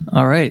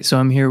All right, so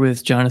I'm here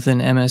with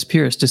Jonathan M.S.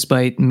 Pierce.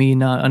 Despite me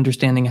not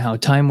understanding how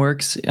time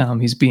works,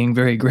 he's being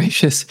very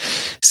gracious.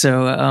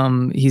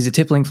 So he's a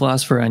tippling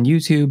philosopher on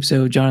YouTube.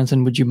 So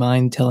Jonathan, would you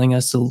mind telling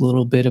us a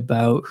little bit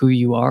about who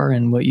you are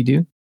and what you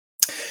do?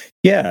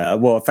 Yeah,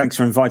 well, thanks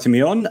for inviting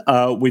me on.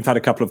 We've had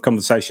a couple of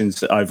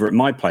conversations over at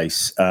my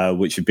place,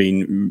 which have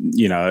been,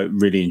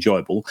 really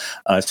enjoyable.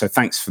 So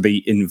thanks for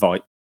the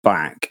invite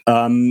back.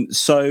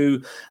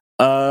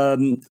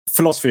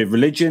 Philosophy of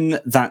religion,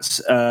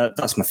 that's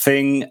my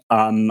thing.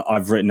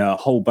 I've written a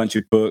whole bunch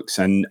of books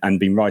and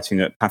been writing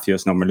at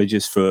Patheos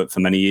Non-Religious for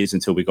many years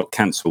until we got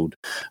cancelled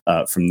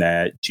from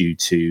there due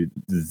to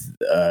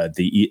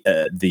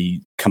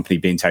the company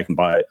being taken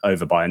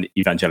over by an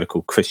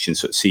evangelical Christian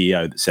sort of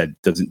CEO that said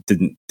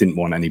didn't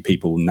want any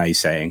people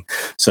naysaying.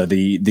 So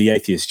the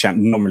atheist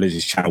channel,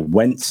 non-religious channel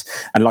went,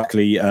 and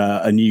luckily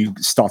a new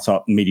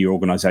startup media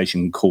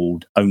organisation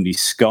called Only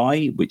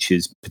Sky, which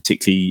is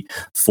particularly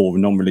for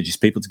non-religious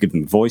people to give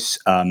them a voice.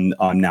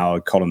 I'm now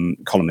a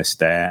columnist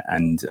there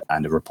and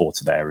a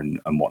reporter there and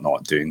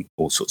whatnot, doing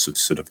all sorts of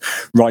sort of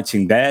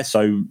writing there.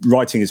 So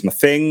writing is my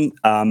thing.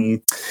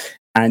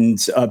 And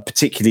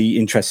particularly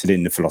interested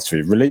in the philosophy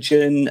of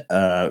religion,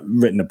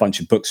 written a bunch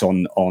of books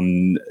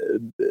on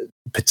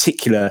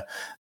particular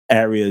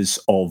areas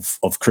of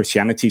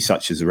Christianity,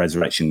 such as the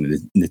resurrection and the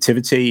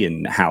nativity,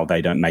 and how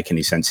they don't make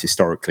any sense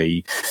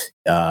historically,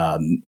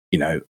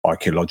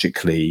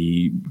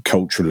 archaeologically,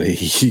 culturally,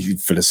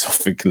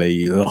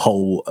 philosophically, the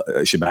whole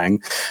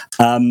shebang.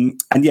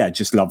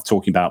 Just love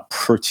talking about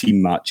pretty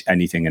much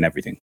anything and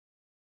everything.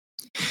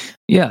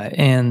 Yeah,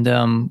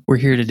 and we're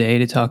here today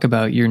to talk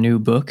about your new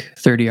book,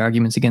 30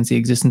 Arguments Against the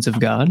Existence of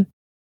God.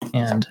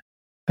 And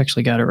I've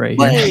actually got it right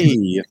here.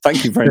 Hey,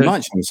 thank you very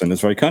much, Anderson.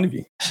 That's very kind of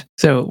you.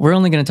 So we're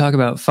only going to talk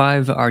about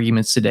 5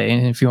 arguments today.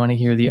 And if you want to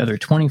hear the other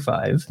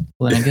 25,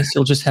 well, then I guess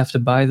you'll just have to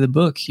buy the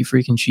book, you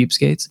freaking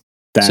cheapskates.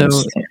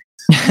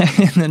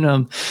 And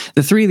then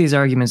the 3 of these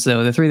arguments,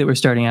 though, the 3 that we're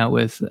starting out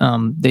with,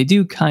 they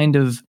do kind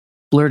of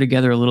blur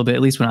together a little bit,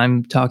 at least when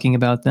I'm talking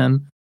about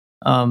them.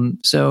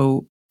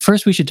 So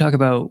first, we should talk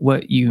about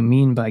what you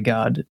mean by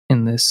God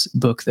in this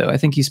book, though. I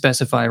think you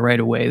specify right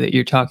away that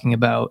you're talking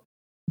about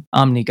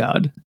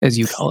omni-God, as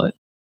you call it.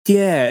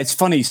 Yeah, it's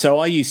funny. So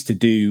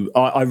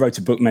I wrote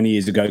a book many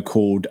years ago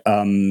called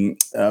The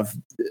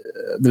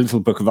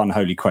Little Book of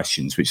Unholy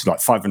Questions, which is like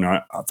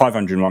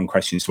 501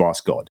 questions to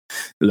ask God.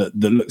 That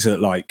looks at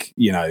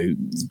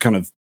kind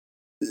of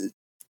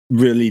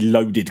really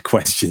loaded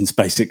questions,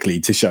 basically,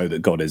 to show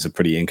that God is a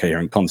pretty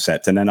incoherent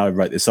concept. And then I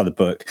wrote this other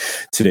book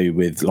to do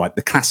with like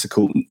the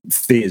classical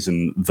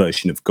theism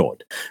version of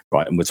God,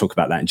 right? And we'll talk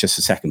about that in just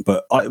a second.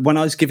 But when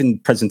I was giving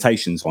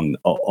presentations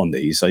on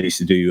these, I used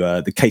to do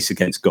the case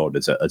against God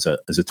as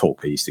a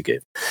talk I used to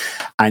give,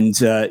 and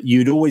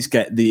you'd always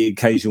get the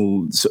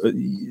occasional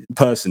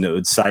person that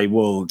would say,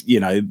 "Well,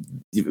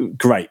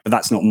 great, but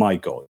that's not my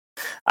God."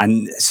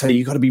 And so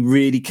you've got to be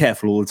really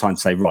careful all the time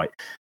to say, right,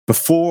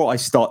 before I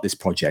start this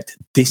project,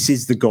 this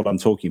is the God I'm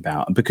talking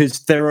about. And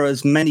because there are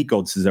as many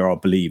gods as there are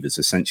believers,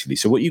 essentially.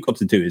 So what you've got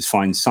to do is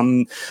find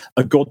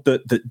a God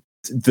that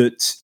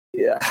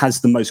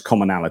has the most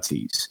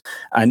commonalities.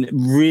 And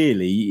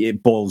really,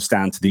 it boils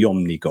down to the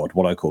omni-God,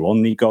 what I call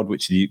omni-God,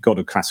 which is the God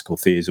of classical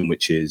theism,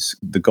 which is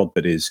the God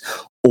that is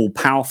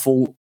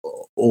all-powerful,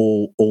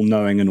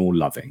 all-knowing and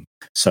all-loving.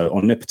 So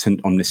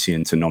omnipotent,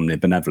 omniscient, and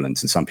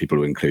omnibenevolent. And some people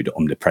will include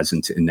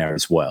omnipresent in there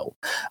as well.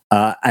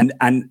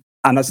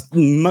 And as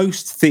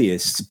most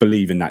theists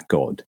believe in that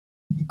God,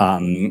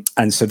 and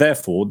so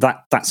therefore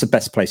that's the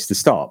best place to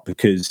start,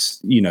 because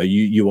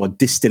you are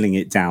distilling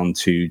it down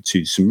to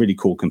some really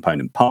cool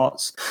component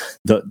parts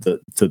that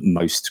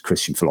most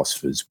Christian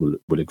philosophers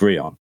will agree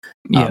on.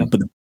 Yeah.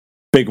 But the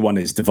big one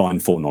is divine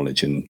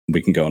foreknowledge, and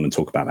we can go on and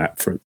talk about that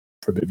for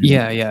a bit.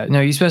 Yeah. No,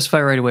 you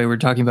specify right away. We're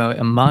talking about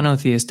a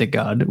monotheistic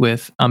God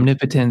with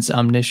omnipotence,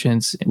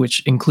 omniscience,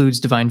 which includes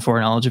divine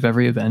foreknowledge of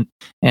every event,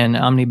 and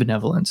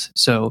omnibenevolence.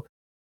 So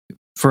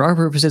for our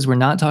purposes, we're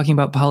not talking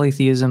about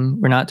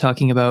polytheism. We're not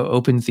talking about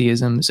open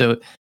theism. So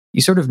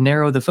you sort of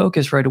narrow the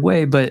focus right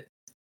away, but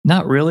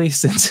not really,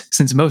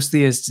 since most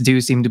theists do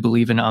seem to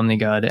believe in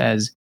omni-God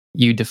as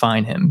you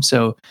define him.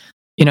 So,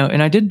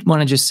 and I did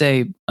want to just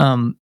say,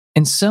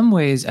 in some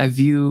ways, I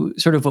view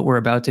sort of what we're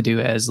about to do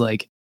as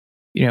like,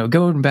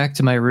 going back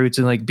to my roots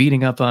and like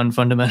beating up on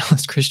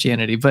fundamentalist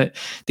Christianity. But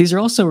these are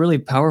also really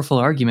powerful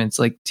arguments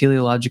like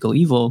teleological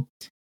evil,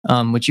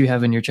 which you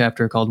have in your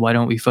chapter called Why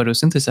Don't We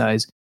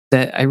Photosynthesize?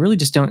 That I really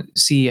just don't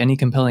see any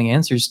compelling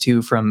answers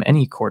to from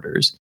any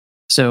quarters.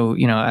 So,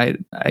 I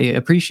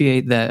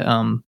appreciate that,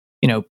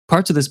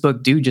 parts of this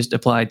book do just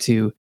apply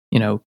to,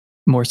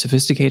 more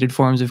sophisticated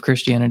forms of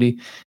Christianity,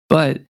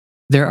 but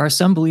there are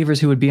some believers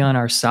who would be on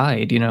our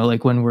side,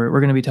 like when we're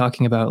going to be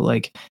talking about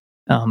like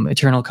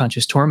eternal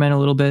conscious torment a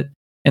little bit.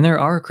 And there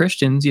are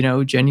Christians,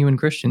 genuine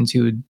Christians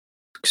who would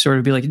sort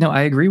of be like, no,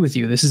 I agree with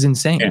you. This is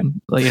insane. Yeah.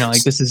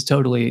 Like, this is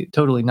totally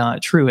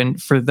not true.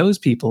 And for those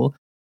people,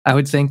 I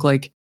would think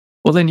like,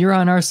 well, then you're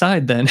on our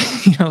side then.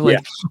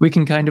 We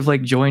can kind of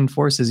like join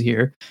forces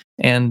here.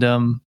 And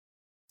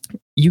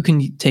you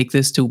can take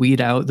this to weed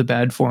out the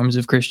bad forms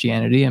of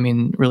Christianity. I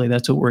mean, really,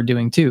 that's what we're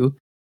doing too.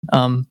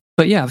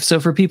 But yeah, so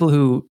for people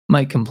who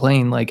might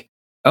complain, like,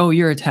 oh,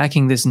 you're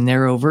attacking this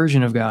narrow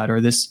version of God,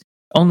 or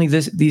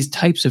these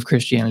types of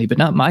Christianity, but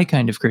not my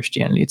kind of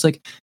Christianity. It's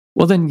like,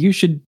 well, then you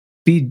should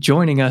be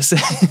joining us,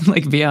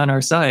 like be on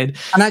our side.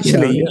 And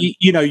actually,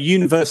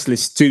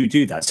 universalists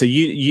do that. So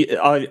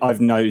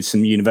I've known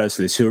some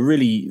universalists who are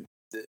really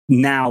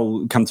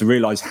now come to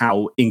realize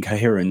how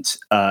incoherent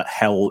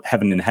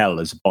heaven and hell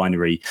as a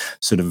binary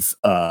sort of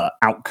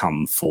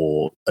outcome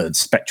for a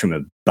spectrum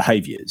of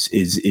behaviors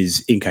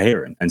is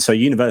incoherent. And so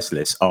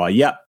universalists are,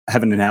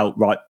 heaven and hell,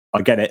 right,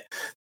 I get it.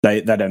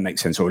 They don't make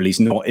sense, or at least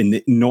not in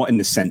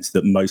the sense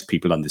that most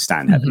people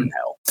understand heaven and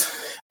hell.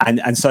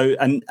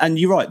 And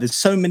you're right, there's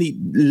so many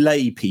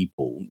lay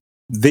people.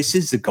 This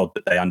is the God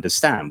that they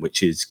understand,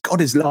 which is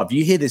God is love.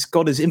 You hear this,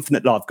 God is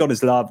infinite love, God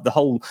is love, the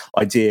whole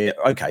idea,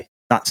 okay,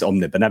 that's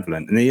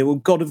omnibenevolent.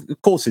 And God, of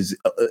course, is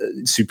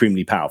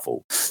supremely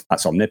powerful.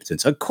 That's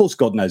omnipotence. Of course,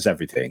 God knows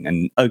everything.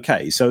 And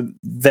okay, so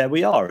there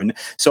we are. And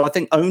so I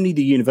think only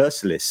the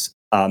universalists,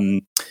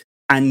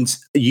 and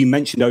you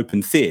mentioned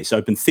open theism.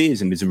 Open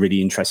theism is a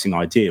really interesting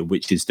idea,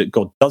 which is that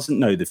God doesn't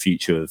know the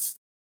future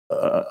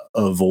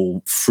of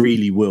all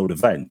freely willed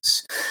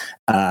events,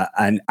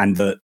 and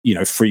that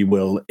free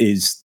will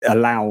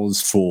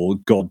allows for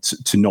God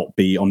to not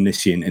be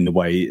omniscient in the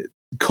way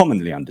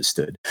commonly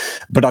understood.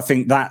 But I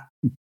think that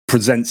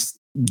presents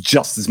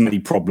just as many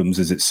problems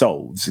as it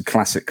solves.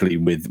 Classically,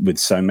 with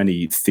so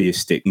many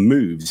theistic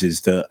moves,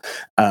 is that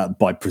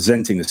by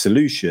presenting a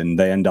solution,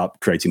 they end up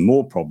creating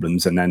more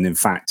problems, and then in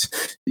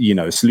fact,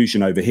 a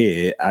solution over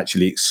here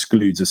actually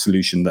excludes a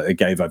solution that they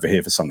gave over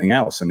here for something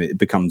else, and it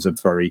becomes a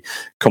very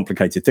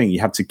complicated thing. You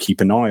have to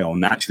keep an eye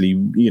on actually,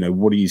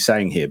 what are you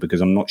saying here?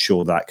 Because I'm not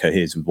sure that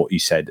coheres with what you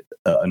said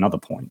at another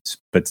point.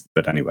 But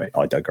anyway,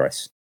 I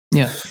digress.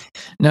 Yeah.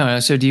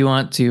 No, so do you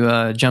want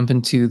to jump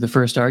into the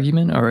first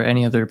argument, or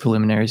any other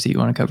preliminaries that you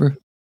want to cover?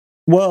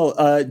 Well,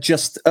 I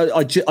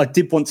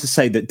did want to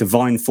say that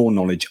divine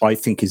foreknowledge, I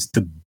think, is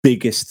the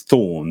biggest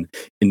thorn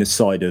in the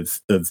side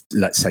of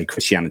let's say,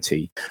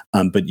 Christianity.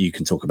 But you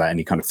can talk about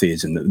any kind of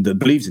theism that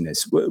believes in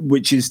this,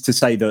 which is to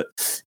say that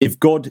if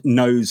God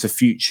knows the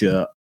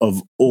future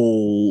of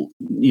all,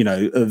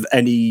 of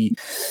any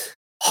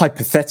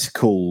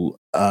hypothetical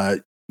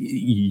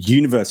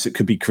universe that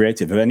could be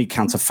created, or any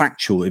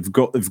counterfactual,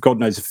 if God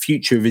knows the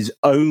future of his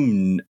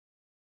own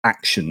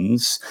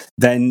actions,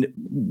 then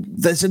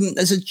there's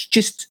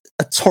just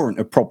a torrent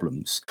of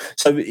problems.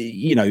 So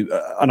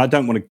and I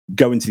don't want to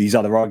go into these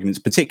other arguments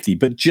particularly,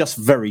 but just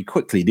very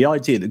quickly, the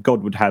idea that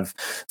God would have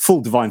full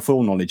divine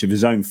foreknowledge of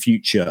his own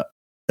future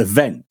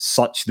events,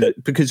 such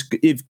that, because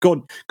if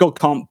God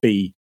can't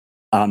be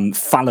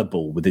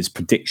fallible with his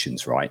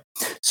predictions, right?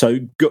 So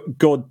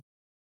God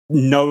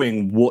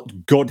knowing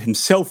what God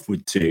himself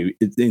would do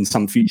in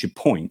some future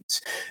point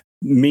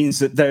means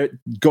that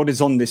God is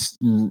on this,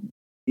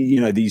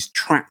 these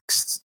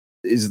tracks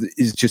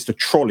is just a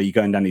trolley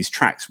going down these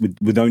tracks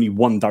with only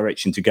one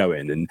direction to go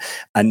in,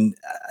 and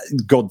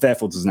God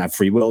therefore doesn't have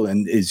free will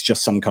and is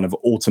just some kind of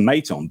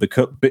automaton,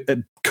 because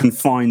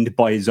confined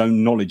by his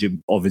own knowledge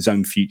of his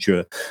own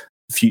future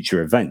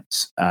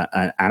events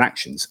and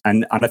actions.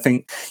 And I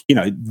think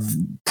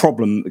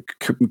problem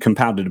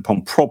compounded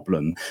upon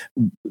problem,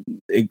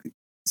 it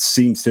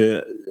seems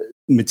to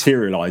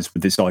materialize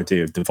with this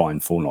idea of divine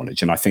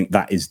foreknowledge, and I think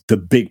that is the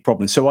big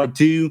problem. So I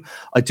do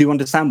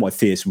understand why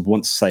theists would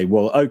want to say,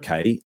 well,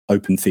 okay,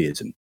 open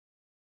theism.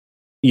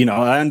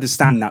 I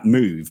understand that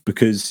move,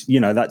 because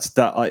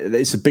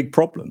it's a big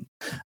problem.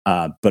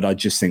 But I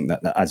just think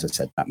that, as I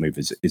said, that move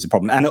is a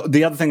problem. And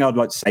the other thing I'd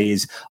like to say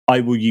is I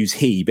will use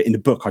he, but in the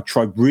book I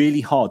try really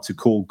hard to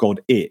call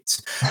God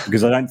it,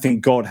 because I don't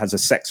think God has a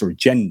sex or a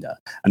gender,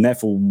 and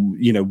therefore,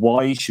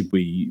 why should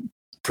we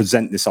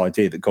present this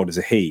idea that God is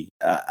a he,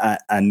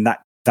 and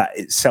that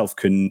itself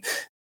can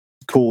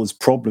cause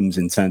problems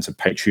in terms of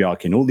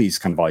patriarchy and all these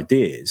kind of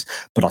ideas.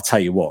 But I'll tell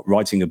you what,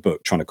 writing a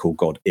book trying to call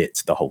God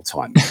it the whole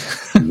time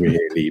is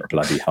really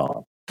bloody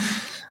hard.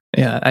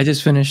 Yeah, I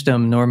just finished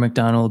Norm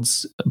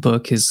Macdonald's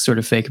book, his sort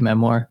of fake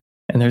memoir,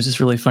 and there's this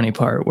really funny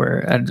part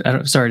where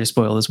sorry to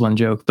spoil this one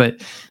joke, but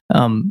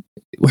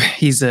where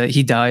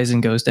he dies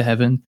and goes to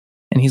heaven,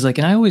 and he's like,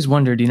 and I always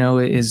wondered,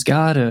 is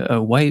God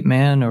a white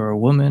man or a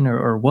woman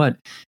or what? And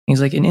he's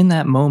like, and in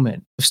that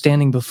moment of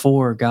standing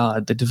before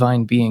God, the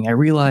divine being, I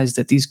realized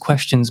that these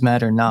questions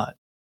matter not.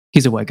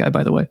 He's a white guy,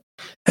 by the way.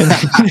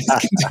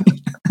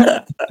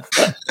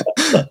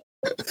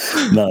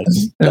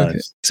 Nice. Okay.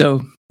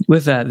 So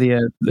with that,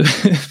 the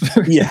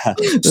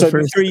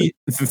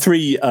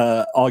three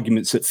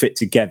arguments that fit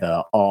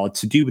together are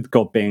to do with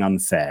God being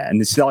unfair,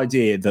 and this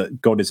idea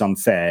that God is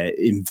unfair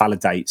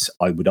invalidates,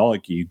 I would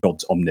argue,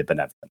 God's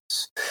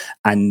omnibenevolence.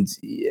 And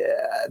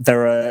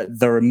there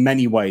are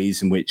many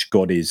ways in which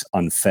God is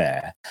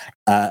unfair.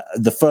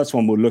 The first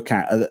one we'll look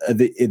at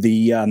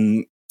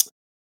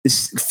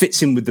this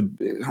fits in with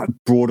the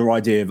broader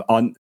idea of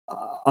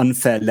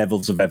unfair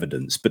levels of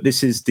evidence, but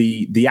this is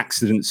the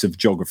accidents of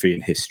geography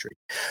and history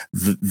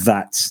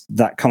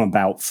that come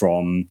about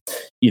from,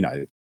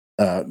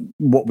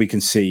 what we can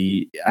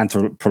see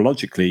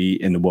anthropologically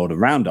in the world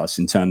around us,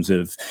 in terms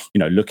of,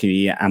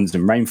 looking at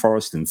Amazon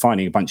rainforest and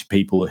finding a bunch of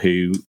people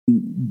who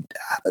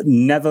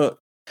never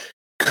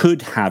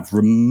could have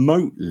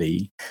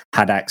remotely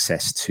had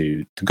access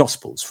to the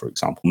Gospels, for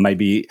example.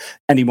 Maybe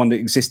anyone that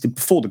existed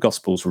before the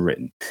Gospels were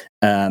written,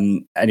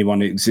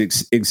 anyone who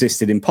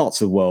existed in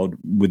parts of the world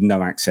with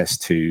no access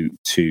to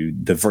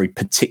the very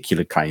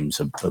particular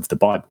claims of the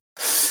Bible.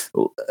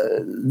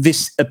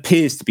 This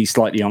appears to be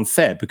slightly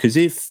unfair, because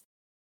if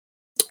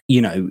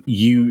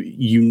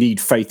you need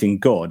faith in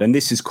God, and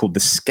this is called the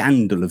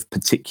scandal of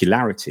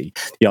particularity,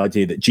 the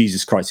idea that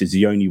Jesus Christ is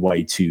the only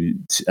way to,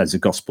 as the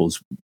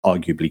Gospels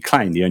arguably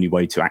claim, the only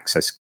way to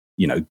access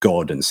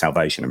God and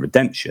salvation and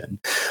redemption.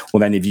 Well,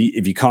 then if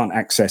you can't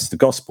access the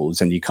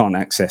Gospels and you can't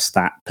access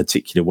that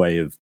particular way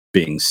of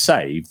being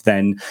saved,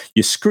 then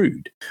you're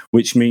screwed,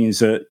 which means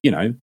that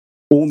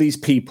all these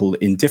people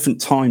in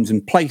different times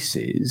and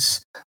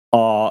places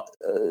are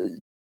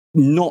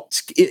not,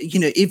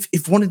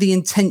 if one of the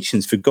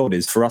intentions for God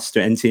is for us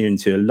to enter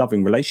into a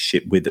loving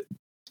relationship with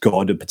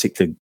God, a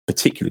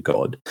particular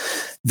God,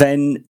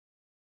 then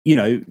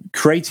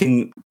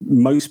creating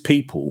most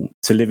people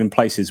to live in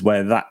places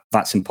where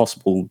that's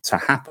impossible to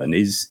happen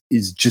is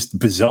just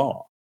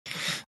bizarre.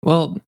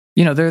 Well,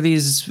 there are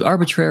these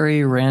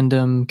arbitrary,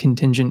 random,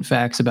 contingent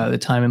facts about the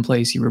time and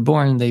place you were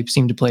born. They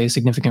seem to play a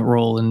significant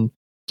role in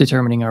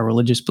determining our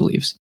religious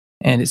beliefs.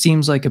 And it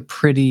seems like a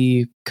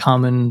pretty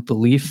common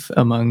belief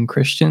among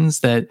Christians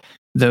that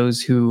those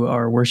who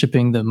are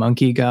worshiping the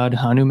monkey god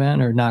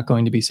Hanuman are not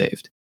going to be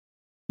saved.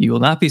 You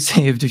will not be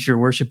saved if you're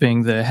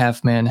worshiping the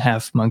half-man,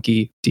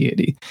 half-monkey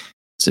deity.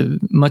 It's a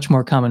much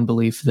more common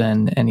belief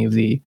than any of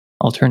the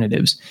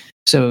alternatives.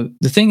 So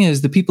the thing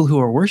is, the people who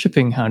are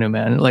worshiping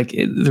Hanuman,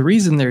 the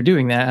reason they're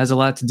doing that has a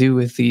lot to do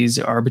with these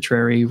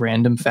arbitrary,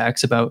 random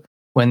facts about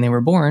when they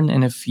were born.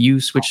 And if you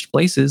switched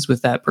places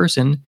with that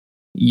person,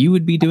 you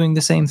would be doing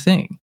the same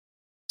thing.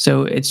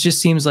 So it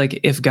just seems like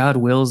if God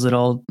wills that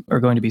all are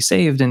going to be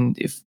saved, and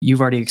if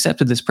you've already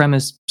accepted this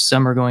premise,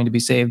 some are going to be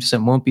saved,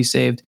 some won't be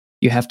saved,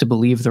 you have to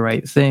believe the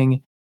right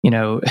thing.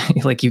 You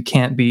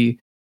can't be,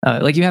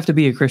 you have to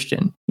be a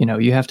Christian.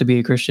 You have to be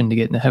a Christian to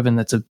get into heaven.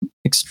 That's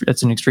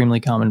an extremely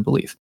common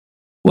belief.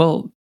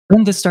 Well,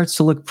 then this starts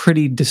to look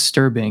pretty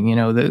disturbing,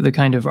 the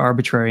kind of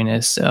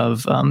arbitrariness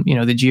of,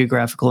 the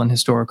geographical and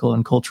historical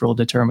and cultural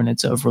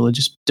determinants of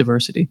religious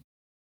diversity.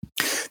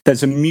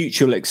 There's a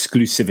mutual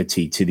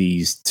exclusivity to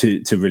these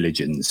to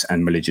religions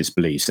and religious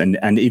beliefs, and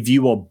if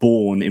you are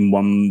born in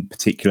one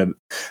particular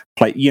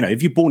place,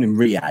 if you're born in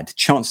Riyadh,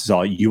 chances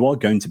are you are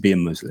going to be a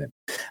Muslim,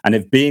 and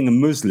if being a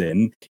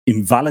Muslim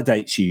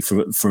invalidates you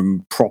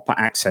from proper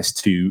access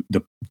to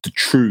the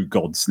true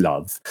God's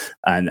love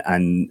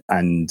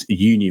and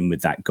union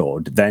with that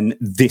God, then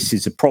this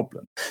is a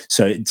problem.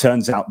 So it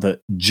turns out that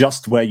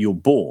just where you're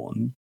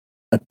born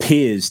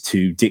appears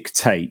to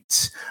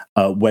dictate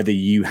whether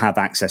you have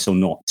access or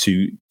not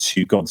to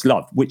God's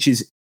love, which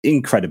is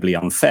incredibly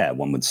unfair,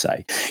 one would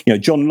say.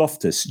 John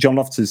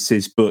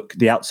Loftus's book,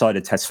 The Outsider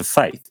Test for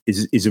Faith,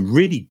 is a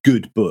really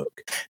good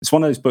book. It's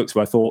one of those books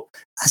where I thought,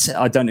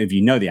 I don't know if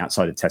you know the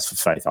Outsider Test for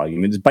Faith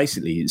argument.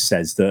 Basically, it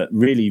says that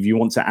really, if you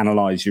want to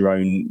analyze your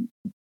own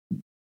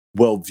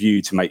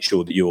worldview to make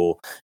sure that you're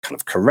kind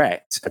of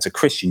correct as a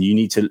Christian, you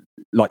need to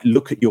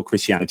look at your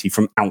Christianity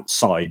from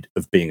outside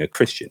of being a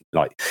Christian.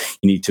 You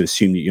need to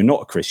assume that you're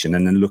not a Christian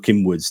and then look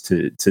inwards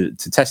to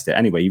test it.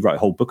 Anyway, you write a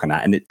whole book on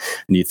that, and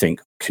you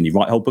think, can you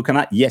write a whole book on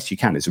that? Yes, you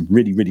can. It's a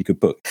really, really good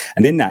book.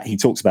 And in that, he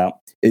talks about,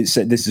 this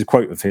is a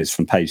quote of his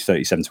from page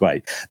 37 to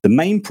 8. The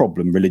main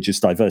problem religious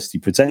diversity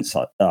presents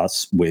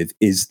us with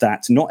is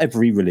that not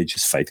every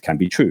religious faith can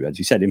be true. As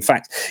you said, in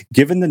fact,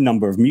 given the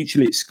number of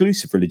mutually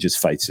exclusive religious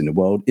faiths in the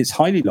world, it's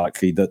highly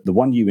likely that the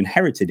one you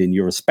inherited in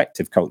your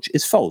respective culture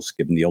is false,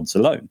 given the odds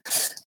alone.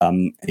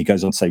 He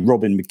goes on to say,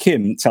 Robin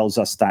McKim tells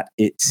us that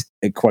it's,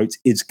 quote,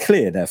 it's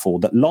clear, therefore,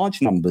 that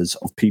large numbers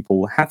of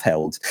people have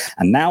held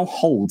and now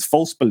hold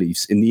false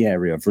beliefs in the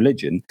area of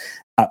religion.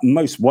 At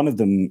most, one of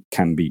them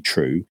can be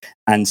true.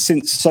 And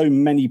since so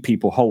many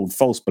people hold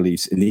false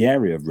beliefs in the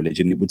area of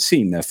religion, it would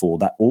seem, therefore,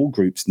 that all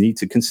groups need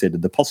to consider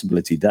the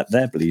possibility that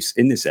their beliefs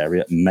in this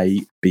area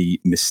may be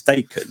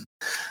mistaken.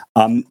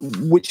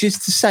 Which is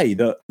to say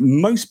that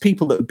most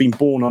people that have been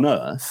born on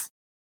Earth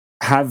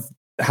have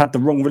had the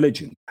wrong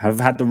religion, have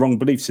had the wrong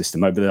belief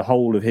system over the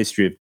whole of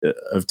history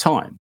of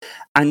time.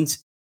 And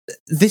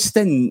this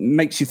then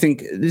makes you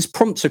think, this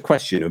prompts a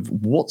question of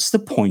what's the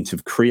point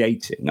of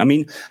creating? I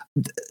mean,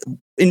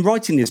 in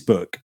writing this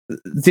book,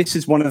 this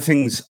is one of the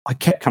things I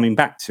kept coming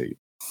back to,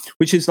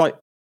 which is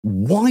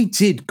why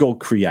did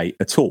God create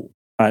at all?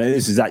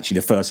 This is actually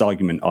the first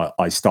argument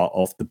I start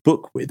off the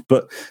book with.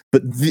 But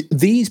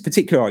these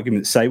particular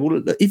arguments say,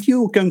 well, if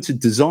you're going to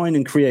design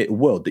and create a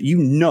world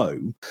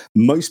that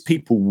most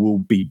people will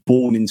be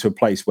born into a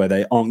place where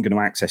they aren't going to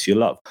access your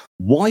love,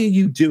 why are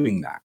you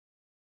doing that?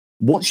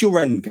 What's your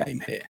end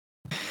game here?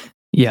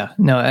 Yeah,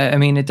 no, I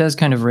mean, it does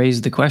kind of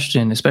raise the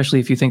question, especially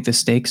if you think the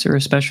stakes are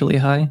especially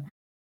high.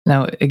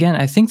 Now, again,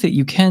 I think that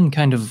you can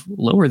kind of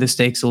lower the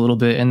stakes a little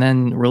bit, and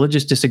then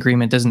religious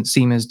disagreement doesn't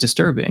seem as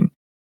disturbing.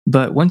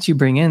 But once you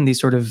bring in these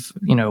sort of,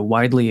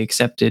 widely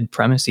accepted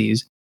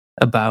premises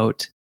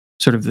about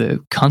sort of the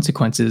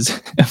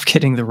consequences of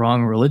getting the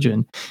wrong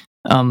religion,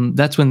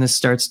 that's when this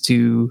starts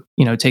to,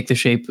 take the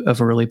shape of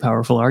a really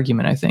powerful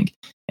argument, I think.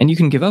 And you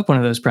can give up one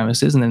of those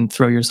premises and then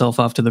throw yourself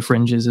off to the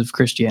fringes of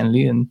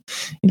Christianity and,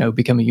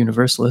 become a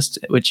universalist,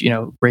 which,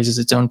 raises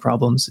its own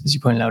problems, as you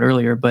pointed out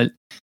earlier. But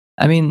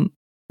I mean,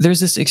 there's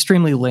this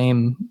extremely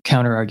lame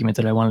counter argument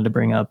that I wanted to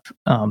bring up,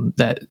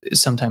 that is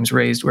sometimes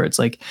raised, where it's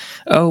like,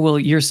 oh, well,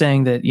 you're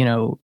saying that,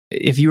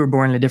 if you were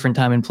born in a different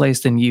time and place,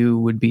 then you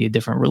would be a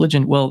different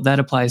religion. Well, that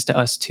applies to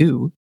us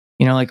too.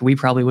 Like we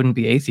probably wouldn't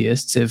be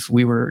atheists if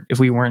we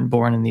weren't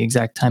born in the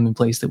exact time and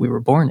place that we were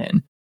born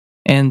in.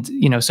 And,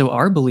 so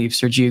our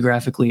beliefs are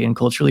geographically and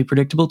culturally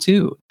predictable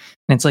too.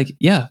 And it's like,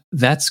 yeah,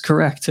 that's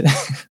correct.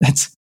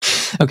 That's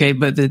okay.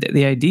 But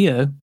the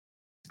idea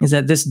is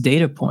that this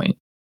data point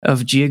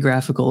of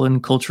geographical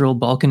and cultural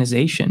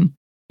balkanization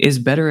is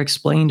better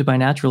explained by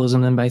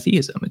naturalism than by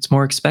theism. It's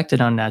more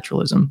expected on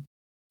naturalism.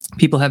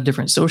 People have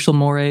different social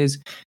mores,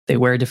 they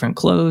wear different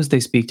clothes, they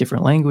speak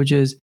different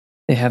languages,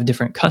 they have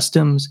different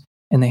customs,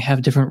 and they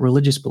have different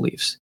religious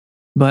beliefs.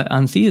 But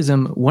on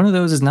theism, one of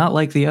those is not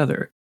like the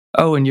other.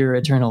 Oh, and your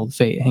eternal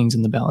fate hangs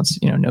in the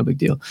balance, no big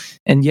deal.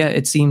 And yet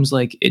it seems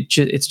like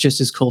it's just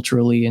as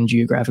culturally and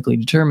geographically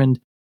determined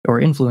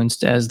or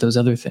influenced as those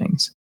other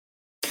things.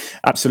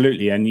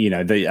 Absolutely, and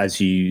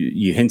as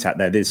you hint at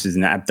there, this is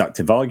an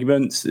abductive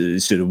argument.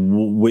 Sort of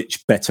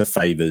which better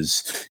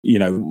favors,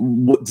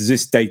 what does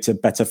this data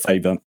better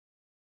favor,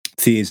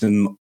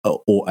 theism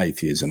or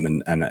atheism?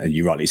 And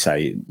you rightly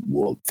say,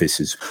 well, this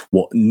is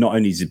what not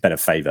only does it better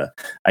favor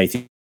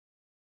atheism.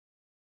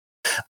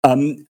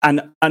 And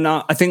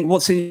I think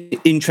what's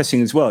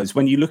interesting as well is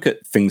when you look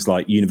at things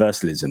like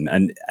universalism,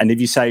 and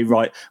if you say,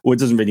 right, well, it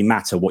doesn't really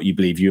matter what you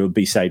believe, you'll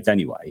be saved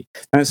anyway.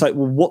 And it's like,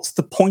 well, what's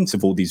the point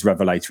of all these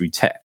revelatory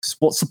texts?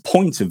 What's the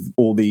point of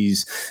all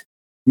these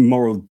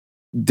moral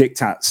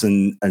diktats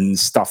and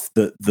stuff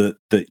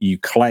that you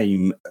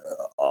claim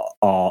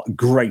are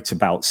great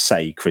about,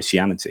 say,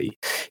 Christianity?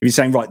 If you're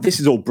saying, right,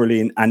 this is all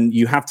brilliant and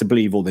you have to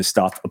believe all this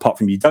stuff, apart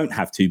from you don't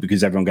have to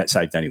because everyone gets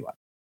saved anyway.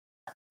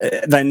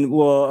 Then,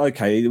 well,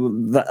 okay,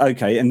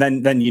 and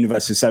then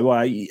universalists say,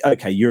 well,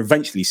 okay, you're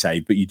eventually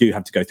saved, but you do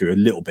have to go through a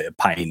little bit of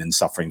pain and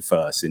suffering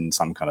first in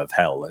some kind of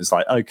hell. It's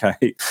like,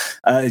 okay,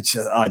 I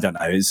don't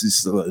know, it's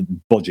just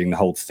bodging the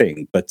whole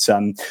thing, but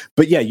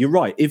yeah, you're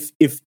right. If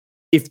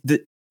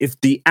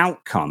the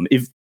outcome,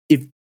 if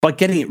by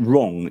getting it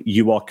wrong,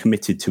 you are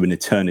committed to an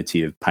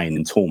eternity of pain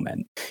and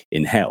torment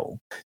in hell,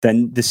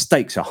 then the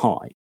stakes are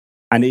high.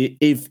 And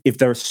if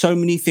there are so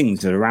many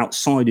things that are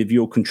outside of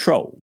your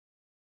control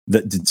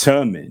that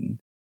determine,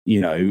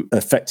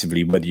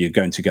 effectively whether you're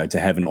going to go to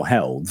heaven or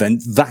hell, then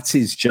that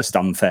is just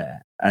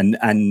unfair. And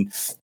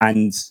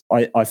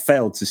I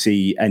failed to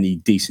see any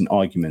decent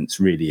arguments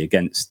really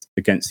against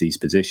these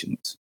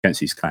positions,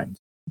 against these claims.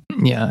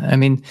 Yeah, I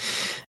mean,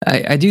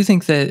 I do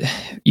think that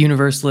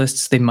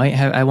universalists, they might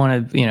have, I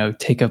want to,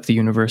 take up the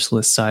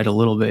universalist side a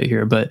little bit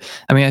here, but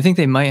I mean, I think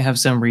they might have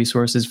some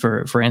resources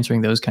for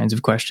answering those kinds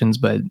of questions,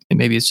 but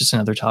maybe it's just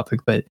another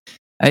topic. But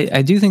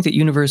I do think that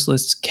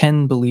universalists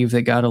can believe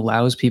that God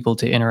allows people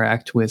to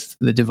interact with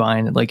the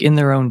divine, like in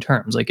their own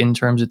terms, like in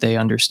terms that they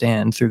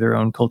understand through their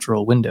own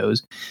cultural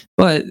windows.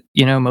 But,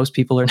 most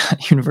people are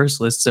not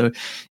universalists. So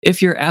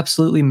if you're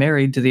absolutely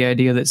married to the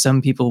idea that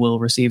some people will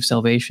receive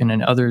salvation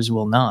and others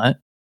will not,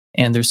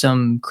 and there's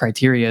some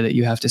criteria that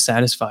you have to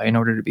satisfy in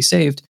order to be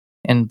saved,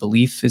 and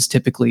belief is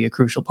typically a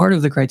crucial part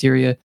of the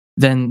criteria,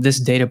 then this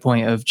data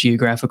point of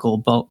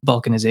geographical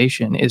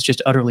balkanization is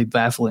just utterly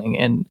baffling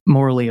and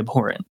morally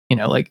abhorrent.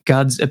 Like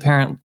God's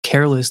apparent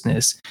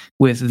carelessness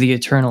with the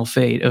eternal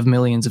fate of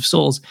millions of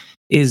souls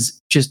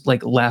is just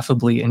like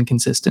laughably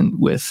inconsistent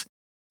with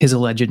his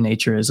alleged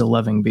nature as a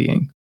loving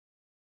being.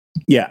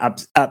 Yeah,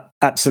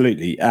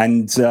 absolutely.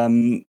 And,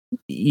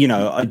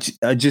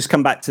 I just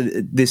come back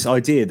to this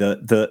idea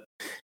that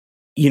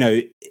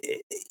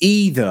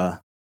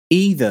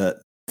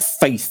either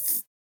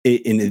faith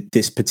in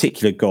this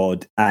particular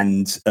God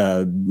and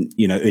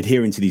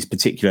adhering to these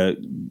particular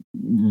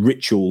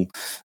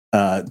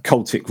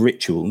cultic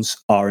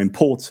rituals are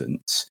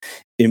important,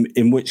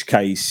 in which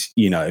case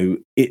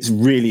it's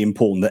really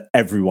important that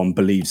everyone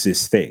believes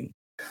this thing,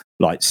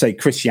 like say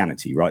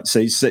Christianity, right?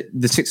 So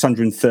the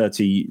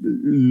 630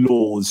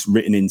 laws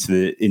written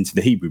into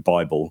the Hebrew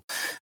Bible,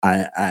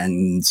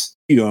 and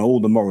all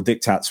the moral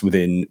diktats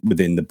within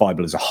the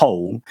Bible as a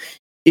whole.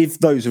 If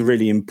those are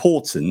really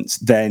important,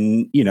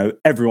 then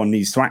everyone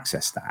needs to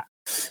access that.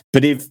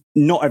 But if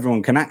not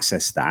everyone can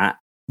access that,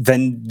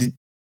 then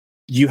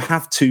you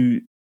have to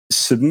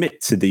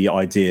submit to the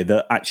idea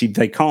that actually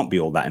they can't be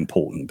all that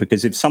important.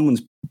 Because if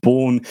someone's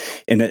born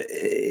in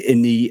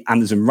the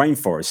Amazon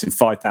rainforest in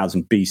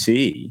 5000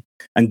 BCE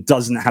and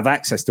doesn't have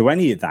access to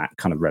any of that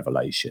kind of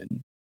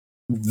revelation,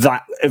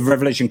 that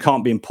revelation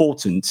can't be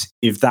important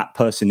if that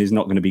person is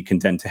not going to be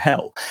condemned to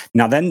hell.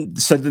 Now, then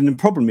the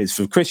problem is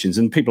for Christians,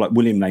 and people like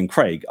William Lane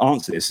Craig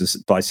answer this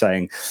by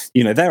saying,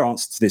 their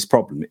answer to this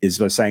problem is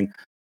by saying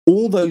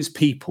all those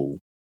people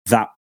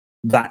that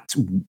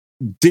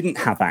didn't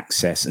have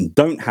access and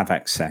don't have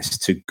access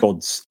to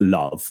God's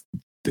love,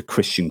 the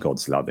Christian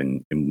God's love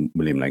in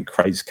William Lane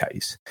Craig's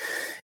case,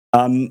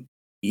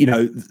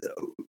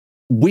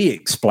 we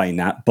explain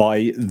that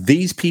by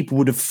these people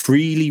would have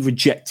freely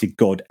rejected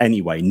God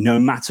anyway, no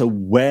matter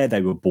where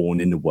they were born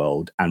in the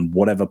world and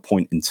whatever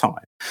point in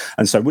time.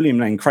 And so William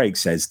Lane Craig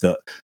says that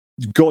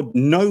God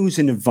knows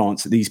in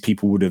advance that these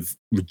people would have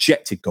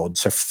rejected God,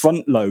 so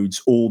front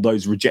loads all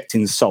those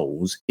rejecting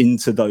souls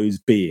into those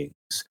beings,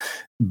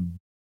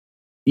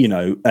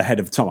 ahead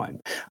of time.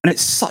 And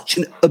it's such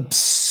an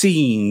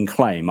obscene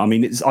claim. I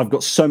mean, I've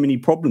got so many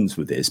problems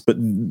with this, but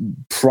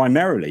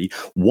primarily,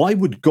 why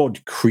would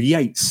God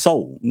create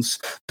souls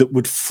that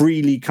would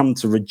freely come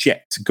to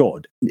reject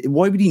God?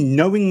 Why would he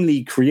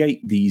knowingly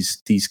create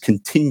these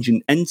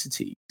contingent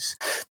entities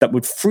that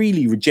would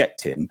freely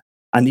reject him?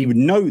 And he would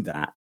know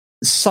that,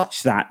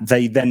 such that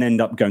they then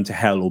end up going to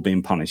hell or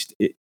being punished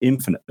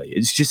infinitely.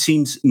 It just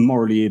seems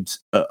morally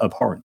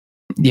abhorrent.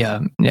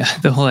 Yeah.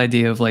 The whole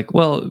idea of like,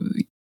 well,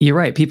 you're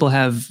right. People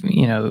have,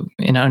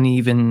 an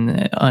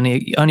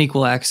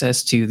unequal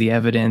access to the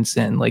evidence,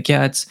 and like,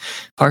 yeah, it's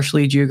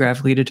partially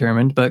geographically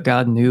determined, but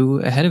God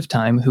knew ahead of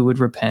time who would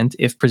repent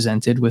if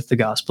presented with the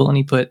gospel, and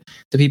he put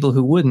the people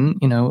who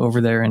wouldn't, over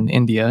there in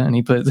India, and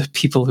he put the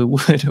people who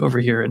would over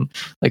here in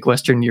like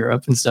Western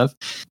Europe and stuff.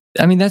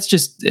 I mean, that's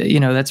just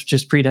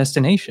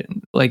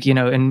predestination. Like,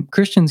 and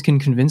Christians can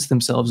convince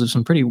themselves of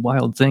some pretty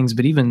wild things,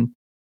 but even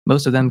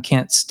most of them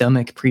can't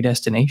stomach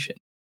predestination.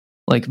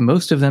 Like,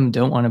 most of them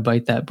don't want to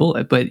bite that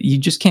bullet, but you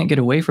just can't get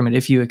away from it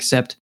if you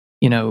accept,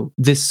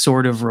 this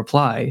sort of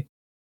reply,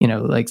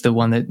 like the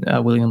one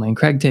that William Lane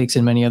Craig takes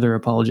and many other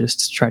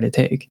apologists try to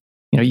take.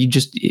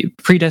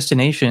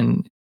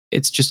 Predestination,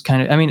 it's just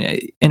kind of, I mean,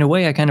 in a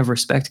way, I kind of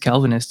respect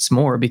Calvinists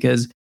more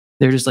because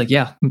they're just like,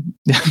 yeah,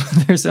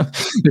 there's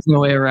no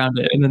way around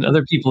it. And then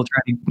other people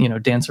try to,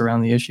 dance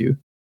around the issue.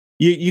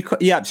 You're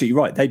absolutely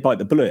right. They bite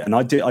the bullet. And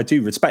I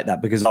do respect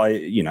that because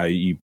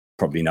you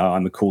probably know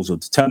I'm a causal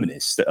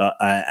determinist,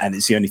 and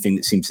it's the only thing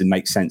that seems to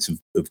make sense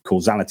of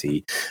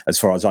causality as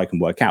far as I can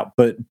work out.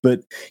 But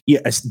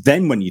yes,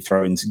 then when you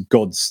throw in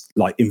God's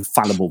like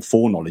infallible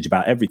foreknowledge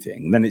about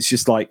everything, then it's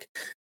just like,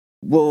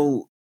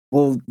 well,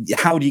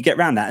 how do you get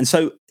around that? And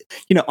so,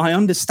 I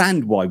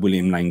understand why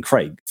William Lane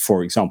Craig,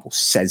 for example,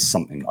 says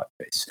something like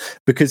this,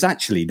 because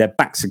actually their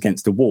back's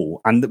against the wall.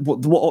 And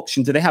what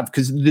option do they have?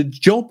 Because the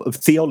job of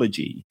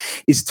theology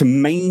is to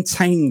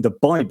maintain the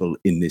Bible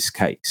in this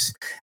case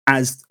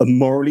as a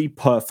morally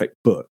perfect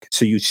book.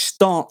 So you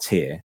start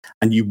here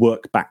and you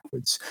work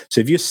backwards.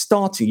 So if you're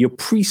starting, you're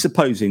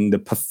presupposing the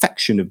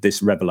perfection of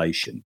this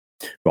revelation,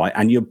 right?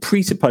 And you're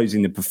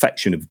presupposing the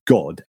perfection of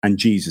God and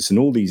Jesus and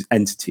all these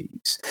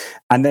entities.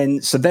 And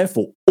then, so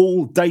therefore,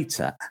 all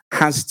data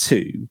has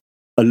to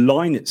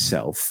align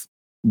itself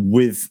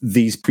with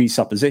these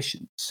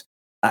presuppositions.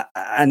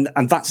 And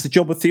that's the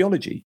job of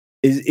theology.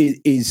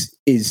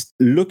 Is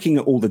looking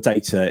at all the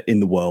data in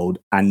the world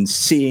and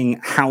seeing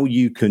how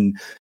you can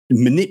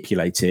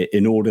manipulate it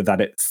in order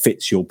that it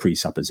fits your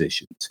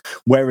presuppositions.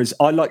 Whereas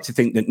I like to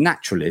think that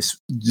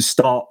naturalists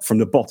start from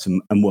the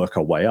bottom and work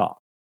our way up.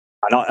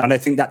 And I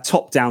think that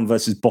top-down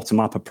versus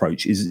bottom-up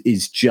approach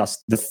is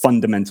just the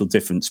fundamental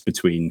difference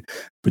between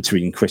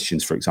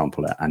Christians, for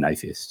example, and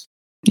atheists.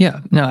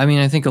 Yeah, no, I mean,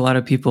 I think a lot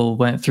of people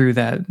went through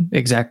that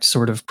exact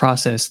sort of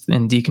process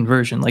in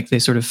deconversion. Like, they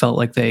sort of felt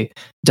like they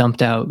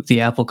dumped out the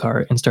apple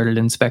cart and started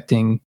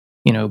inspecting,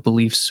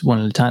 beliefs one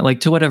at a time.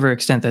 Like, to whatever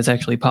extent that's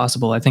actually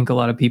possible. I think a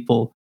lot of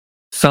people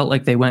felt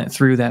like they went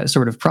through that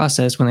sort of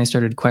process when they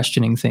started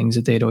questioning things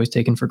that they'd always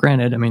taken for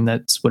granted. I mean,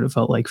 that's what it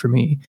felt like for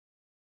me.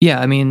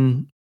 Yeah, I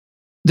mean,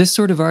 this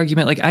sort of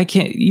argument, like,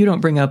 you don't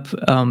bring up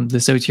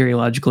the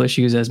soteriological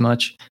issues as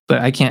much,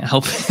 but I can't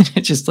help it.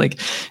 It just like,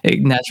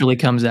 it naturally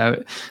comes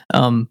out.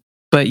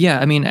 But yeah,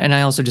 I mean, and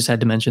I also just had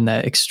to mention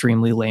that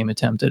extremely lame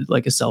attempt at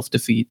like a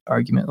self-defeat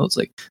argument. It's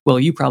like, well,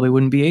 you probably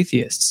wouldn't be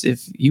atheists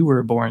if you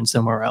were born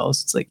somewhere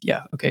else. It's like,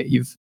 yeah, okay,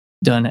 you've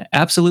done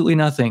absolutely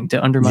nothing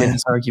to undermine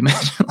this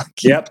argument.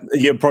 Yep,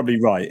 you're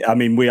probably right. I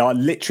mean, we are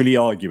literally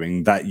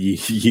arguing that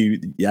you,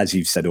 as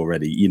you've said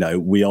already,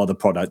 we are the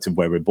product of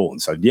where we're born.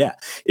 So yeah,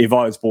 if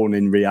I was born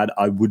in Riyadh,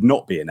 I would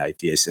not be an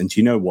atheist. And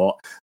you know what?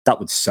 That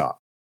would suck.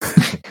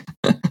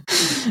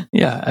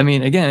 Yeah, I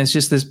mean, again, it's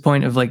just this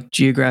point of like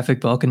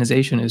geographic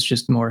balkanization is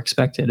just more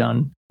expected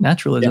on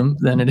naturalism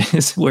than it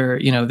is where,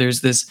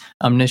 there's this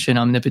omniscient,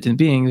 omnipotent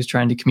being who's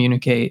trying to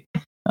communicate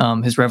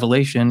his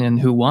revelation and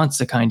who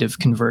wants a kind of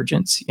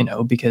convergence,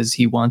 because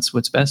he wants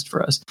what's best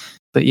for us.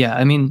 But yeah,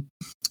 I mean,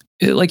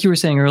 like you were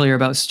saying earlier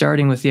about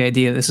starting with the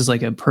idea this is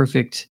like a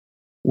perfect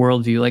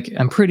worldview. Like,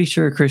 I'm pretty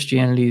sure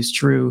Christianity is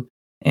true,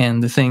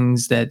 and the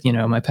things that,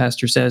 my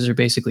pastor says are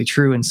basically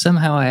true, and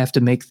somehow I have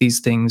to make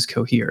these things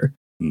cohere.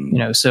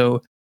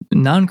 So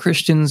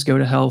non-Christians go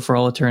to hell for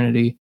all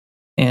eternity,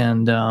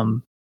 and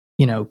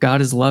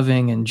God is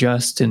loving and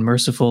just and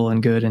merciful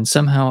and good, and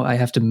somehow I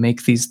have to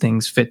make these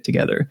things fit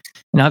together.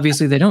 And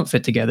obviously they don't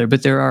fit together,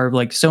 but there are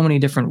like so many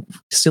different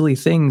silly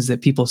things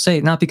that people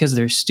say, not because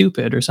they're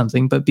stupid or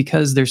something, but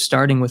because they're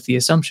starting with the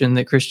assumption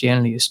that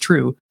Christianity is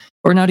true,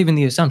 or not even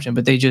the assumption,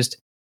 but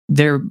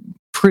they're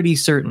pretty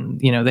certain,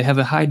 they have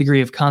a high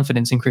degree of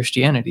confidence in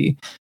Christianity.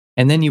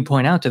 And then you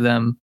point out to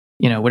them,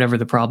 whatever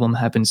the problem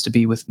happens to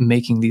be with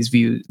making these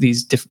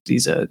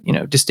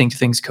distinct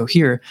things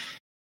cohere.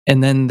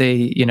 And then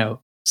they,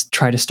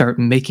 try to start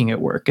making it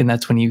work. And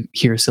that's when you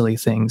hear silly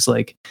things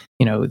like,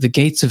 the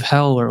gates of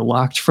hell are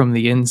locked from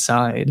the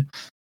inside,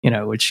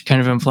 which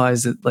kind of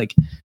implies that like,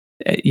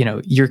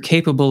 you're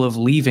capable of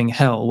leaving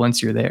hell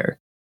once you're there.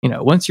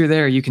 Once you're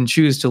there, you can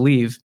choose to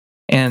leave.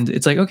 And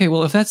it's like, okay,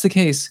 well, if that's the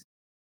case,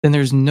 then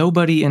there's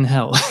nobody in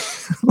hell.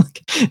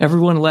 Like,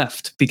 everyone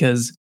left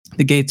because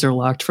the gates are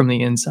locked from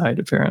the inside,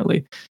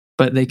 apparently.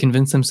 But they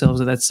convince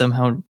themselves that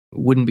somehow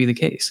wouldn't be the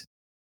case.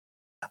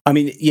 I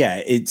mean,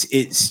 yeah,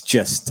 it's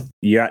just,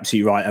 you're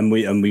absolutely right, and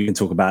we can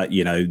talk about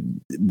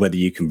whether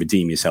you can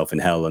redeem yourself in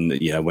hell, and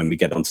when we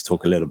get on to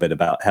talk a little bit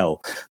about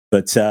hell.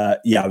 But I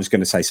was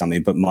going to say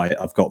something, but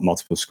I've got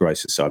multiple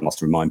sclerosis, so I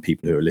must remind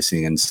people who are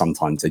listening, and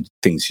sometimes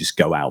things just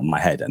go out of my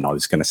head, and I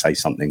was going to say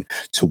something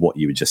to what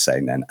you were just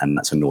saying then, and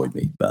that's annoyed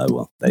me. But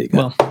well, there you go.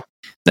 Well,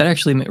 that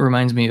actually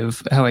reminds me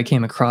of how I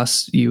came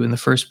across you in the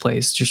first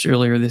place. Just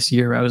earlier this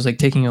year, I was like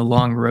taking a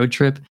long road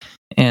trip.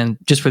 And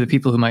just for the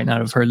people who might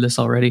not have heard this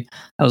already,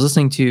 I was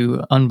listening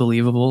to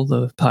Unbelievable,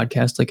 the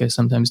podcast, like I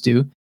sometimes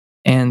do.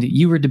 And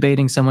you were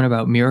debating someone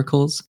about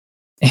miracles.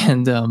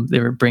 And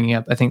they were bringing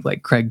up, I think,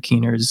 like Craig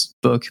Keener's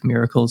book,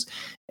 Miracles.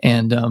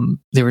 And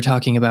they were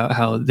talking about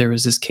how there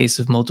was this case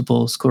of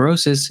multiple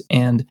sclerosis,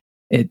 and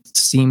it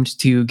seemed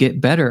to get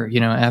better,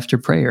 after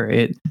prayer.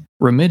 It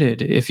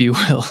remitted, if you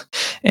will.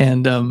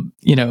 And,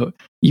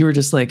 you were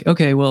just like,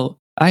 okay, well,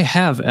 I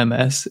have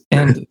MS,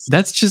 and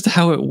that's just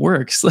how it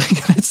works.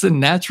 Like, that's the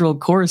natural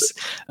course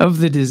of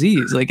the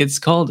disease. Like, it's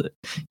called,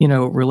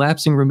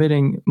 relapsing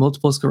remitting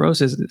multiple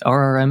sclerosis,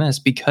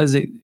 RRMS, because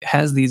it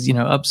has these,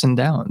 ups and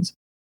downs.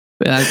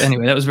 But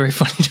anyway, that was very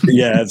funny to me.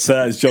 Yeah,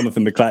 it's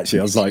Jonathan McClatchy.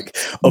 I was like,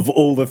 of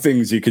all the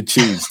things you could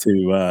choose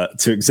to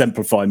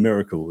exemplify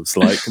miracles,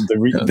 like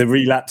the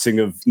relapsing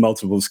of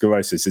multiple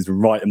sclerosis is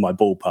right in my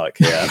ballpark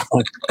here.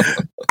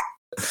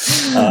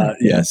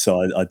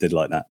 So I did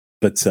like that.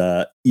 But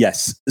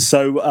yes,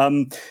 so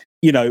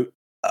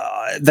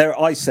there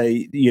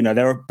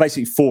are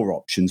basically four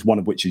options, one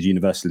of which is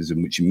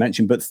universalism, which you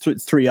mentioned, but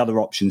three other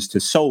options to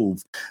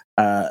solve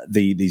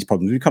these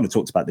problems. We kind of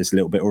talked about this a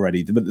little bit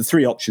already, but the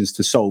three options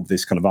to solve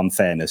this kind of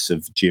unfairness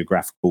of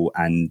geographical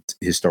and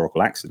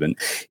historical accident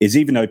is,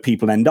 even though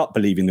people end up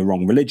believing the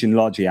wrong religion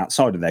largely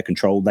outside of their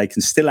control, they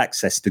can still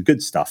access the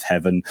good stuff,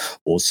 heaven,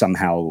 or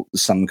somehow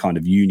some kind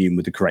of union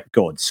with the correct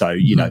God. So,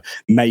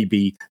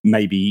 maybe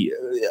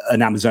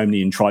an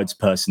Amazonian tribes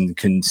person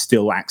can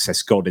still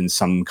access God in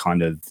some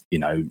kind of,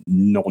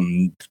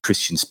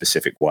 non-Christian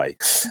specific way.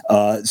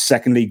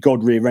 Secondly,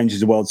 God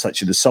rearranges the world such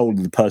that the soul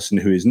of the person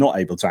who is not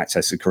able to access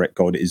the correct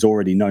God is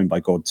already known by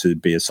God to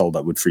be a soul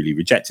that would freely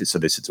reject it. So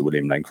this is a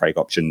William Lane Craig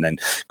option. Then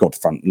God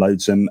front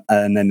loads them.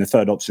 And then the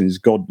third option is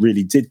God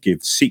really did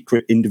give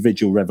secret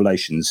individual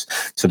revelations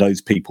to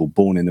those people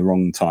born in the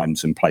wrong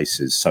times and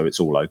places. So it's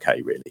all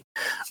okay, really.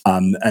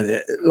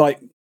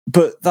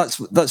 But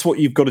that's what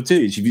you've got to do.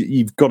 Is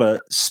you've got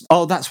to.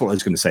 Oh, that's what I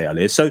was going to say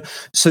earlier. So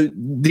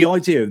the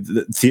idea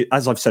that,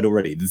 as I've said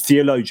already, the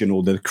theologian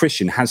or the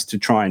Christian has to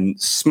try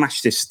and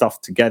smash this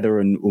stuff together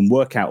and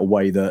work out a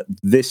way that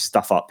this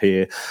stuff up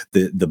here,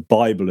 the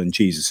Bible and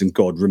Jesus and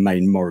God,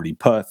 remain morally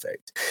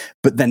perfect.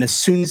 But then as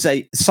soon as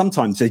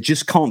sometimes they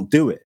just can't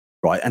do it.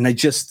 Right. And they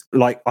just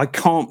like, I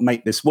can't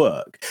make this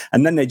work.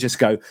 And then they just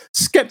go,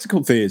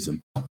 skeptical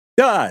theism.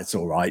 Yeah, it's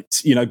all right.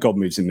 God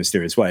moves in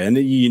mysterious ways, and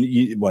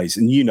ways,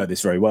 and you know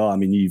this very well. I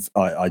mean,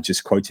 I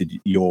just quoted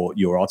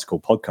your article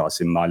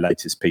podcast in my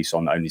latest piece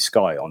on Only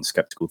Sky on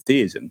skeptical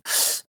theism,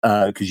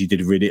 because you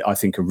did a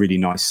really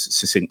nice,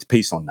 succinct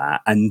piece on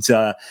that, and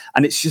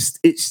it's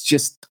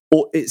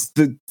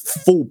the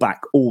fallback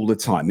all the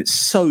time. It's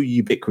so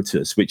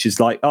ubiquitous, which is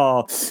like,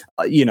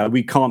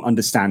 we can't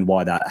understand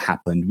why that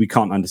happened. We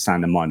can't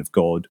understand the mind of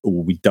God,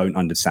 or we don't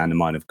understand the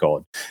mind of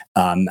God.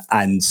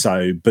 And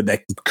so, but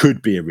there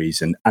could be a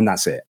reason, and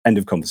that's it. End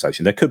of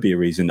conversation. There could be a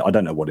reason. I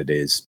don't know what it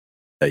is.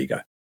 There you go.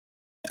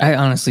 I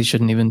honestly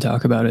shouldn't even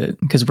talk about it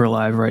because we're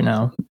live right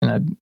now,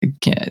 and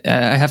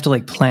I have to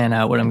plan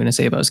out what I'm going to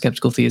say about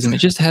skeptical theism. It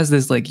just has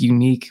this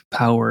unique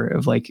power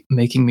of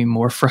making me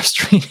more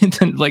frustrated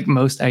than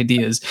most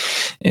ideas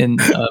in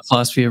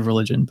philosophy of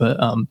religion. But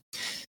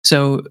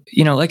so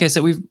like I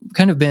said, we've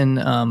kind of been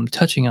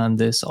touching on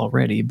this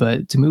already.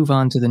 But to move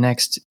on to the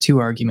next two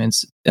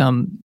arguments,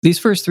 these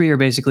first three are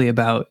basically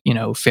about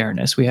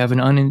fairness. We have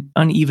an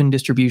uneven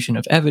distribution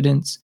of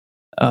evidence,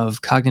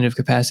 of cognitive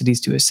capacities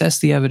to assess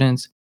the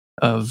evidence,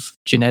 of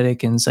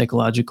genetic and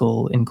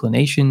psychological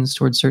inclinations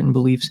towards certain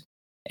beliefs.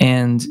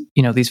 And,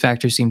 these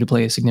factors seem to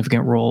play a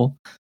significant role,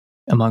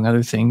 among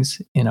other things,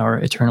 in our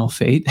eternal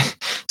fate.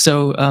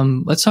 So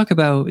let's talk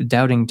about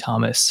doubting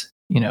Thomas,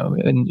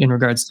 in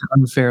regards to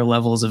unfair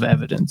levels of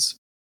evidence.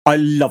 I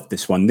love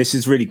this one. This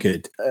is really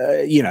good.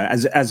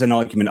 As an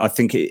argument, I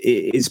think it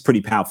is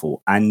pretty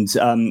powerful, and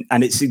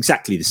it's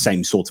exactly the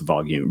same sort of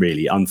argument,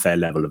 really, unfair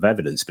level of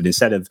evidence. But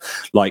instead of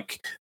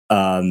like,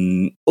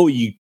 or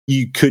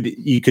you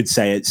could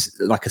say it's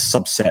like a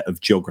subset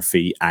of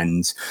geography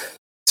and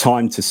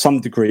time to some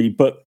degree,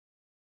 but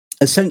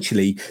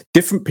essentially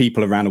different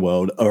people around the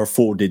world are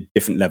afforded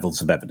different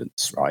levels of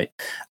evidence, right?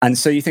 And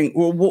so you think,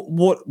 well,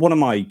 what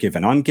am I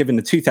given? I'm given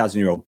a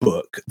 2,000-year-old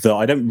book that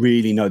I don't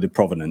really know the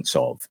provenance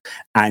of,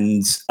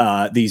 and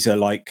these are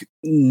like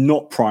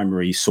not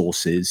primary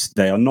sources,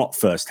 they are not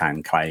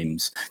first-hand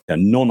claims, they're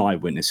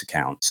non-eyewitness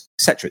accounts,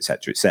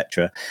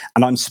 etc.,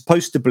 and I'm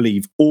supposed to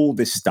believe all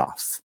this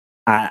stuff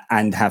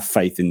and have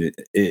faith in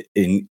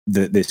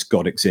this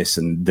God exists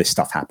and this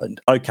stuff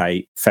happened.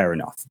 Okay, fair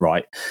enough,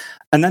 right?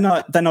 And then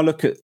I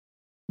look at,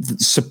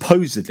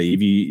 supposedly,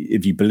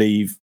 if you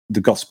believe the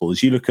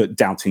Gospels, you look at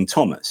doubting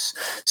Thomas.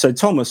 So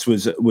Thomas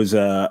was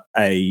a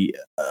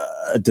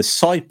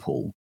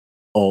disciple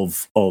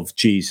of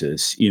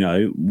Jesus,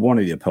 one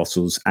of the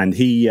apostles, and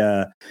he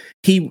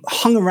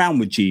hung around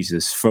with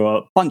Jesus for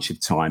a bunch of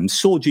times,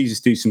 saw Jesus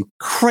do some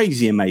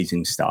crazy,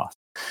 amazing stuff.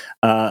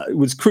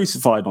 Was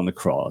crucified on the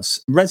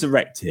cross,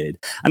 resurrected,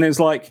 and it was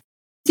like,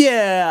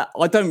 yeah,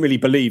 I don't really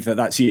believe that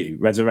that's you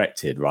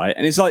resurrected, right?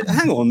 And it's like,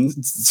 hang on,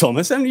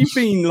 Thomas, haven't you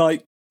been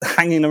like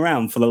hanging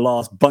around for the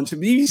last bunch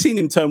of, you've seen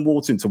him turn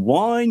water into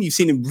wine, you've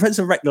seen him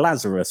resurrect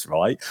Lazarus,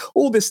 right?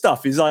 All this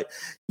stuff is like,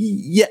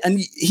 yeah, and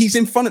he's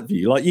in front of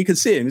you, like you can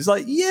see him. It's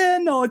like, yeah,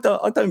 no,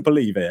 I don't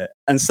believe it.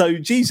 And so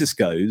Jesus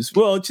goes,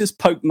 well, just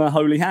poke my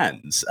holy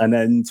hands. And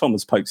then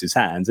Thomas pokes his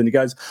hands and he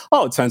goes,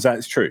 oh, it turns out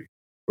it's true.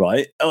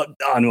 Right,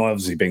 I'm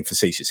obviously being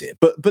facetious here,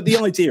 but the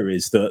idea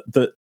is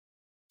that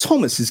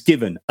Thomas is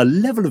given a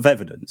level of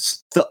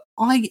evidence that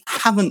I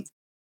haven't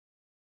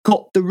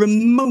got the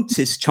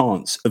remotest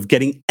chance of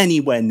getting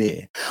anywhere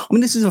near. I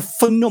mean, this is a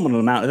phenomenal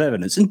amount of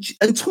evidence, and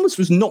Thomas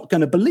was not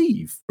going to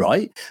believe,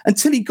 right,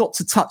 until he got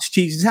to touch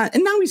Jesus' hand,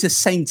 and now he's a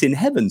saint in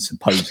heaven,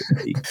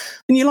 supposedly.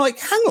 And you're like,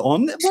 hang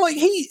on, like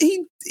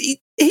he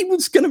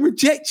was going to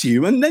reject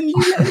you, and then you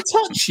let him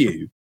touch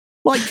you.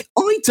 Like,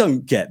 I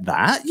don't get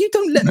that. You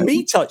don't let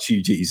me touch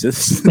you,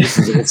 Jesus. This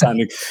is all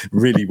sounding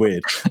really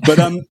weird. But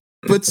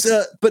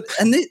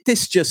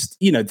this just,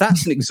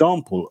 that's an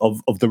example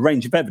of the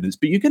range of evidence,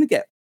 but you're going to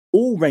get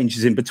all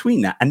ranges in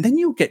between that. And then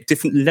you'll get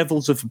different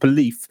levels of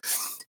belief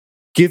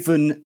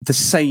given the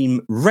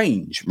same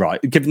range, right?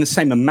 Given the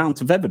same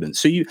amount of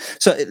evidence.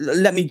 So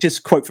let me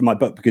just quote from my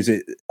book, because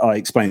I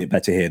explain it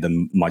better here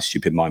than my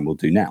stupid mind will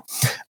do now.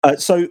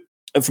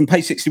 From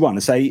page 61, I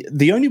say,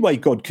 the only way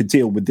God could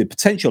deal with the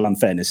potential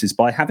unfairness is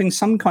by having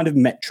some kind of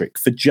metric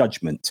for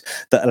judgment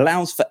that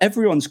allows for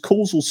everyone's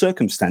causal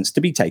circumstance to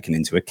be taken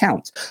into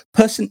account.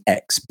 Person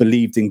X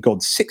believed in God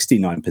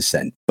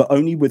 69%, but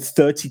only with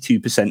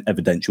 32%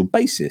 evidential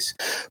basis.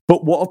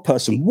 But what of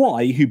person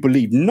Y, who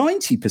believed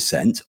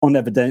 90% on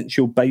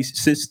evidential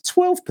basis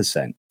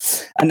 12%?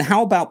 And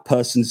how about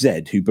person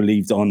Z, who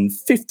believed on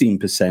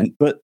 15%,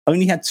 but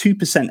only had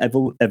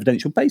 2%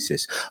 evidential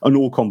basis on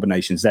all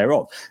combinations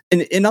thereof?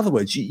 In other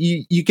words,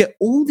 you get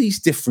all these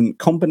different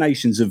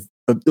combinations of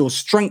or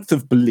strength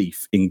of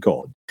belief in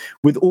God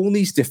with all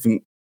these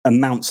different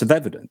amounts of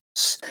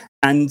evidence,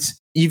 and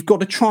you've got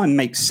to try and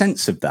make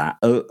sense of that,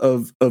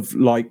 of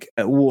like,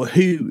 well,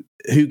 who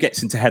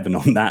gets into heaven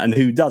on that and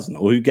who doesn't,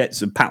 or who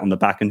gets a pat on the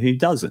back and who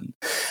doesn't,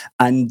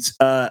 and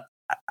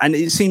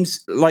it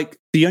seems like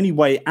the only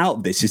way out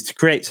of this is to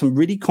create some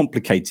really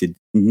complicated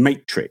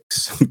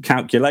matrix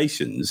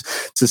calculations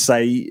to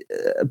say,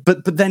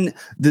 but then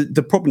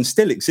the problem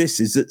still exists,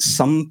 is that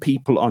some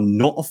people are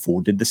not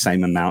afforded the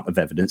same amount of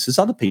evidence as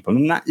other people,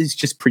 and that is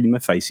just prima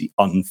facie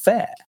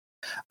unfair.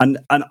 And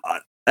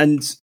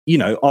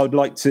I'd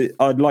like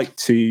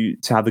to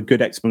have a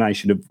good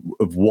explanation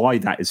of why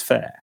that is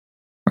fair.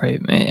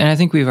 Right, and I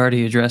think we've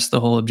already addressed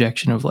the whole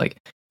objection of like,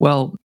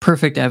 well,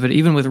 perfect evidence,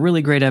 even with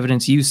really great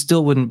evidence, you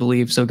still wouldn't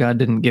believe, so God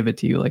didn't give it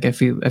to you. Like, I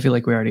feel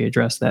like we already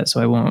addressed that, so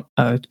I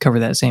won't cover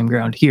that same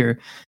ground here.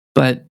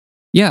 But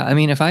yeah, I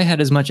mean, if I had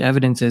as much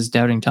evidence as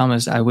doubting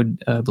Thomas, I would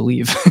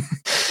believe.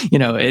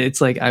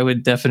 It's like I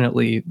would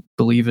definitely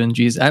believe in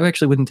Jesus. I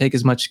actually wouldn't take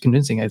as much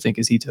convincing, I think,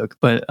 as he took.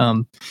 But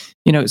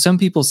some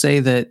people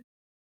say that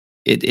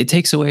it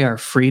takes away our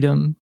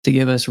freedom to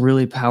give us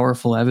really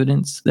powerful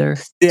evidence there.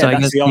 Yeah, so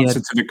that's the answer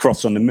to the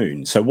cross on the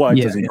moon. So why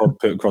doesn't God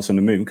put a cross on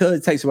the moon? Because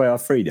it takes away our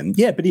freedom.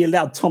 Yeah, but he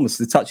allowed Thomas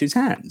to touch his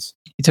hands.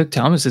 He took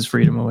Thomas's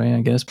freedom away,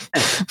 I guess.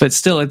 But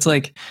still, it's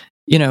like,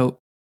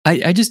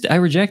 I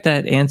reject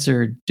that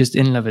answer just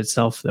in and of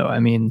itself, though. I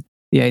mean,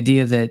 the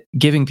idea that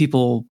giving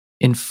people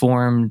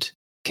informed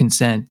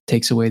consent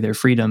takes away their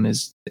freedom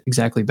is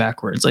exactly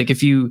backwards. Like,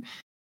 if you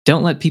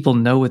don't let people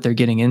know what they're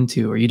getting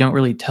into, or you don't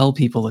really tell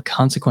people the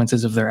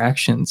consequences of their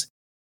actions,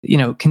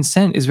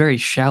 consent is very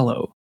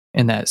shallow.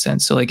 in that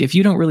sense. So like if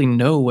you don't really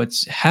know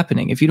what's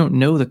happening, if you don't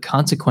know the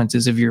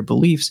consequences of your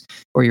beliefs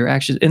or your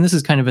actions, and this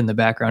is kind of in the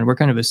background, we're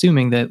kind of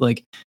assuming that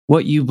like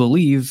what you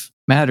believe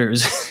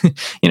matters,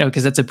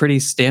 because that's a pretty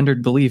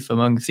standard belief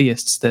among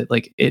theists, that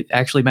like it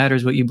actually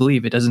matters what you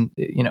believe. It doesn't,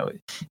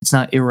 it's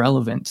not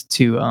irrelevant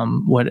to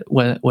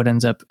what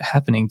ends up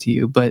happening to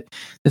you. But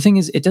the thing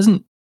is, it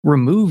doesn't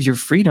remove your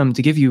freedom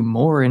to give you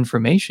more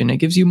information. It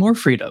gives you more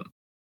freedom.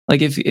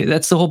 Like if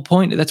that's the whole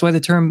point, that's why the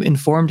term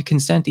informed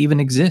consent even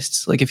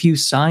exists. Like if you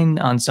sign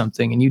on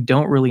something and you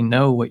don't really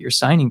know what you're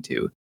signing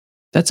to,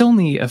 that's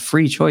only a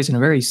free choice in a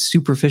very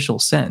superficial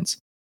sense.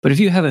 But if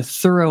you have a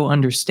thorough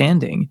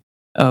understanding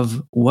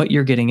of what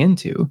you're getting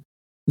into,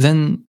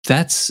 then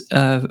that's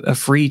a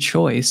free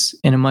choice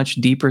in a much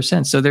deeper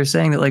sense. So they're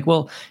saying that like,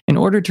 well, in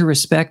order to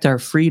respect our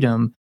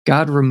freedom,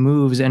 God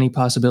removes any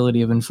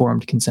possibility of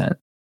informed consent,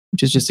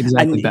 which is just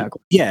exactly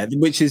backwards. Yeah,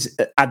 which is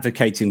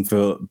advocating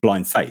for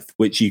blind faith,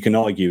 which you can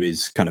argue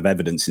is kind of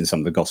evidence in some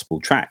of the gospel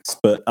tracts.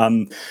 But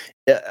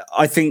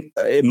I think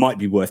it might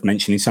be worth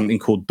mentioning something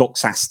called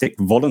doxastic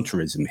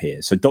voluntarism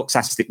here. So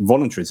doxastic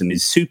voluntarism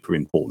is super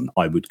important,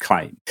 I would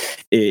claim,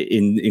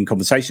 in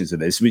conversations of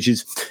this, which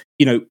is,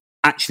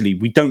 actually,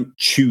 we don't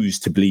choose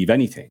to believe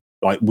anything.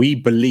 Like we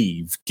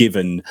believe,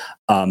 given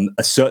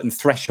a certain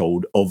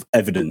threshold of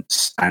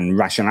evidence and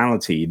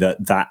rationality,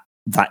 that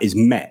is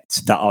met,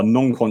 that our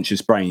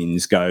non-conscious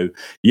brains go,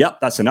 yep,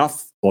 that's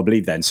enough, I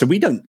believe then. So we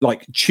don't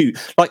like choose.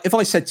 Like if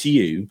I said to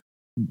you,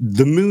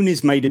 the moon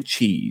is made of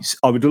cheese,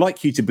 I would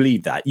like you to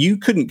believe that. You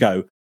couldn't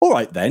go, all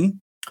right then,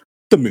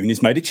 the moon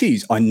is made of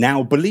cheese, I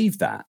now believe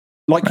that.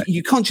 Like right.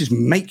 You can't just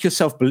make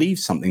yourself believe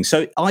something.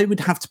 So I would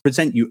have to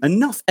present you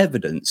enough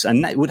evidence,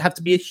 and that would have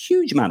to be a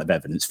huge amount of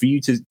evidence for you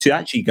to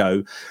actually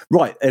go,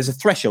 right, there's a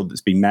threshold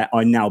that's been met,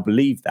 I now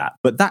believe that.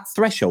 But that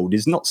threshold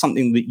is not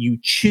something that you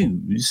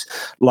choose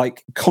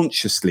like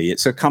consciously.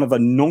 It's a kind of a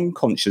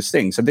non-conscious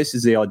thing. So this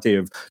is the idea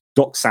of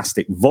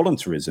doxastic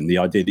voluntarism, the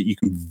idea that you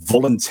can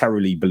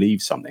voluntarily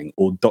believe something,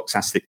 or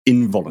doxastic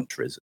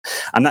involuntarism.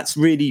 And that's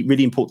really,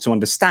 really important to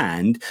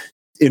understand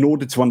in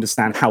order to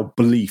understand how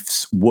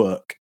beliefs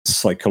work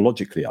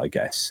psychologically, I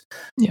guess.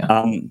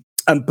 Yeah.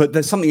 But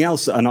there's something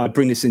else, and I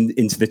bring this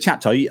into the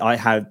chapter.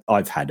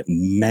 I've had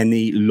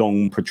many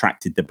long,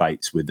 protracted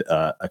debates with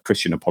a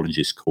Christian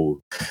apologist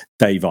called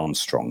Dave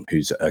Armstrong,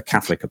 who's a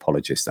Catholic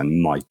apologist,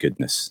 and my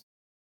goodness.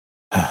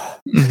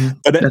 Mm-hmm.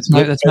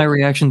 That's my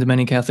reaction to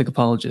many Catholic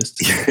apologists.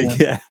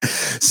 Yeah.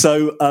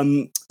 So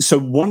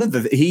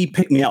he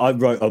picked me up. I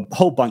wrote a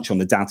whole bunch on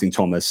the Doubting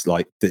Thomas,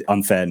 like the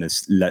unfair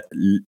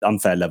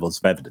levels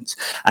of evidence.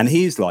 And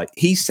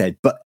he said,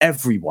 but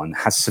everyone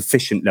has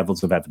sufficient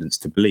levels of evidence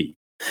to believe.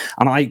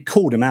 And I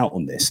called him out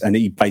on this, and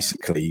he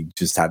basically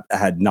just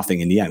had nothing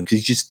in the end, because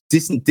he just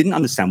didn't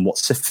understand what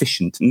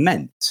sufficient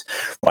meant,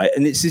 right?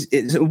 And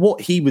it's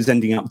what he was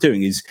ending up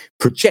doing is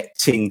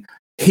projecting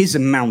his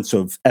amount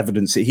of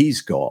evidence that he's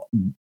got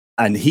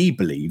and he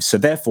believes. So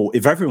therefore,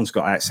 if everyone's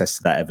got access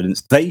to that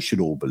evidence, they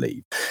should all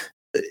believe,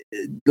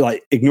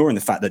 like ignoring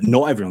the fact that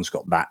not everyone's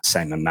got that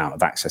same amount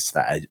of access to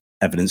that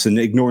evidence, and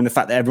ignoring the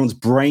fact that everyone's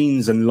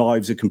brains and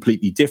lives are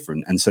completely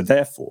different. And so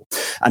therefore,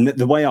 and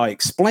the way I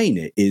explain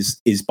it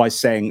is by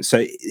saying,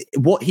 so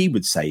what he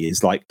would say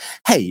is like,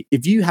 hey,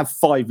 if you have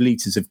 5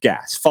 litres of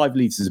gas, 5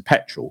 litres of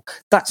petrol,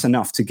 that's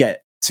enough to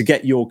get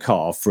your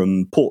car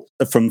from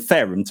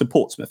Fareham to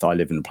Portsmouth. I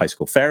live in a place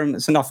called Fareham.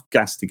 It's enough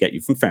gas to get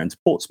you from Fareham to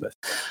Portsmouth.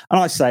 And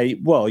I say,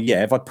 well,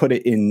 yeah, if I put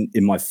it in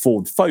my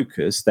Ford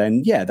Focus,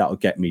 then yeah, that'll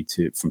get me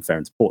from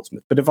Fareham to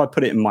Portsmouth. But if I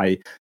put it in my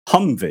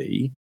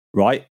Humvee,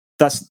 right,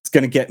 that's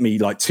going to get me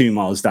like 2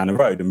 miles down the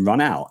road and run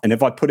out. And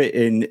if I put it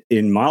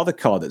in my other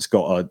car that's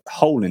got a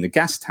hole in the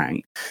gas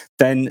tank,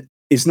 then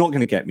it's not going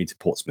to get me to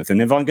Portsmouth. And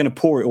if I'm going to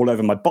pour it all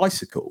over my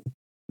bicycle,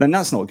 then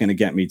that's not going to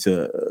get me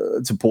to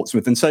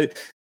Portsmouth. And so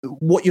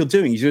what you're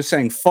doing is you're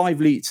saying 5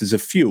 litres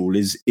of fuel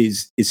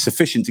is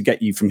sufficient to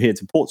get you from here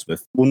to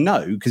Portsmouth. Well,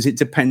 no, because it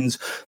depends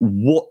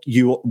what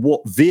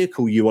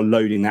vehicle you are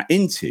loading that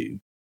into.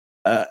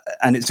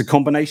 And it's a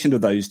combination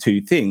of those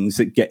two things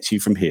that gets you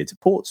from here to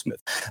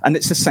Portsmouth. And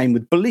it's the same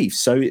with beliefs.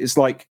 So it's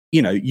like,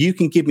 you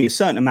can give me a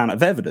certain amount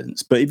of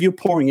evidence, but if you're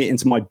pouring it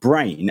into my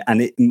brain,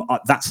 and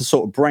that's the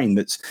sort of brain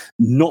that's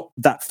not,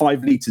 that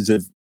 5 litres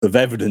of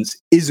evidence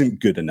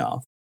isn't good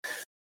enough,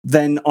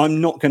 then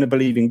I'm not going to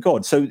believe in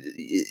God. So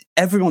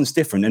everyone's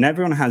different, and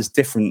everyone has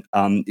different,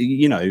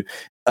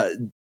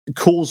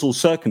 causal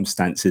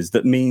circumstances.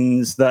 That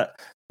means that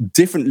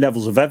different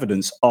levels of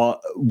evidence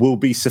will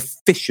be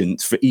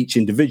sufficient for each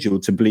individual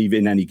to believe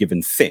in any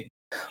given thing.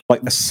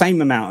 Like the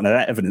same amount of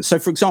evidence. So,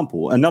 for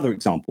example, another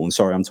example, and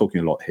sorry, I'm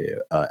talking a lot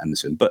here,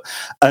 Emerson, but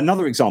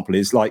another example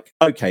is like,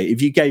 okay, if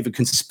you gave a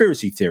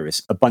conspiracy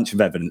theorist a bunch of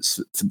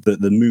evidence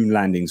that the moon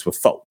landings were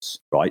false,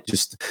 right?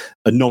 Just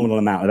a nominal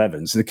amount of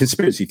evidence. And the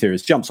conspiracy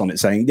theorist jumps on it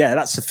saying, yeah,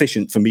 that's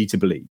sufficient for me to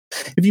believe.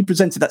 If you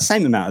presented that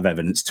same amount of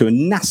evidence to a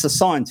NASA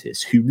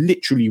scientist who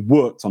literally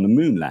worked on the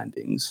moon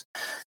landings,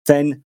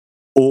 then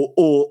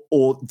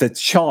or the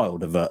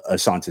child of a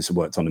scientist who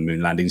worked on the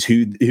moon landings,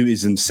 who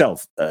is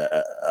himself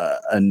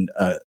an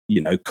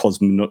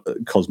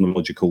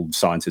cosmological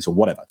scientist or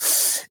whatever,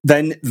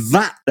 then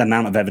that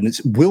amount of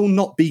evidence will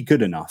not be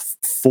good enough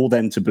for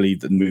them to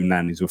believe that the moon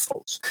landings were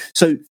false.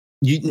 So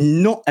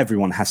not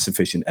everyone has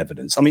sufficient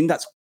evidence. I mean,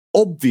 that's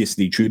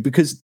obviously true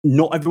because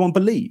not everyone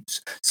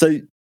believes. So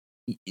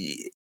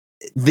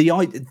the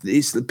idea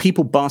is that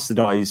people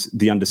bastardize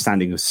the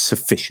understanding of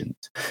sufficient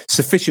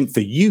for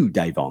you,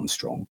 Dave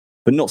Armstrong,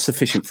 but not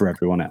sufficient for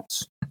everyone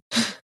else.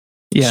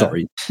 Yeah.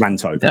 Sorry,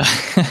 rant over.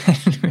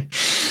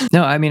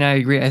 No, I mean, I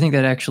agree. I think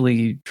that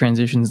actually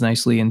transitions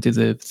nicely into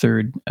the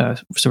third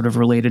sort of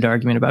related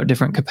argument about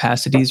different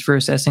capacities for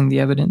assessing the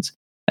evidence.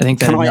 I think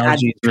that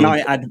Can I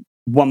add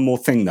one more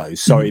thing, though?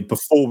 Sorry,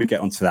 before we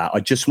get onto that, I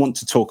just want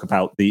to talk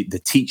about the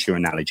teacher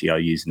analogy I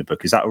use in the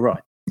book. Is that all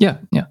right? Yeah.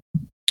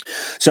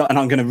 So, and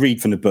I'm going to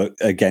read from the book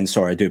again.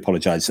 Sorry, I do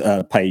apologize.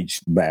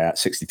 Page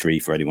 63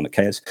 for anyone that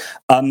cares.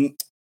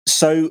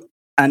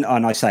 And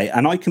I say,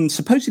 and I can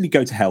supposedly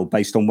go to hell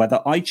based on whether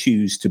I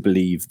choose to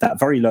believe that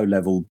very low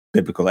level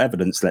biblical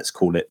evidence, let's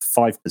call it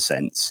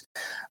 5%.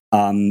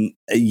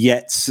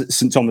 Yet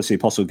St. Thomas the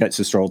Apostle gets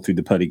to stroll through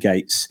the pearly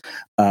gates.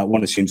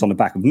 One assumes on the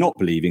back of not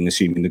believing,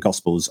 assuming the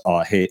Gospels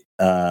are here.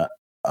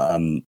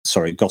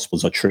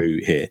 Gospels are true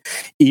here,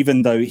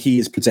 even though he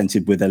is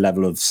presented with a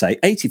level of, say,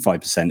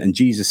 85%, and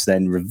Jesus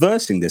then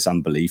reversing this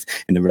unbelief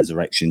in the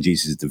resurrection,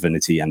 Jesus'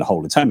 divinity, and the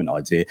whole atonement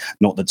idea.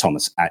 Not that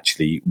Thomas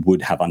actually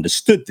would have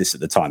understood this at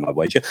the time, I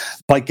wager,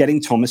 by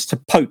getting Thomas to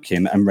poke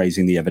him and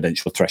raising the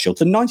evidential threshold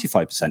to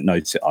 95%.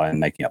 Note, I am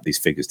making up these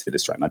figures to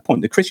illustrate my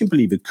point. The Christian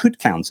believer could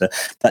counter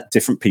that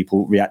different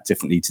people react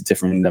differently to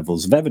different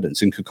levels of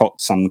evidence and concoct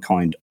some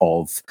kind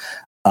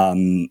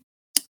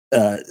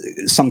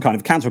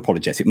of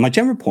counter-apologetic. My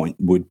general point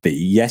would be,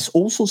 yes,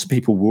 all sorts of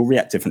people will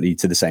react differently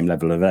to the same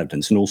level of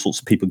evidence, and all sorts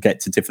of people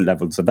get to different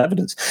levels of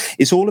evidence.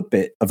 It's all a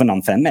bit of an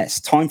unfair mess.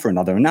 Time for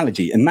another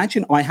analogy.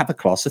 Imagine I have a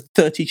class of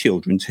 30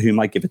 children to whom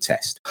I give a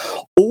test.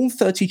 All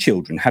 30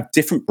 children have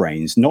different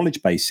brains,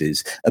 knowledge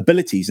bases,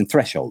 abilities, and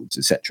thresholds,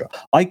 etc.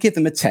 I give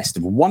them a test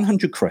of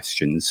 100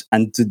 questions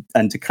and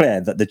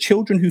declare that the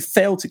children who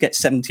fail to get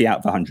 70 out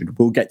of 100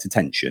 will get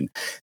detention.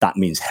 That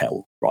means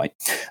hell. Right.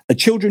 The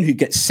children who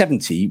get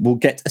 70 will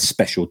get a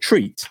special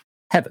treat,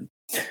 heaven.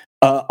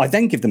 I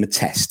then give them a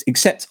test,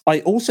 except I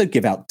also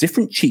give out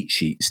different cheat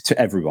sheets to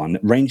everyone,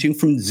 ranging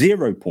from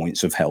 0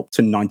 points of help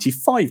to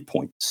 95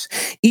 points.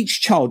 Each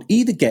child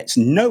either gets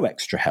no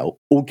extra help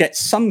or gets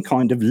some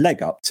kind of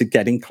leg up to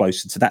getting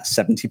closer to that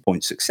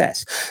 70-point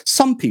success.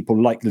 Some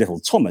people, like little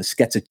Thomas,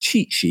 get a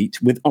cheat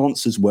sheet with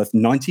answers worth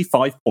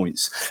 95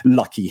 points.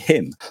 Lucky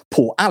him.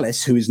 Poor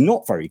Alice, who is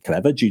not very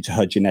clever due to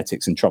her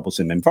genetics and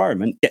troublesome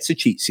environment, gets a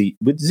cheat sheet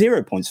with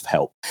 0 points of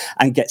help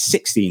and gets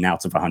 16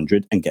 out of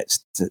 100 and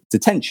gets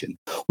detention.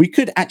 We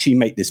could actually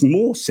make this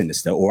more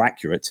sinister or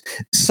accurate.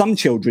 Some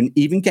children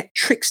even get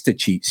trickster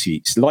cheat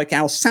sheets, like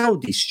our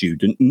Saudi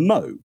student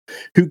Mo,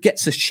 who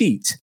gets a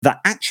sheet that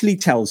actually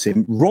tells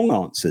him wrong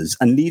answers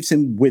and leaves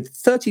him with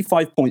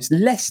 35 points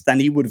less than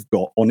he would have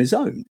got on his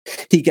own.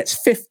 He gets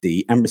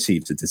 50 and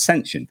receives a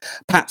detention.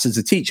 Perhaps as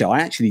a teacher,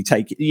 I actually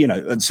take,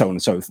 and so on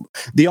and so forth.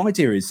 The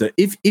idea is that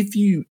if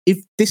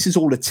this is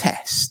all a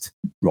test,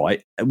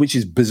 right, which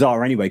is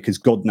bizarre anyway, because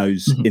God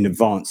knows in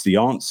advance the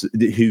answer,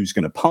 who's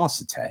going to pass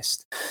the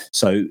test.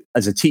 So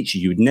as a teacher,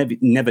 you would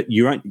never,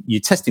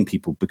 you're testing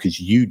people because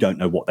you don't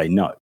know what they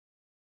know.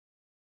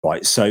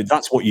 Right, so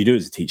that's what you do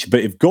as a teacher. But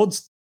if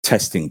God's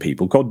testing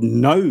people, God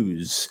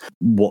knows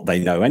what they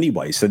know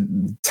anyway. So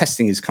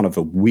testing is kind of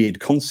a weird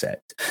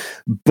concept.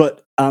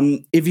 But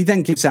if he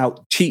then gives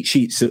out cheat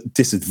sheets at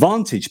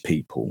disadvantaged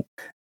people,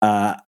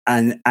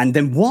 and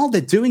then while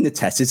they're doing the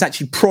test, it's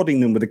actually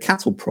prodding them with a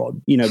cattle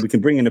prod. We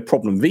can bring in a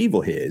problem of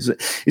evil here.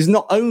 Is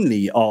not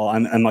only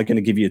am I going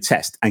to give you a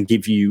test and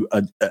give you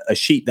a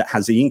sheet that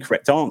has the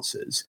incorrect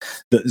answers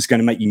that is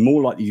going to make you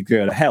more likely to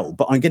go to hell,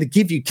 but I'm going to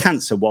give you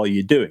cancer while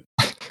you're doing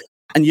it.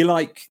 And you're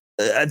like,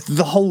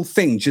 the whole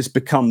thing just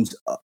becomes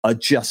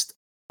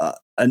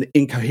an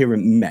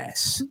incoherent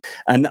mess.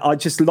 And I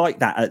just like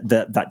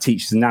that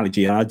teacher's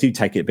analogy. And I do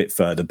take it a bit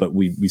further, but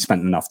we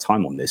spent enough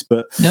time on this.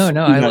 But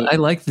I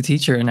like the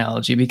teacher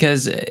analogy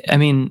because, I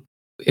mean,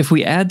 if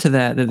we add to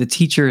that the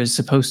teacher is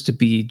supposed to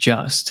be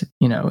just,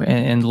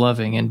 and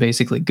loving and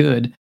basically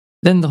good,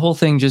 then the whole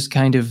thing just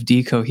kind of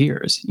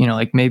decoheres.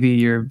 Like maybe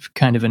you're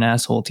kind of an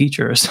asshole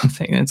teacher or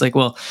something. And it's like,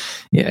 well,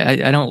 yeah,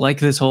 I don't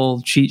like this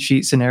whole cheat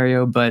sheet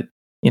scenario, but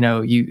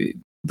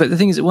but the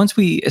thing is that once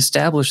we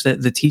establish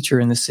that the teacher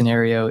in this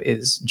scenario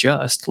is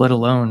just, let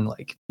alone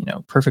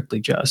perfectly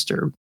just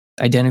or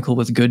identical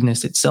with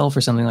goodness itself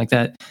or something like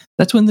that,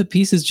 that's when the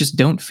pieces just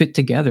don't fit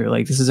together.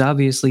 Like, this is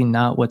obviously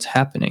not what's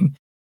happening.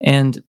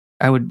 And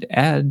I would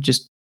add,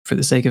 just for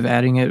the sake of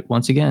adding it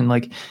once again,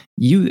 like,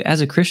 you as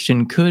a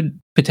Christian could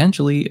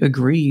potentially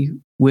agree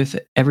with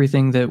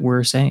everything that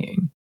we're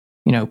saying,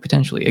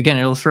 potentially. Again,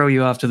 it'll throw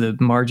you off to the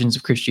margins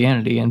of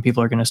Christianity and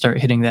people are going to start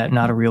hitting that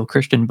not a real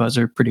Christian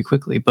buzzer pretty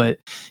quickly. But,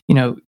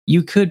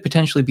 you could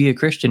potentially be a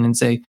Christian and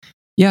say,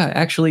 Yeah,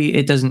 actually,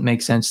 it doesn't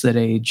make sense that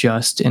a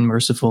just and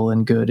merciful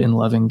and good and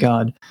loving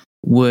God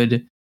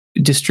would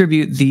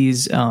distribute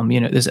these,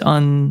 this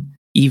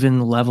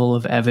uneven level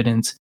of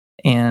evidence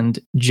and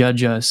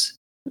judge us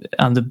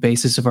on the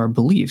basis of our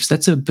beliefs.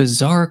 That's a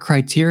bizarre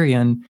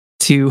criterion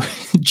to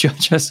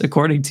judge us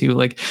according to.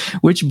 Like,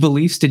 which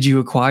beliefs did you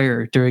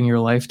acquire during your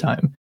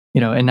lifetime?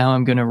 And now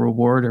I'm going to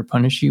reward or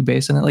punish you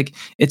based on it. Like,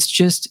 it's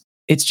just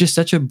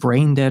such a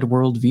brain dead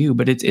worldview,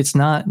 but it's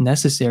not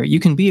necessary. You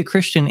can be a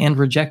Christian and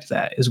reject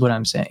that, is what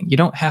I'm saying. You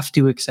don't have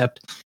to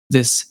accept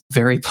this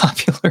very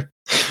popular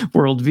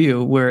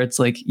worldview where it's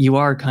like you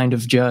are kind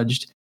of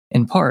judged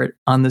in part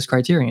on this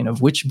criterion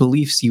of which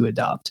beliefs you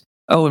adopt.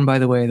 Oh, and by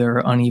the way, there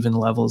are uneven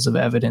levels of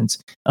evidence,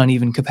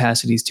 uneven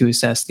capacities to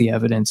assess the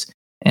evidence,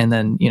 and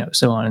then,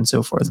 so on and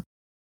so forth.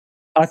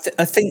 I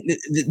think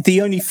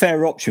the only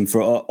fair option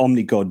for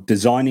Omnigod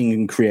designing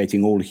and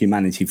creating all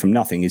humanity from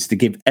nothing is to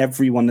give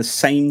everyone the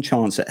same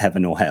chance at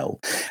heaven or hell.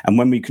 And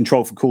when we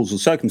control for causal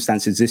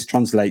circumstances, this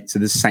translates to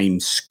the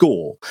same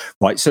score,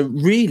 right? So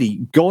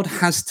really, God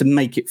has to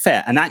make it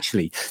fair. And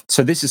actually,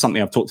 so this is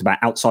something I've talked about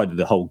outside of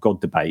the whole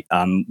God debate,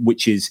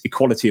 which is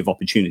equality of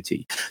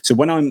opportunity. So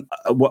when I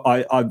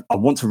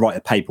want to write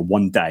a paper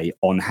one day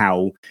on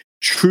how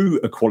true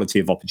equality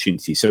of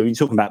opportunity. So you're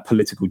talking about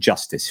political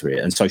justice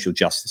here and social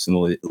justice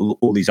and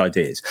all these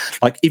ideas.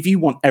 Like, if you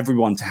want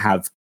everyone to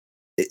have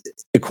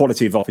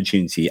equality of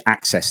opportunity,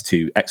 access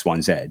to X, Y,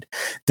 and Z,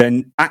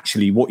 then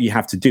actually what you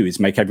have to do is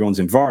make everyone's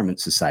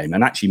environments the same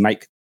and actually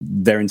make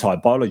their entire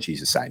biology is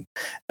the same.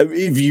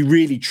 If you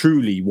really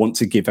truly want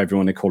to give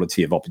everyone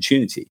equality of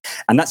opportunity.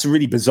 And that's a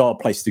really bizarre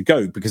place to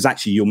go, because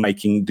actually you're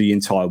making the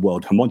entire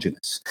world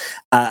homogenous.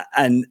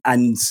 And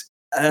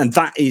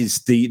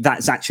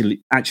that's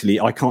actually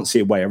I can't see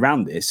a way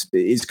around this.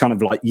 It's kind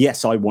of like,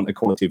 yes, I want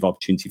equality of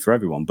opportunity for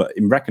everyone, but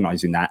in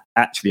recognizing that,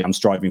 actually I'm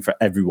striving for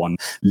everyone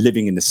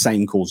living in the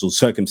same causal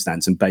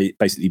circumstance and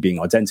basically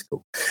being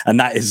identical. And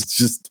that is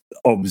just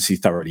obviously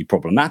thoroughly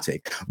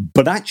problematic.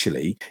 But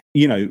actually,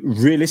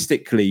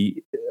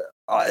 realistically,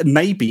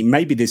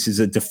 maybe this is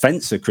a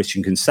defense a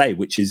Christian can say,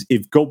 which is,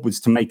 if God was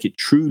to make it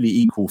truly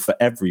equal for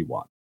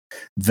everyone,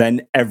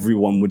 then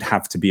everyone would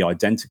have to be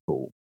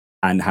identical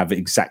and have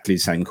exactly the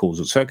same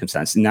causal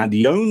circumstance. Now,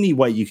 the only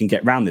way you can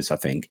get around this, I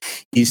think,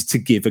 is to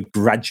give a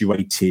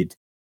graduated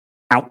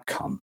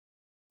outcome,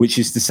 which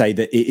is to say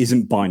that it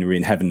isn't binary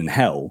in heaven and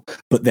hell,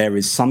 but there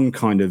is some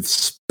kind of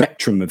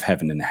spectrum of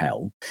heaven and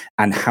hell.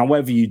 And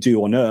however you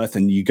do on earth,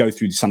 and you go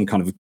through some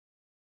kind of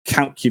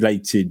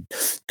calculated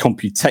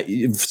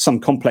some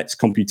complex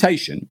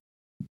computation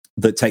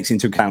that takes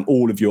into account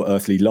all of your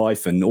earthly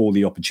life and all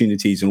the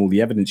opportunities and all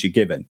the evidence you're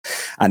given.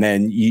 And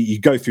then you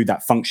go through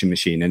that function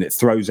machine and it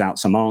throws out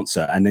some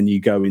answer. And then you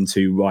go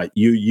into, right,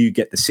 you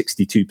get the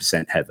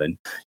 62% heaven,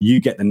 you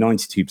get the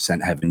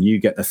 92% heaven, you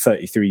get the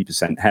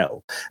 33%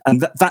 hell.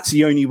 And that's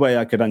the only way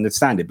I could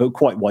understand it. But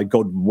quite why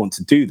God would want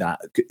to do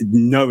that,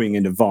 knowing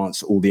in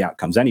advance all the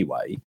outcomes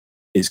anyway,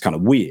 is kind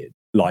of weird.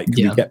 Like,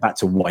 we get back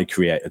to why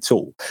create at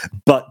all.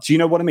 But do you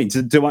know what I mean?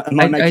 Am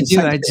I making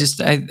sense?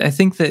 I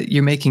think that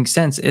you're making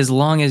sense, as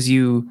long as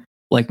you,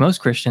 like most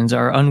Christians,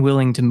 are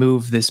unwilling to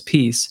move this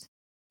piece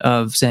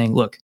of saying,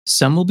 look,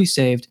 some will be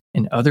saved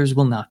and others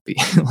will not be.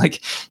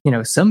 Like,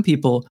 some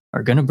people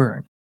are going to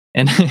burn,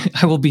 and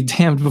I will be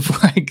damned before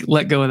I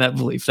let go of that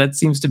belief. That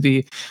seems to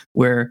be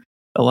where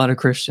a lot of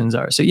Christians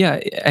are. So yeah,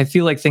 I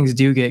feel like things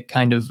do get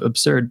kind of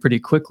absurd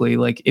pretty quickly.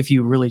 Like, if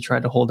you really try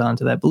to hold on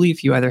to that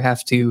belief, you either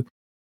have to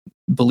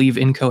believe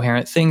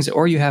incoherent things,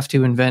 or you have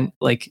to invent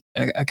like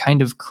a kind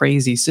of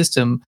crazy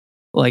system,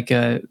 like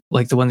the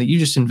one that you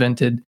just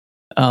invented,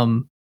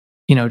 to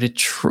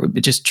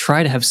just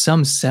try to have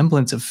some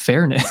semblance of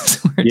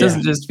fairness, where it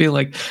doesn't just feel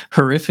like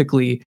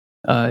horrifically,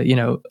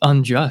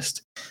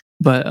 unjust.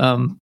 But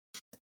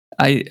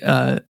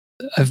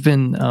I've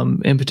been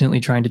impotently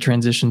trying to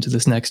transition to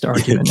this next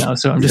argument now,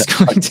 so I'm just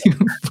going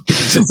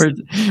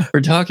to. We're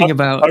talking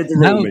about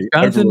now,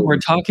 Jonathan. We're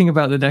talking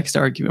about the next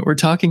argument. We're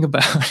talking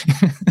about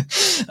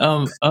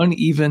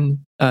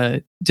uneven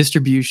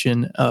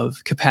distribution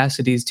of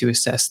capacities to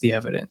assess the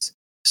evidence.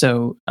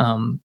 So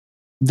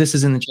this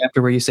is in the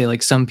chapter where you say,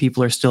 like, some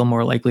people are still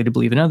more likely to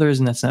believe in others,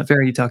 and that's not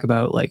fair. You talk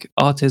about, like,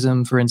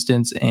 autism, for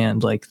instance,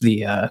 and like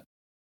the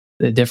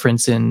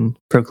difference in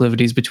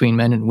proclivities between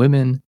men and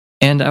women.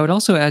 And I would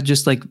also add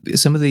just like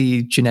some of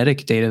the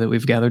genetic data that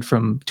we've gathered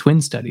from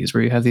twin studies,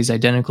 where you have these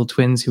identical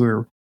twins who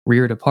are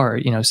reared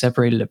apart,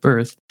 separated at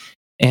birth.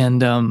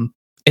 And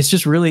it's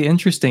just really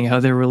interesting how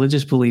their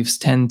religious beliefs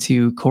tend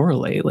to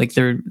correlate. Like,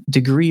 their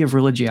degree of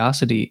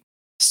religiosity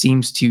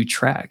seems to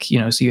track,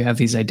 so you have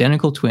these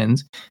identical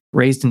twins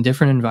raised in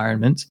different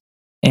environments,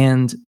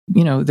 and,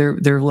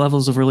 their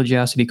levels of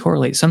religiosity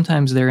correlate.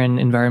 Sometimes they're in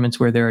environments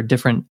where there are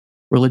different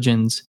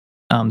religions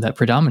that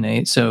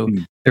predominate. So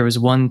there was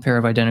one pair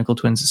of identical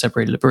twins that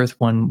separated at birth.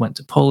 One went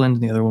to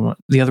Poland, and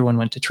the other one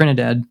went to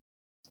Trinidad.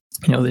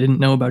 They didn't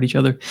know about each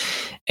other,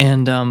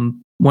 and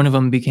one of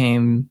them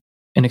became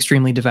an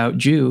extremely devout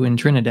Jew in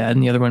Trinidad,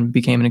 and the other one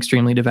became an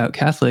extremely devout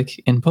Catholic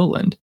in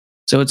Poland.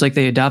 So it's like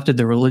they adopted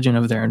the religion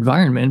of their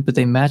environment, but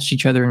they matched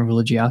each other in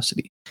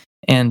religiosity.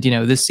 And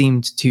this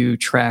seemed to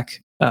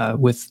track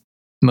with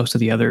most of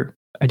the other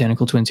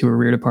identical twins who were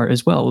reared apart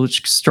as well,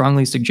 which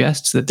strongly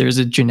suggests that there's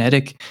a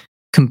genetic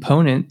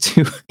component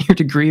to your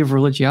degree of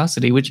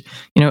religiosity, which,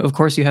 of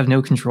course, you have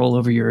no control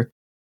over your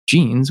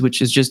genes,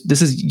 which is this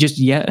is just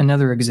yet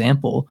another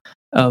example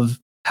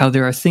of how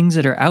there are things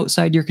that are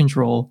outside your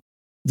control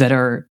that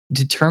are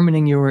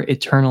determining your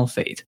eternal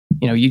fate.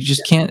 You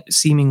just can't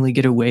seemingly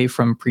get away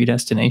from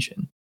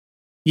predestination.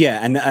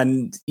 Yeah,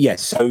 and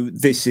yes, so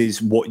this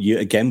is what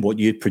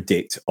you'd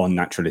predict on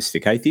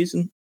naturalistic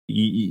atheism.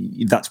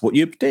 That's what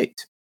you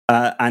predict.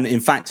 And in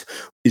fact,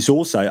 it's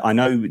also, I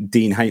know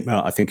Dean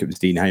Hamer, I think it was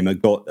Dean Hamer,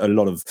 got a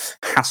lot of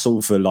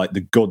hassle for like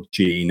the God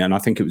gene, and I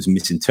think it was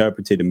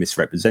misinterpreted and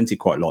misrepresented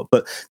quite a lot.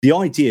 But the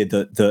idea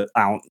that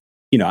our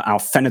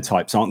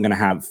phenotypes aren't going to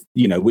have,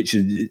 which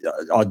is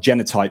our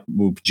genotype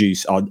will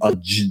produce, our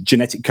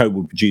genetic code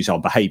will produce our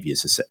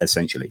behaviors,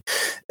 essentially.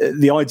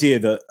 The idea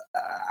that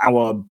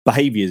our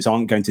behaviors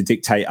aren't going to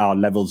dictate our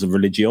levels of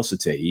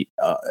religiosity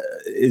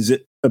is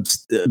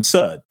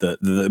absurd. That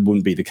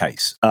wouldn't be the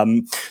case.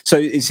 So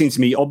it seems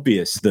to me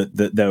obvious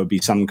that there would be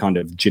some kind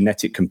of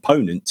genetic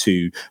component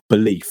to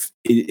belief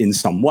in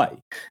some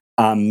way.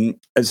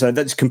 So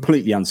that's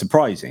completely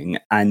unsurprising.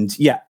 And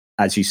yeah,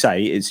 as you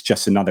say, it's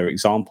just another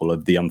example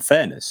of the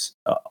unfairness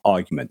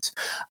argument.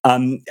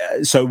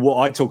 So what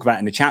I talk about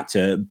in the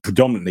chapter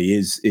predominantly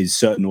is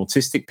certain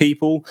autistic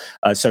people.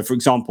 So, for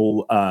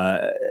example,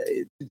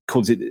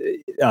 it's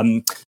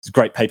a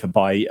great paper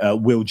by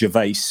Will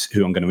Gervais,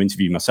 who I'm going to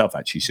interview myself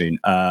actually soon,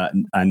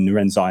 and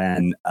Naren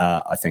Zayan,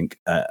 I think,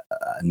 and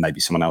maybe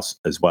someone else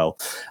as well,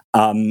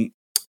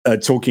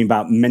 talking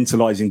about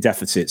mentalizing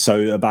deficits.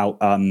 So about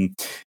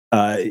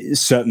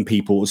certain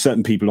people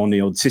on the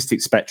autistic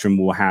spectrum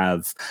will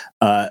have,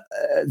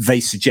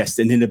 they suggest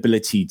an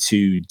inability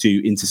to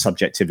do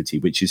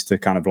intersubjectivity, which is to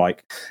kind of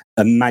like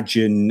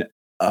imagine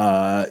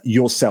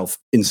yourself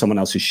in someone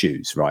else's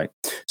shoes, right?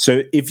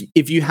 So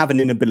if you have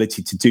an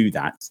inability to do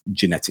that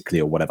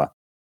genetically or whatever,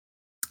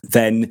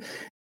 then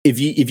if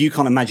you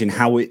can't imagine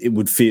how it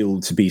would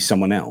feel to be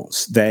someone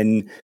else,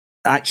 then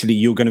actually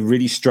you're going to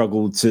really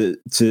struggle to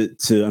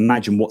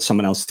imagine what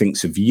someone else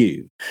thinks of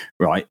you,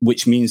 right?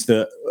 Which means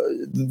that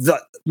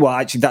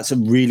that's a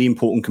really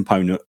important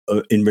component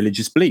in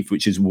religious belief,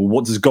 which is, well,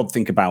 what does God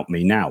think about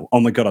me now? Oh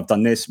my God, I've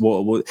done this.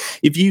 What?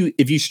 If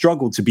you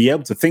struggle to be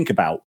able to think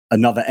about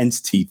another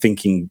entity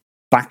thinking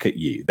back at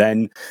you,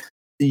 then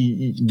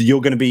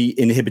you're going to be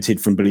inhibited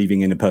from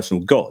believing in a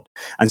personal God.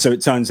 And so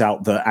it turns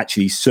out that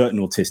actually certain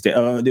the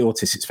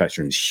autistic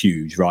spectrum is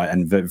huge, right,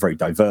 and very, very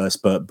diverse,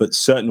 but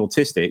certain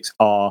autistics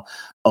or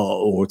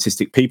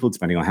autistic people,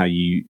 depending on how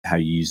you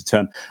use the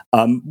term,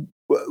 are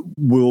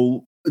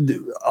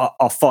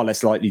far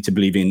less likely to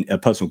believe in a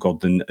personal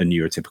God than a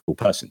neurotypical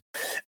person.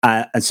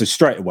 And so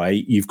straight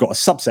away, you've got a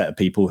subset of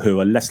people who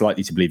are less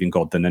likely to believe in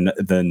God than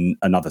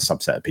another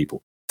subset of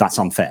people. That's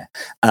unfair.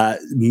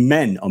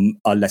 Men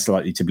are less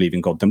likely to believe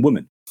in God than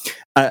women.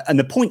 And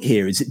the point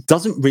here is it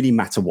doesn't really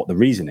matter what the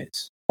reason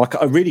is.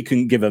 Like, I really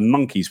couldn't give a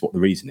monkey's what the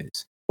reason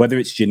is, whether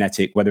it's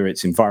genetic, whether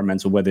it's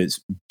environmental, whether it's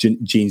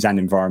genes and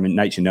environment,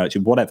 nature,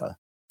 nurture, whatever.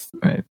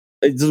 Right.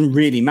 It doesn't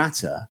really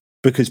matter,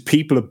 because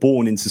people are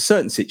born into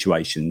certain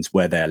situations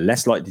where they're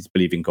less likely to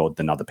believe in God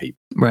than other people.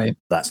 Right.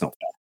 That's not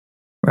fair.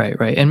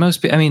 Right. And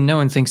no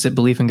one thinks that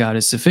belief in God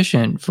is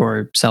sufficient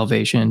for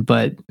salvation,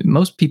 but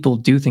most people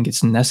do think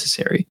it's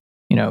necessary.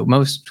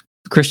 Most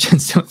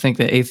Christians don't think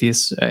that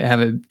atheists have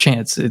a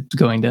chance at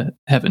going to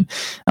heaven.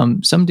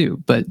 Some do,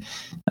 but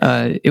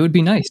it would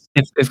be nice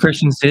if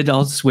Christians did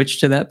all switch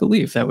to that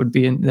belief. That would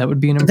be an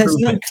improvement. There's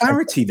no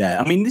clarity there.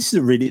 I mean, this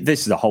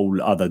is a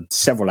whole other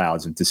several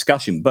hours of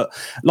discussion. But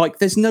like,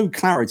 there's no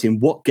clarity in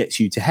what gets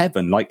you to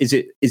heaven. Like, is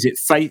it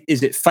faith?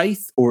 Is it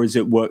faith, or is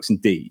it works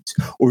and deeds,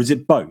 or is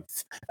it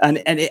both?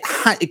 And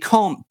it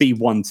can't be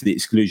one to the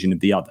exclusion of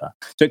the other.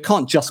 So it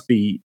can't just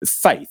be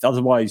faith.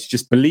 Otherwise,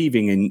 just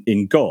believing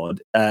in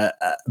God.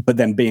 But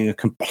then being a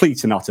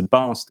complete and utter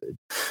bastard,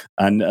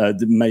 and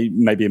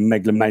maybe a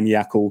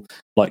megalomaniacal,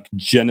 like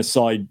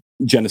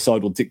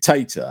genocidal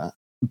dictator.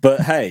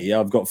 But hey,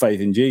 I've got faith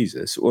in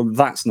Jesus. Well,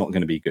 that's not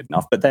going to be good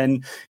enough. But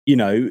then,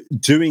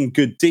 doing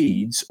good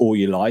deeds all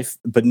your life,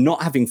 but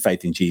not having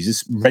faith in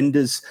Jesus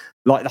renders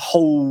like the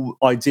whole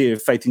idea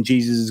of faith in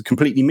Jesus is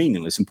completely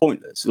meaningless and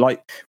pointless.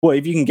 Like, well,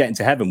 if you can get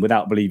into heaven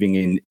without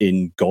believing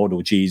in God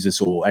or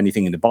Jesus or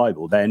anything in the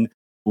Bible, then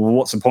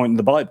what's the point of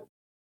the Bible?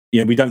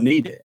 We don't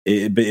need it.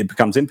 It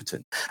becomes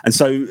impotent. And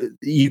so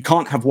you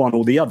can't have one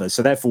or the other.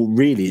 So therefore,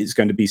 really, it's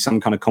going to be some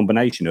kind of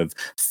combination of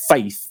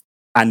faith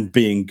and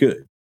being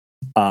good,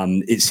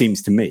 it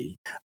seems to me.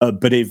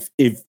 But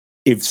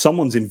if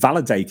someone's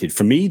invalidated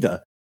from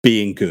either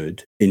being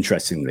good,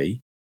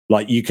 interestingly,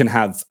 like, you can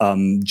have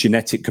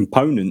genetic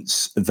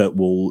components that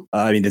will,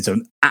 there's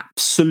an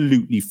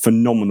absolutely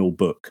phenomenal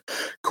book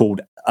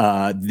called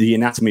The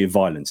Anatomy of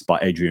Violence by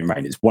Adrian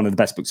Raine. It's one of the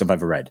best books I've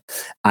ever read.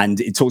 And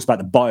it talks about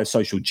the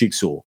biosocial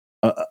jigsaw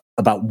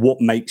about what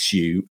makes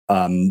you,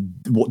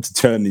 what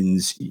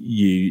determines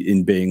you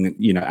in being,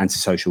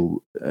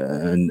 antisocial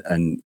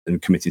and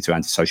committed to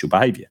antisocial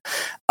behaviour.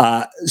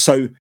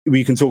 So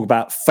we can talk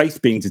about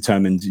faith being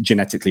determined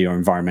genetically or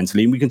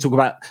environmentally, and we can talk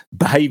about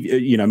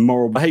behaviour,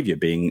 moral behaviour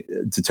being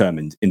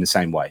determined in the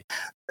same way.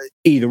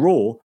 Either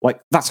or,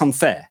 that's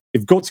unfair.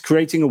 If God's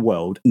creating a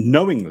world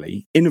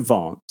knowingly in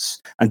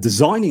advance and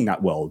designing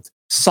that world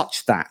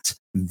such that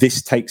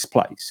this takes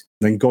place,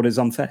 then God is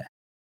unfair.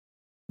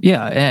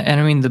 Yeah, and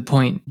I mean, the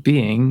point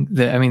being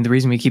that, the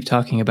reason we keep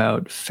talking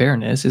about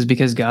fairness is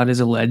because God is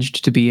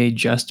alleged to be a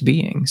just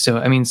being.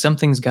 So,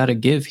 something's got to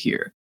give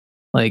here.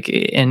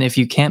 And if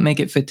you can't make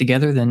it fit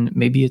together, then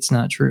maybe it's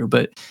not true.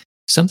 But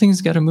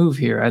something's got to move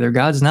here. Either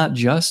God's not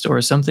just,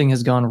 or something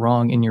has gone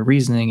wrong in your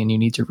reasoning, and you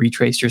need to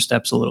retrace your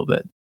steps a little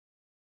bit.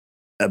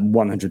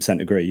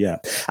 100% agree. Yeah,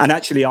 and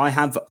actually, I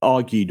have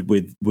argued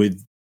with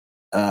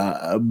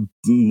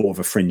more of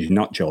a fringe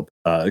nut job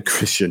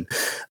Christian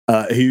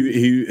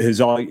who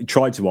has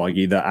tried to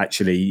argue that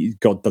actually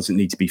God doesn't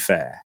need to be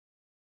fair,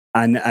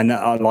 and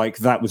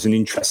that was an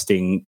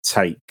interesting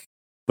take,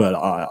 but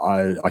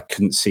I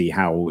couldn't see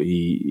how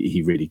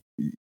he really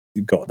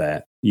got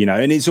there,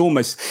 and it's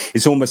almost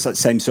that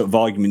same sort of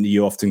argument that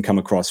you often come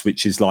across,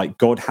 which is like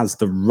God has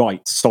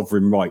the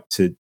sovereign right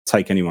to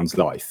take anyone's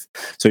life,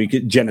 so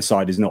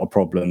genocide is not a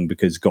problem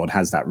because God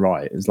has that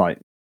right. It's like,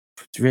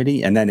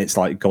 really? And then it's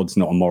like God's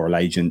not a moral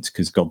agent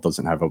because God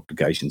doesn't have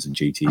obligations and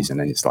duties, and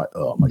then it's like,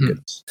 oh my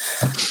goodness.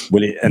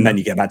 And then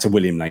you get back to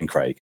William Lane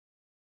Craig.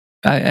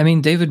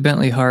 David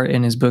Bentley Hart,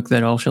 in his book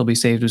That All Shall Be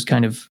Saved, was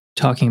kind of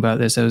talking about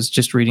this. I was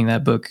just reading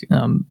that book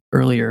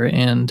earlier,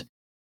 and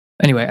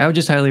anyway, I would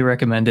just highly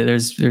recommend it.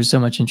 There's so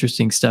much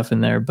interesting stuff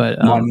in there. But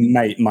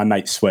my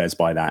mate swears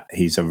by that.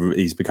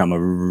 He's become a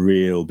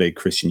real big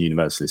Christian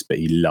universalist, but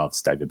he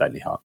loves David Bentley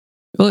Hart.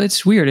 Well,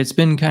 it's weird. It's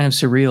been kind of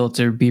surreal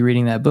to be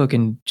reading that book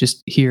and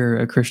just hear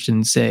a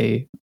Christian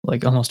say,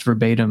 almost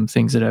verbatim,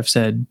 things that I've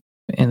said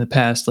in the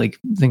past,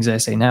 things I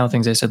say now,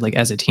 things I said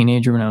as a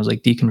teenager when I was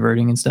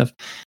deconverting and stuff.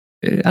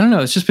 I don't know.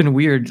 It's just been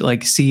weird,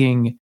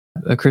 seeing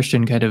a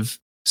Christian kind of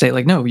say,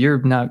 no,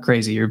 you're not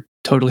crazy. You're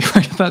totally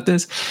right about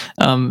this.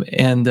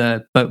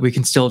 But we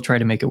can still try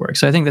to make it work.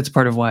 So I think that's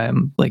part of why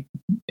I'm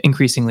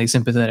increasingly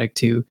sympathetic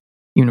to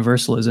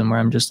universalism, where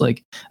I'm just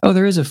oh,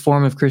 there is a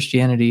form of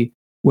Christianity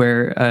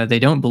where they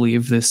don't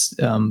believe this,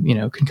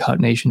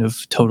 concatenation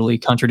of totally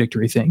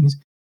contradictory things.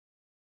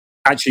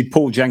 Actually,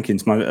 Paul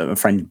Jenkins, my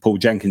friend Paul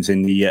Jenkins,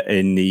 in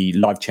the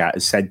live chat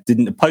has said,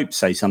 didn't the Pope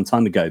say some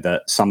time ago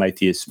that some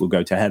atheists will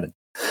go to heaven?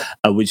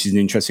 Which is an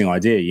interesting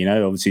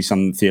idea. Obviously,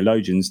 some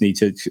theologians need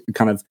to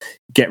kind of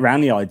get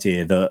around the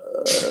idea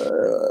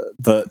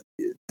that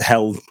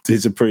hell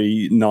is a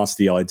pretty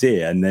nasty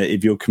idea, and that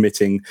if you're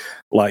committing,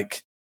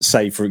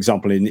 say, for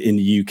example, in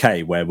the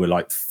UK, where we're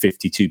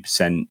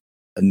 52%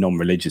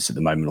 non-religious at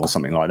the moment or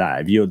something like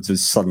that, if you're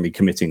just suddenly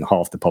committing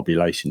half the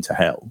population to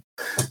hell,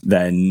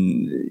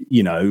 then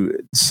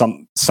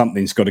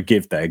something's got to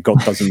give there. God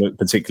doesn't look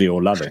particularly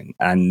all loving,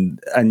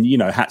 and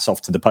hats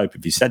off to the Pope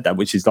if he said that,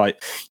 which is we've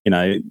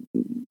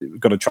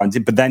got to try and do.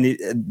 But then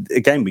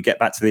again we get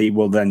back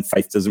to then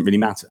faith doesn't really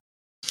matter.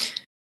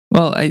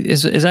 Well,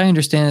 as I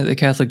understand it, the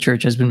Catholic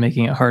Church has been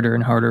making it harder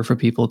and harder for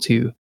people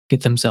to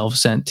get themselves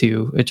sent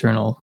to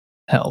eternal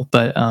hell,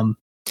 but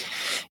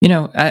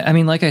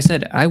like I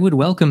said, I would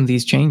welcome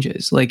these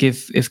changes.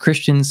 If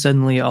Christians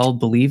suddenly all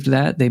believed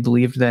that, they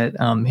believed that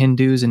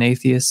Hindus and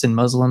atheists and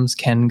Muslims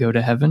can go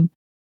to heaven,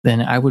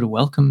 then I would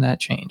welcome that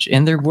change,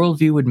 and their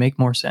worldview would make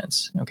more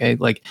sense. Okay,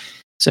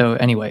 so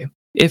anyway,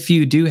 if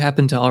you do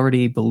happen to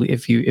already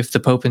believe, if the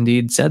Pope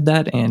indeed said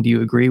that and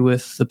you agree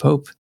with the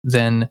Pope,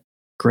 then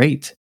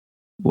great.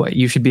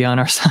 You should be on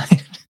our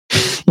side.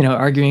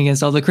 Arguing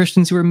against all the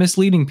Christians who are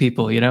misleading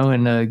people,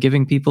 and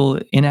giving people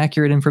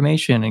inaccurate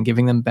information and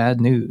giving them bad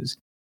news.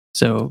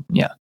 So,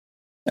 yeah.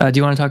 Do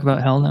you want to talk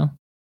about hell now?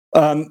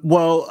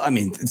 Well,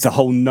 the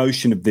whole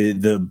notion of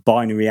the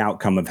binary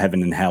outcome of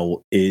heaven and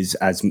hell is,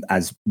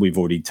 as we've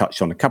already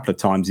touched on a couple of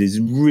times,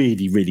 is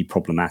really, really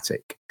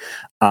problematic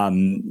for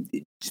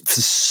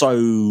so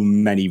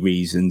many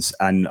reasons.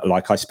 And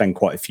I spend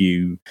quite a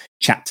few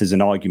chapters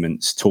and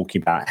arguments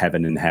talking about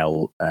heaven and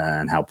hell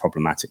and how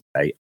problematic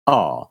they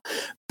are.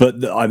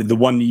 But the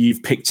one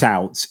you've picked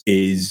out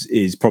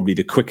is probably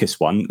the quickest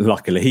one,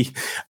 luckily,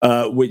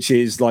 which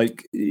is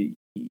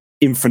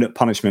infinite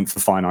punishment for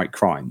finite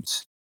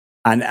crimes.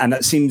 And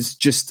that seems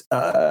just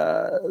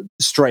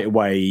straight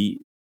away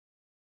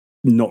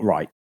not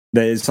right.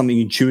 There's something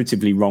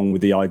intuitively wrong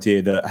with the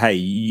idea that,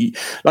 hey,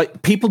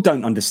 people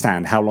don't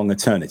understand how long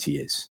eternity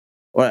is.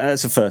 Well,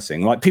 that's the first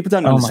thing. People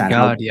don't understand. Oh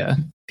my God, yeah.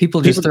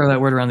 People just throw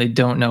that word around. They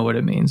don't know what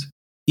it means.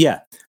 Yeah,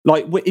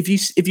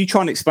 if you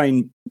try and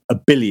explain a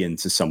billion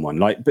to someone,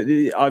 but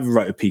I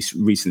wrote a piece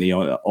recently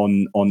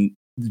on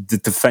the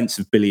defense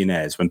of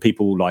billionaires, when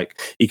people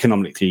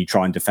economically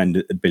try and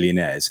defend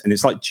billionaires, and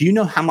it's do you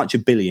know how much a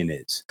billion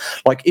is?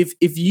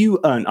 If you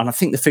earn, and I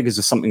think the figures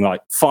are something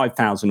like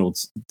 $5,000 or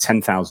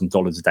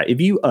 $10,000 a day.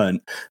 If you earn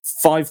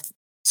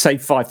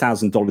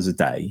 $5,000 a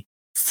day,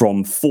 from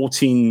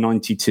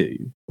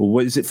 1492, or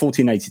what is it,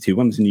 1482?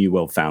 When was the New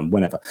World found?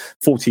 Whenever,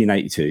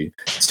 1482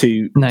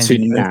 to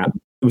now.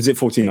 Was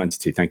it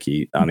 1492? Thank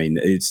you. I mean,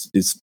 it's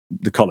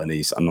the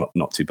colonies. I'm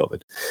not too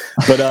bothered.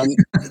 But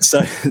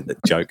so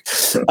joke.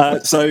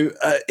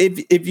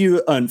 If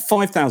you earn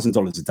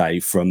 $5,000 a day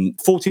from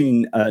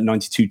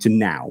 1492 to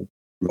now,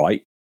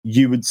 right,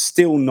 you would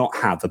still not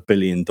have $1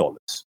 billion,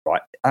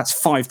 right? That's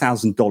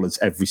 $5,000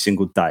 every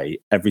single day,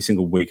 every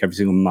single week, every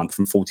single month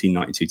from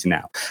 1492 to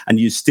now, and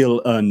you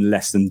still earn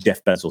less than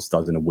Jeff Bezos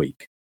does in a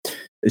week.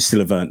 It's still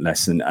have earned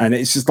less than, and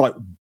it's just like,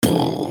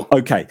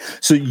 okay,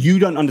 so you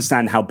don't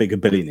understand how big $1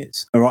 billion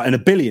is, all right? And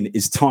 $1 billion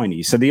is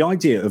tiny. So the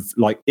idea of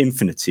like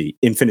infinity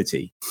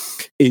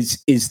is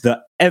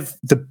that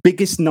the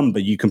biggest number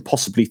you can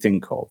possibly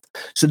think of.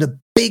 So the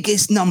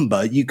biggest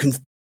number you can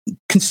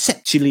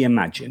conceptually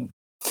imagine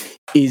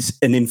is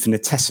an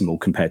infinitesimal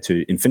compared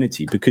to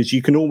infinity, because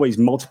you can always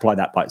multiply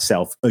that by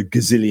itself a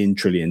gazillion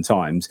trillion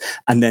times,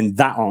 and then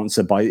that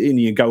answer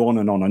and you go on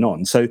and on and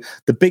on. So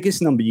the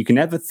biggest number you can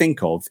ever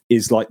think of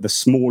is like the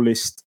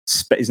smallest.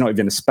 It's not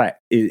even a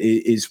speck.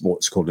 Is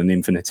what's called an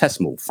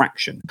infinitesimal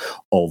fraction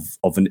of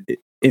an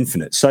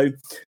infinite. So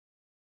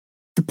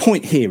the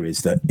point here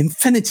is that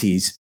infinity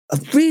is a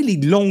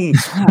really long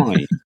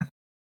time.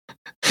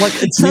 Like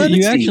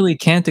eternity. You actually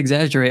can't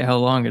exaggerate how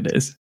long it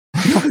is.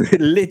 No,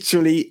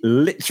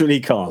 literally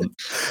can't.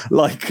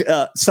 Like,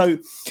 so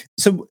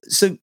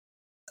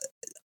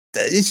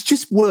it's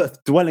just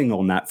worth dwelling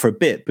on that for a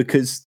bit,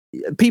 because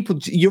people,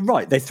 you're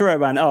right, they throw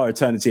around,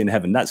 eternity in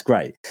heaven, that's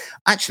great.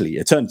 Actually,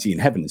 eternity in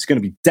heaven is going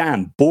to be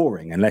damn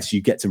boring unless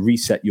you get to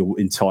reset your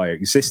entire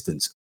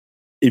existence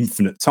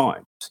infinite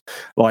times.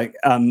 Like,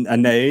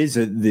 and there is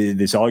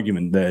this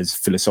argument, there's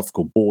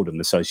philosophical boredom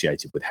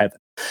associated with heaven,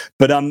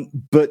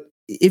 but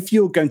if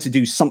you're going to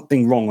do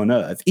something wrong on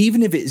earth,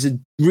 even if it is a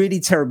really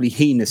terribly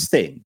heinous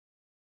thing,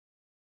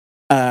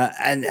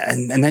 and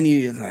then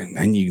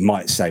you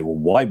might say, well,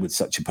 why would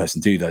such a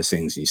person do those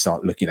things? And you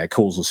start looking at their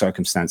causal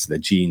circumstance, their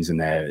genes and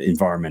their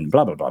environment,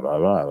 blah, blah, blah, blah,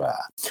 blah, blah,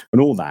 and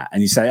all that.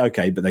 And you say,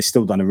 okay, but they've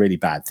still done a really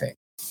bad thing.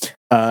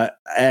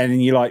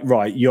 And you're like,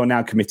 right, you're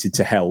now committed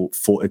to hell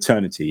for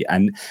eternity.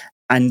 And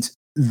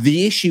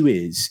the issue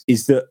is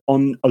that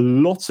on a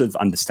lot of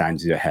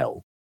understandings of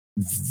hell,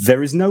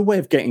 there is no way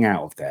of getting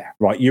out of there,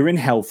 right? You're in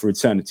hell for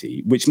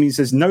eternity, which means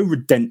there's no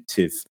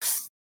redemptive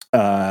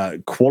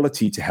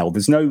quality to hell.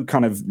 There's no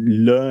kind of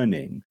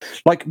learning.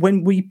 Like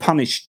when we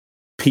punish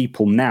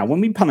people now, when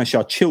we punish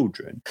our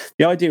children,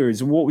 the idea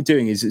is what we're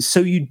doing is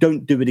so you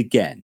don't do it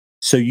again.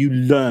 So you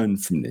learn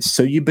from this.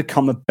 So you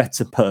become a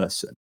better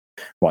person,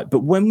 right?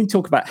 But when we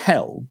talk about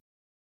hell,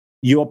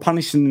 you are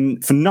punishing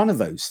them for none of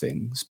those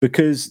things,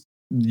 because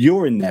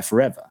you're in there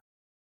forever.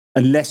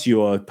 Unless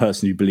you're a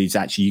person who believes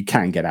actually you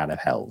can get out of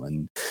hell.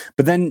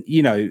 But then,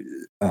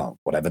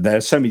 whatever. There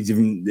are so many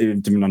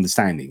different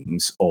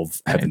understandings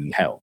of heaven and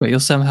hell. But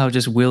you'll somehow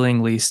just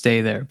willingly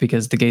stay there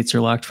because the gates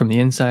are locked from the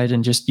inside,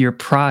 and just your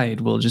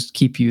pride will just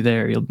keep you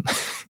there. You'll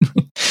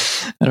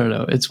I don't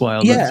know. It's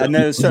wild. Yeah, and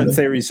there are certain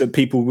theories that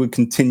people would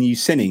continue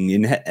sinning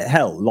in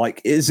hell,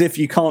 like as if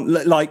you can't.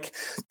 Like,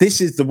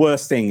 this is the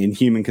worst thing in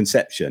human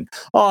conception.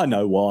 I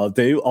know what I'll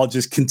do. I'll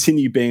just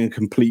continue being a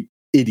complete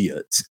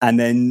idiot and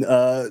then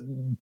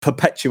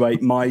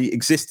perpetuate my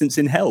existence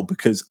in hell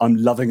because I'm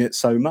loving it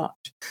so much.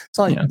 It's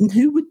like,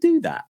 who would do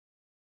that?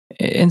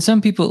 And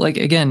some people, like,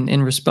 again,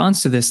 in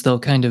response to this, they'll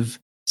kind of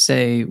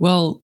say,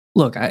 well,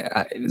 look,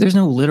 there's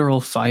no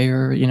literal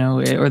fire,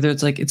 or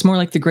there's like, it's more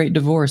like the Great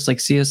Divorce, like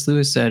C.S.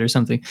 Lewis said or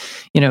something,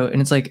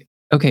 and it's like,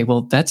 okay,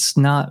 well, that's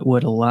not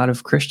what a lot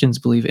of Christians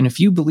believe. And if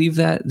you believe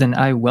that, then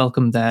I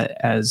welcome that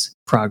as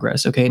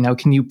progress. Okay, now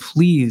can you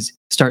please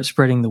start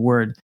spreading the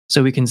word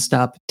so we can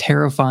stop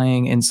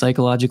terrifying and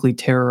psychologically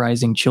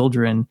terrorizing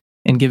children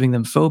and giving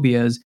them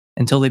phobias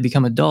until they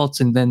become adults,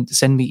 and then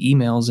send me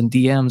emails and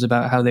DMs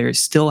about how they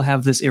still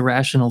have this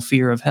irrational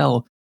fear of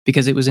hell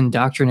because it was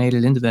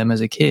indoctrinated into them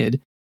as a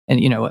kid.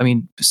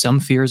 And,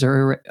 some fears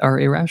are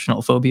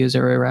irrational. Phobias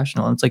are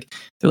irrational. And it's like,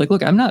 they're like,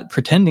 look, I'm not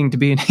pretending to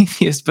be an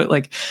atheist, but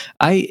like,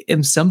 I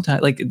am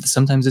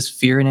sometimes this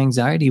fear and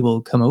anxiety will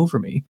come over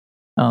me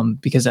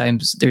because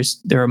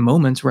there are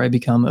moments where I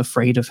become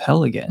afraid of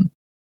hell again.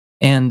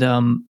 And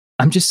I'm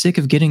just sick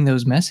of getting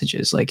those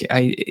messages. Like,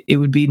 it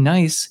would be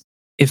nice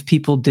if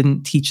people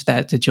didn't teach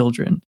that to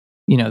children,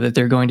 that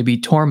they're going to be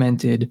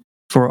tormented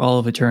for all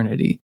of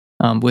eternity.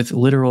 With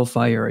literal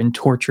fire and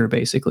torture,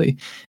 basically.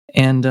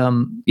 And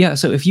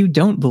so if you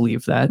don't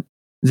believe that,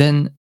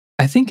 then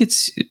I think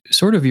it's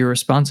sort of your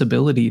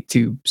responsibility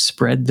to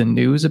spread the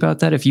news about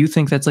that. If you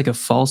think that's like a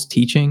false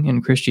teaching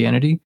in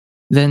Christianity,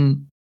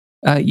 then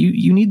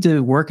you need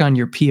to work on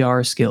your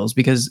PR skills,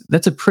 because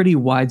that's a pretty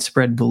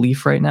widespread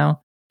belief right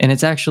now. And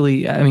it's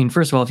actually,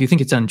 first of all, if you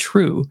think it's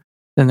untrue,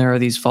 then there are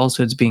these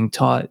falsehoods being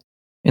taught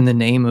in the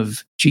name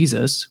of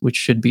Jesus, which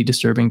should be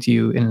disturbing to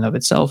you in and of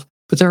itself.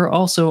 But there are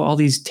also all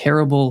these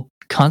terrible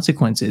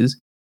consequences.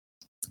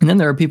 And then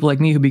there are people like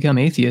me who become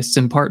atheists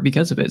in part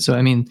because of it. So,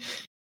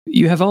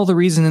 you have all the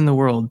reason in the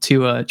world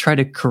to try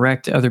to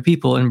correct other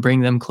people and bring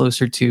them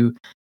closer to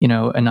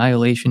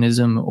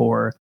annihilationism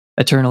or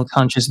eternal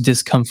conscious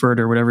discomfort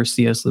or whatever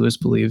C.S. Lewis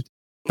believed.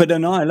 But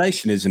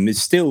annihilationism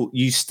is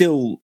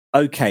still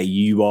okay,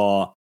 you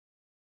are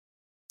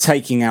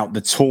taking out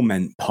the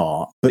torment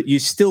part, but you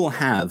still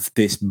have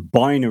this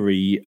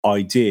binary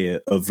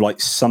idea of like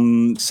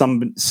some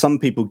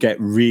people get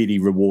really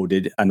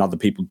rewarded and other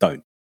people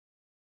don't.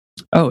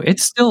 Oh,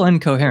 it's still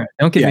incoherent.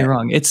 Don't get me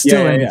wrong. It's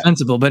still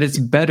indefensible, but it's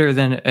better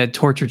than a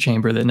torture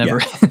chamber that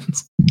never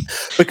ends.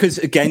 Because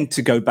again,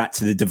 to go back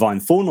to the divine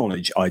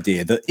foreknowledge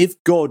idea, that if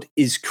God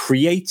is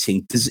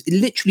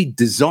literally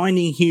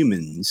designing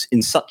humans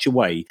in such a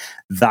way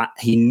that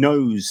he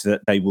knows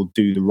that they will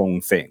do the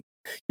wrong thing.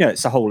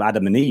 It's the whole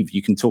Adam and Eve.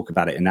 You can talk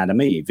about it in Adam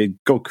and Eve.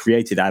 God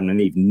created Adam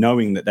and Eve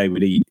knowing that they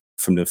would eat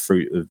from the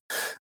fruit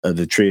of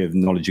the tree of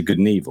knowledge of good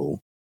and evil.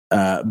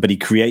 But he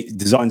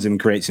designs them and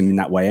creates them in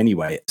that way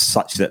anyway,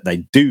 such that they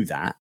do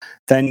that.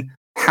 Then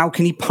how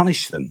can he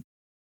punish them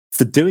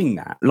for doing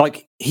that?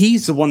 Like,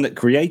 he's the one that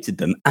created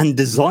them and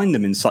designed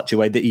them in such a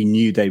way that he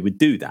knew they would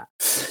do that.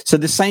 So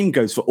the same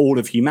goes for all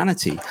of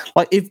humanity.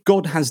 Like, if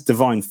God has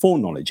divine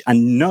foreknowledge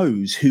and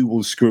knows who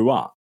will screw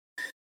up,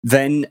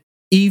 then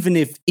even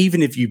if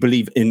you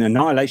believe in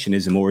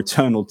annihilationism or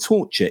eternal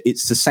torture,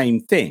 it's the same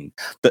thing.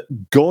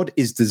 That God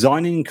is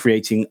designing and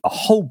creating a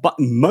whole, but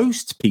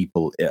most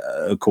people,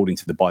 according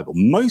to the Bible,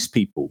 most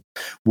people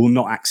will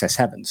not access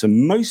heaven. So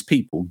most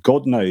people,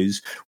 God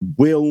knows,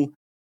 will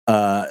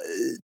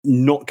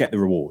not get the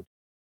reward.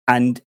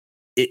 And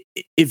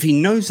if he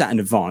knows that in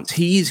advance,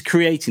 he is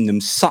creating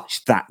them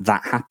such that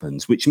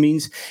happens, which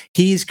means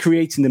he is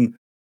creating them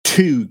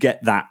to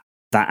get that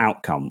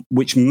outcome,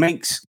 which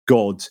makes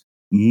God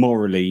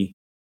morally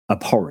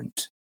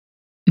abhorrent.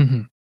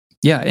 Mm-hmm.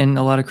 Yeah, and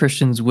a lot of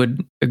Christians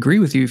would agree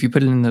with you if you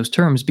put it in those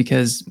terms,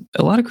 because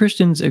a lot of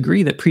Christians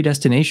agree that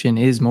predestination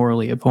is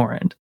morally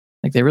abhorrent.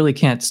 Like, they really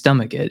can't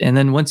stomach it. And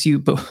then once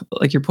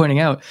like you're pointing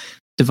out,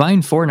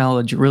 divine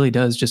foreknowledge really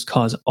does just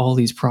cause all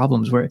these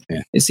problems where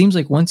it seems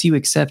like once you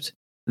accept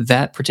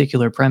that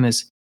particular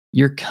premise,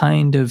 you're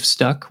kind of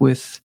stuck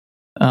with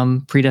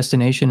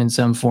predestination in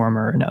some form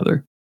or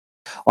another.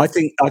 I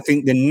think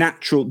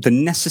the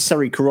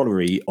necessary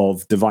corollary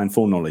of divine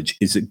foreknowledge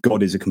is that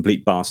God is a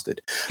complete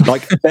bastard.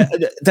 Like,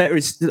 there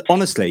is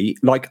honestly,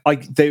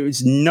 there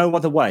is no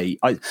other way.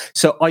 I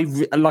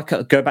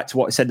go back to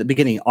what I said at the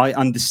beginning. I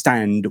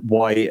understand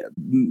why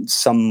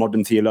some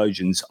modern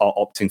theologians are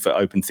opting for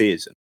open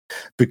theism,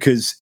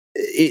 because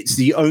it's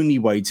the only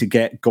way to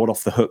get God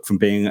off the hook from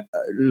being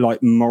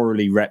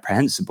morally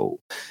reprehensible.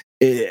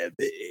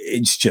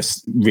 It's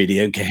just really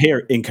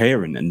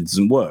incoherent and it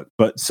doesn't work.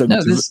 But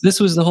this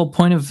was the whole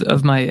point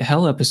of my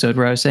hell episode,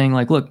 where I was saying,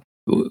 like, look,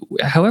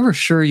 however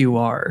sure you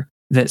are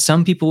that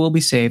some people will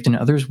be saved and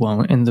others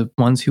won't, and the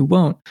ones who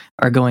won't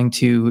are going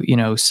to,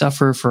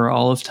 suffer for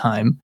all of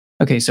time.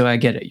 Okay, so I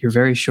get it. You're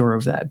very sure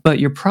of that, but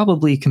you're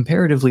probably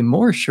comparatively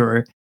more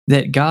sure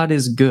that God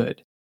is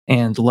good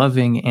and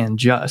loving and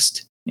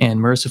just and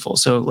merciful.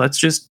 So let's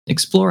just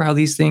explore how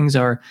these things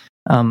are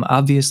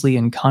obviously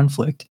in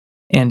conflict.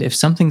 And if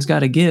something's got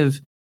to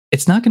give,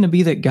 it's not going to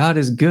be that God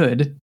is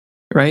good,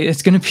 right?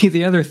 It's going to be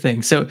the other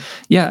thing. So,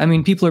 yeah, I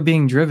mean, people are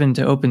being driven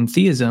to open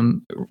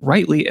theism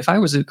rightly. If I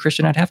was a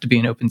Christian, I'd have to be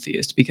an open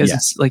theist, because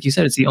it's, like you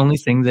said, it's the only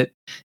thing that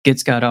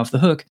gets God off the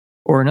hook,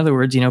 or in other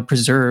words,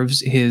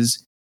 preserves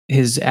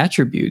his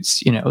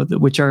attributes,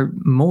 which are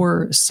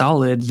more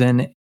solid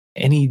than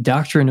any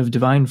doctrine of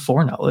divine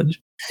foreknowledge.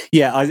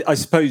 Yeah, I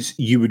suppose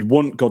you would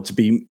want God to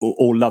be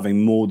all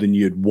loving more than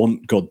you'd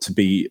want God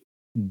to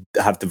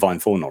have divine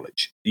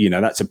foreknowledge.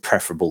 That's a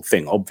preferable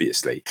thing,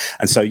 obviously.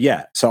 And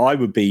so I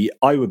would be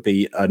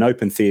an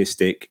open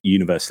theistic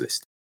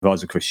universalist if I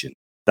was a Christian.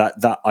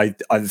 That I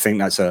think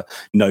that's a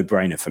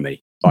no-brainer for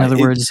me. In other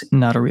words,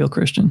 not a real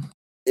Christian.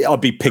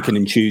 I'd be picking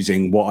and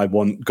choosing what I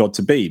want God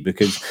to be,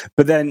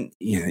 but then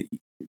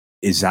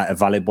is that a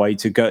valid way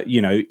to go?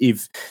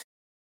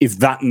 If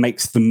that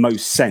makes the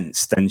most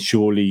sense, then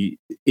surely,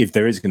 if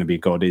there is going to be a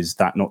God, is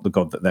that not the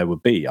God that there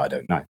would be? I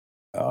don't know.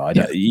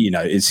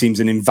 It seems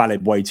an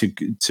invalid way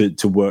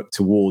to work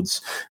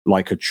towards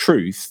like a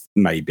truth,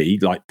 maybe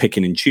like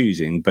picking and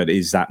choosing. But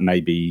is that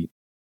maybe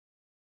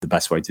the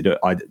best way to do it?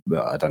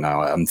 I don't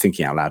know. I'm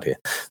thinking out loud here.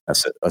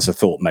 That's a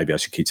thought. Maybe I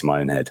should keep to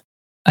my own head.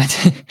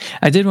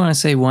 I did want to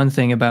say one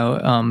thing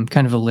about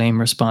kind of a lame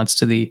response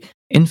to the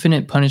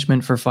infinite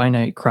punishment for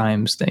finite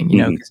crimes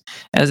thing.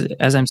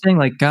 As I'm saying,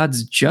 like,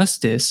 God's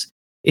justice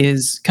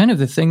is kind of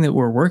the thing that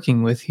we're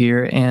working with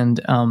here, and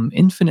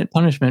infinite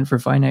punishment for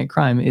finite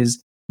crime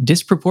is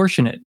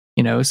disproportionate,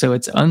 so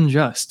it's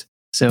unjust.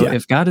 So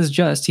if God is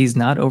just, he's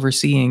not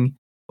overseeing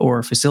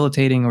or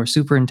facilitating or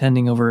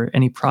superintending over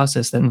any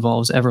process that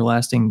involves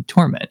everlasting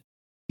torment,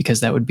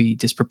 because that would be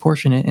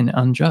disproportionate and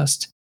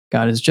unjust.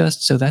 God is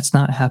just, so that's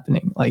not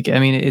happening. Like, I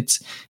mean,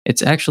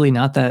 it's actually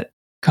not that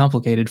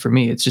complicated for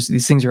me. It's just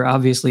these things are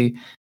obviously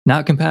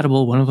not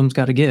compatible. One of them's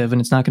got to give, and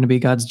it's not going to be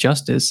God's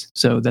justice.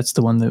 So that's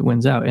the one that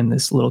wins out in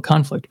this little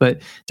conflict.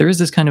 But there is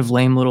this kind of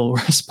lame little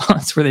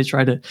response where they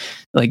try to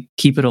like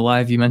keep it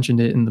alive. You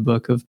mentioned it in the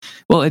book of,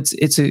 well,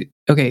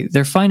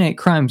 they're finite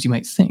crimes, you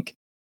might think.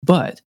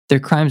 but they're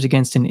crimes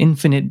against an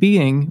infinite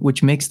being,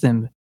 which makes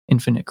them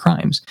infinite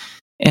crimes.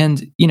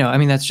 And, I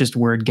mean, that's just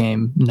word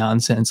game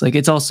nonsense. Like,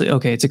 it's also,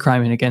 okay, it's a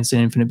crime against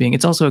an infinite being.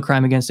 It's also a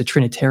crime against a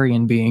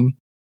Trinitarian being.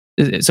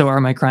 So are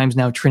my crimes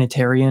now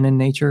Trinitarian in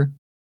nature?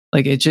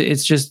 Like,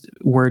 it's just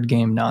word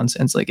game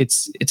nonsense. Like,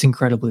 it's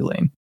incredibly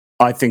lame.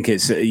 I think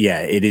it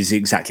is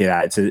exactly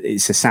that.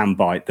 It's a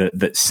soundbite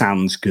that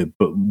sounds good,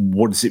 but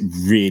what does it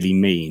really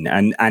mean?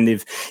 And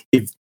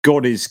if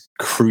God is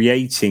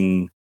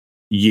creating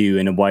you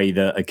in a way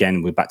that,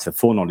 again, we're back to the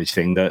foreknowledge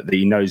thing, that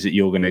he knows that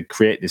you're going to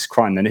create this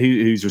crime, then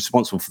who's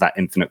responsible for that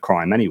infinite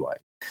crime anyway?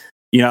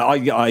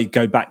 I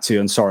go back to,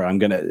 I'm sorry, I'm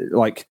going to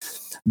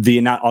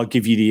I'll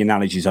give you the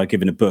analogies I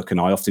give in a book, and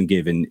I often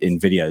give in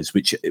videos,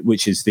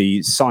 which is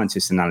the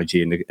scientist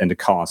analogy and the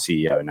car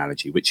CEO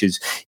analogy, which is,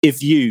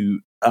 if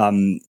you,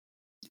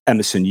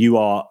 Emerson, you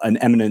are an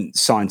eminent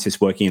scientist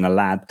working in a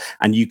lab,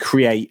 and you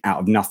create out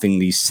of nothing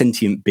these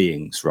sentient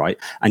beings, right?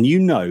 And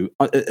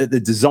at the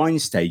design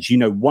stage,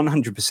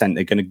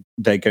 100%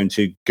 they're going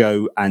to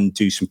go and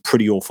do some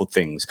pretty awful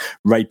things,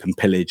 rape and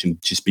pillage, and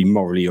just be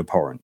morally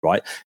abhorrent,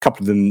 right? A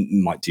couple of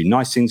them might do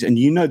nice things, and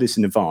this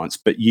in advance,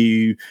 but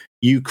you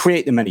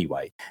create them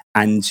anyway,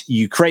 and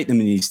you create them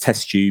in these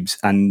test tubes,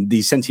 and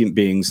these sentient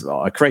beings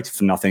are created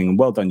for nothing. And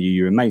well done,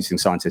 you're amazing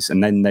scientists.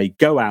 And then they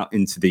go out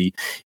into the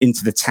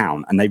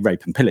town and they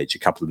rape and pillage. A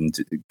couple of them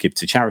give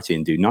to charity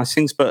and do nice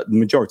things, but the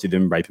majority of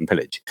them rape and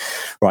pillage,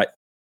 right?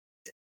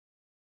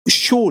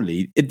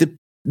 Surely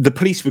the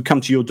police would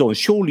come to your door, and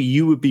surely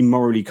you would be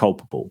morally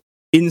culpable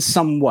in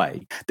some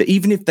way, that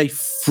even if they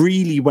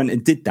freely went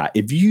and did that,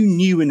 if you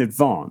knew in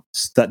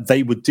advance that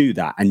they would do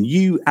that, and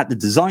you at the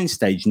design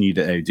stage knew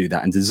that they would do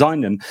that and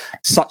designed them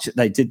such that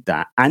they did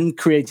that and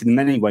created them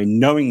anyway,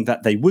 knowing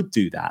that they would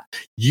do that,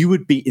 you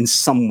would be in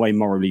some way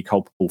morally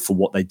culpable for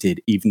what they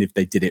did, even if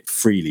they did it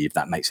freely, if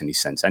that makes any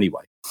sense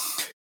anyway.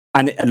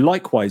 And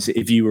likewise,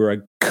 if you were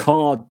a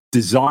car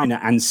designer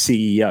and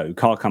CEO,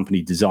 car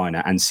company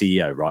designer and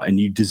CEO, right,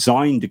 and you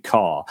designed a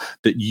car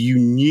that you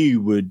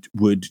knew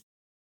would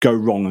go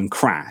wrong and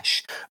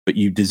crash, but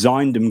you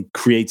designed and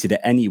created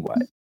it anyway,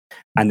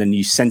 and then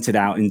you sent it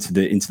out into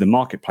the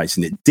marketplace,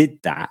 and it did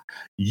that,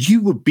 you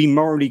would be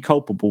morally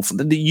culpable for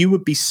that. You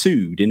would be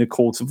sued in a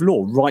court of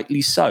law,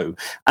 rightly so.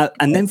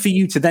 And then for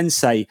you to then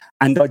say,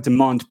 and I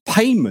demand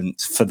payment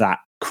for that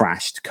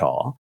crashed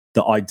car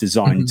that I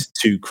designed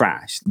to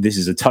crash. This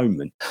is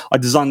atonement. I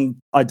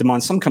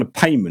demand some kind of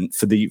payment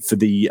for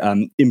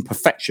the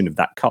imperfection of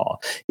that car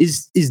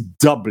is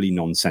doubly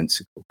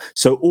nonsensical.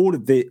 So all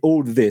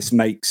of this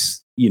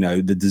makes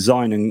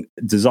the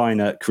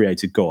designer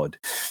created God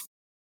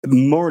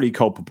morally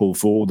culpable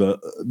for all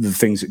the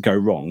things that go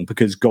wrong,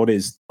 because God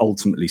is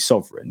ultimately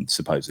sovereign,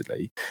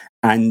 supposedly,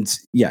 and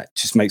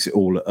just makes it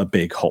all a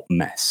big hot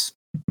mess.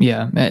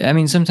 Yeah, I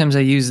mean, sometimes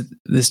I use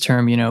this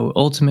term,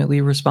 ultimately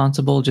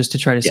responsible, just to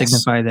try to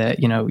signify that,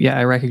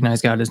 I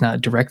recognize God is not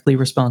directly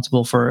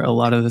responsible for a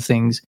lot of the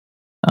things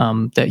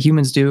that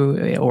humans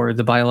do, or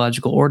the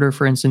biological order,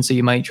 for instance. So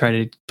you might try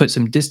to put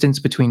some distance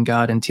between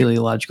God and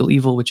teleological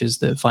evil, which is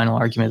the final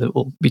argument that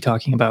we'll be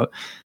talking about.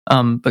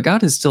 But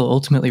God is still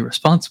ultimately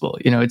responsible.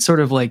 It's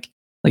sort of like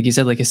you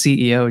said, like a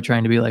CEO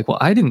trying to be like, well,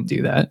 I didn't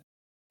do that.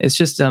 It's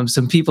just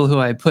some people who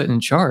I put in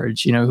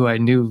charge, who I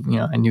knew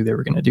they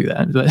were going to do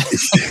that. But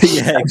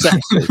yeah,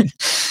 exactly.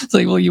 It's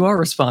like, well, you are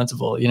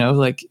responsible,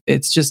 like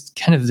it's just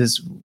kind of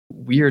this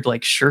weird,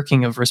 like,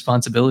 shirking of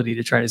responsibility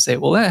to try to say,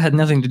 well, that had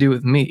nothing to do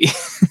with me.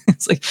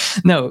 It's like,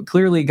 no,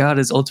 clearly God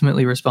is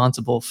ultimately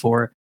responsible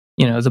for,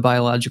 the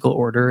biological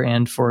order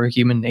and for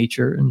human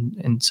nature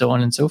and so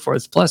on and so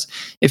forth. Plus,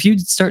 if you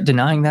start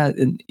denying that,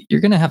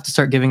 you're going to have to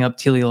start giving up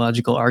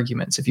teleological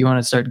arguments. If you want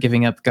to start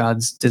giving up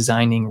God's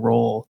designing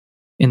role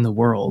in the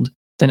world,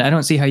 then I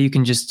don't see how you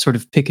can just sort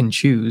of pick and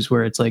choose,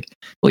 where it's like,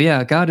 well,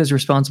 yeah, God is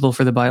responsible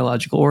for the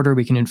biological order.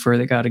 We can infer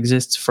that God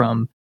exists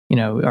from,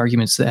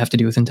 arguments that have to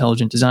do with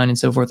intelligent design and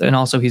so forth. And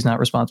also he's not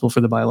responsible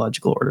for the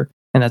biological order.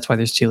 And that's why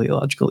there's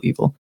teleological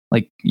evil.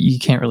 Like, you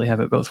can't really have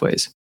it both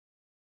ways.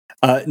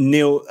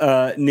 Neil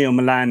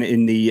Milan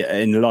in the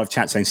live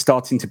chat saying,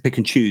 starting to pick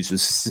and choose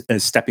was a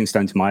stepping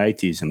stone to my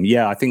atheism.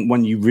 Yeah, I think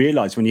when you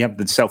have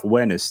the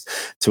self-awareness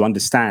to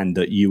understand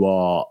that you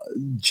are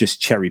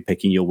just cherry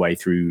picking your way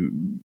through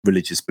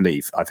religious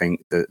belief, I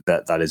think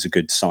that is a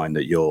good sign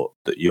that you're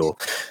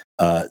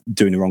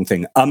doing the wrong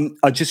thing.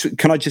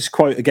 Can I just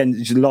quote again,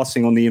 the last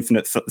thing on the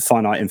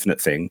finite infinite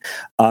thing.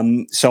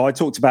 So I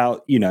talked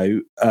about,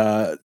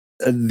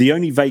 the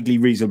only vaguely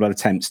reasonable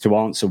attempts to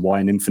answer why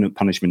an infinite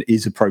punishment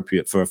is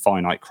appropriate for a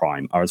finite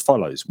crime are as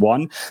follows.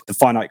 1, the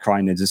finite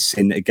crime is a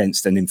sin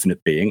against an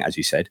infinite being, as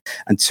you said.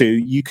 And 2,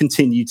 you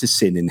continue to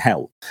sin in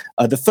hell.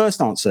 The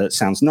first answer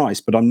sounds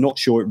nice, but I'm not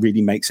sure it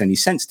really makes any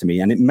sense to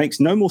me. And it makes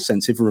no more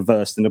sense if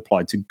reversed and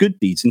applied to good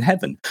deeds in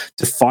heaven.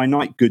 Do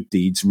finite good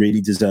deeds really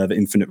deserve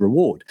infinite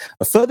reward?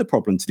 A further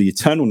problem to the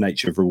eternal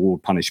nature of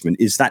reward punishment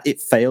is that it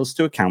fails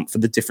to account for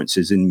the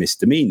differences in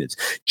misdemeanors.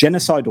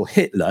 Genocidal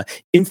Hitler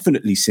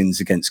infinitely sinned sins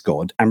against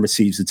God and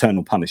receives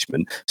eternal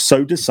punishment,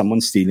 so does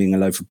someone stealing a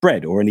loaf of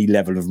bread or any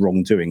level of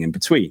wrongdoing in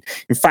between.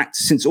 In fact,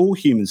 since all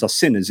humans are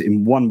sinners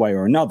in one way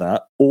or another,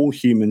 all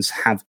humans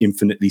have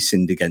infinitely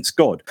sinned against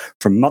God,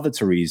 from Mother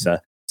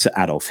Teresa to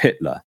Adolf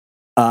Hitler.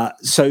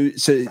 So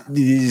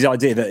the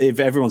idea that if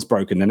everyone's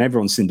broken and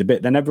everyone's sinned a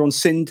bit, then everyone's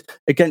sinned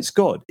against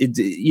God.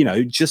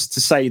 Just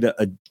to say that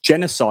a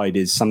genocide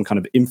is some kind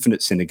of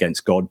infinite sin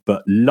against God,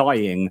 but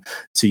lying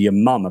to your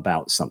mum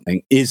about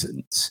something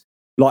isn't.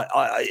 Like,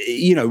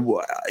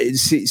 it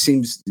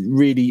seems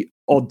really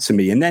odd to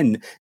me. And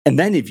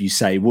then if you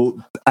say,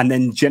 well, and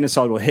then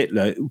genocidal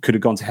Hitler could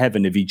have gone to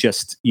heaven if he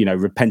just,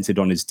 repented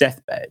on his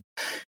deathbed,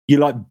 you're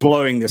like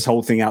blowing this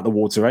whole thing out the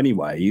water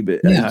anyway.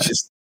 But it's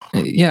just.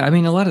 Yeah, I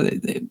mean,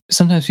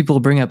 sometimes people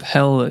bring up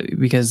hell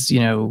because,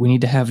 we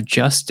need to have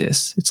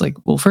justice. It's like,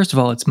 well, first of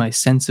all, it's my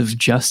sense of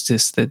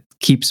justice that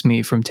keeps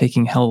me from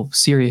taking hell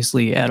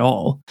seriously at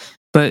all.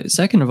 But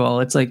second of all,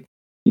 it's like,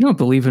 you don't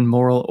believe in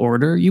moral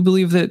order. You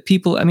believe that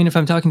people, I mean, if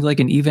I'm talking to like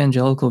an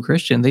evangelical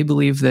Christian, they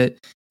believe that,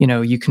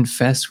 you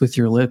confess with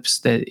your lips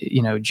that,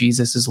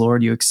 Jesus is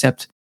Lord, you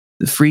accept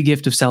the free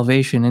gift of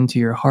salvation into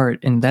your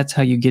heart, and that's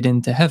how you get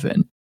into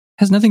heaven. It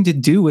has nothing to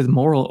do with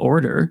moral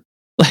order.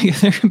 Like,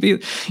 there can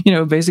be,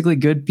 basically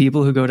good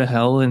people who go to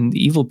hell and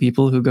evil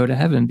people who go to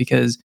heaven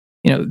because,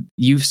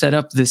 you've set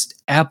up this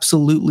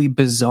absolutely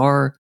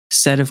bizarre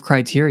set of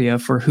criteria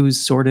for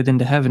who's sorted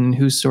into heaven and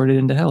who's sorted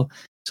into hell.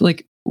 So,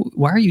 like,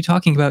 why are you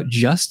talking about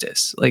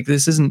justice? Like,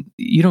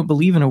 you don't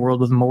believe in a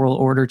world with moral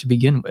order to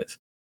begin with.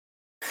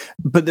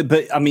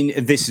 But I mean,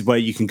 this is where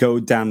you can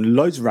go down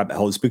loads of rabbit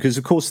holes because,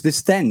 of course,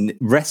 this then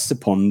rests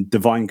upon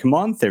divine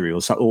command theory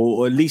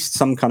or at least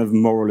some kind of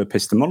moral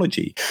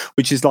epistemology,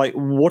 which is like,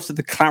 what are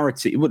the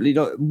clarity?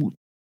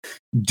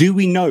 Do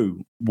we know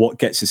what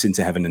gets us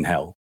into heaven and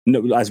hell?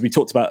 No, as we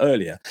talked about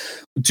earlier,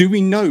 do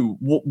we know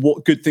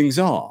what good things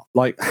are?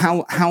 Like,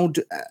 how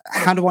do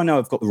I know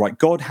I've got the right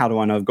God? How do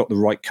I know I've got the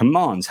right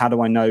commands? How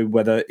do I know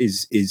whether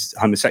is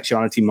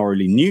homosexuality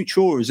morally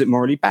neutral or is it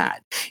morally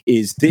bad?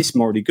 Is this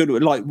morally good?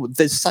 Like,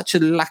 there's such a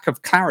lack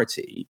of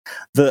clarity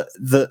that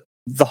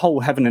the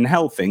whole heaven and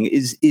hell thing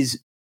is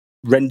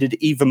rendered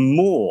even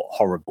more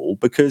horrible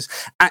because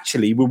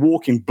actually we're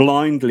walking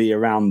blindly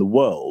around the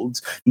world,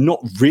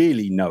 not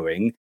really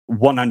knowing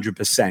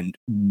 100%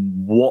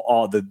 what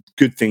are the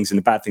good things and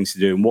the bad things to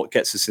do and what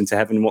gets us into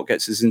heaven and what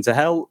gets us into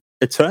hell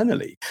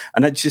eternally.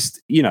 And that's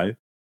just,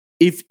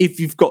 if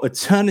you've got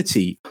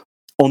eternity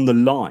on the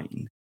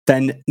line,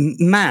 then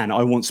man,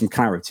 I want some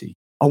clarity.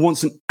 I want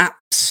some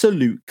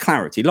absolute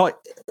clarity. Like,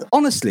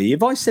 honestly,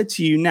 if I said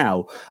to you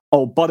now,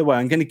 oh, by the way,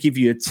 I'm going to give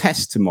you a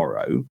test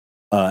tomorrow,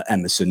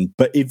 Emerson,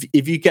 but if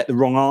you get the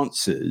wrong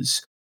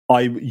answers,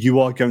 you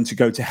are going to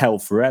go to hell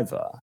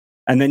forever.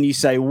 And then you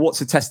say, well, what's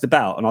the test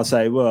about? And I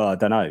say, well, I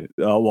don't know.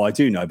 Well, I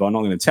do know, but I'm not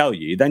going to tell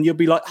you. Then you'll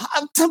be like,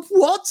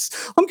 what?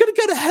 I'm going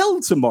to go to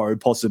hell tomorrow,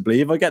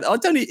 possibly.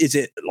 Is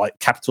it like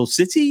capital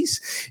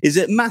cities? Is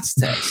it maths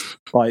test?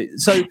 Right.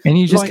 So, and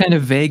you just kind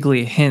of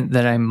vaguely hint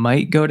that I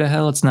might go to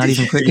hell. It's not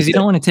even clear because you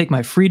don't want to take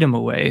my freedom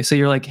away. So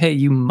you're like, hey,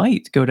 you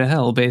might go to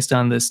hell based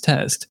on this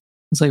test.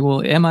 It's like,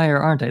 well, am I or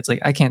aren't I? It's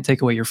like, I can't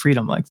take away your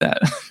freedom like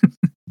that.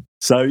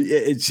 So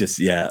it's just,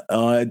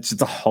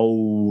 the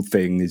whole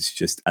thing is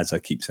just, as I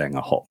keep saying,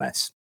 a hot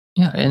mess.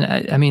 Yeah,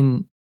 and I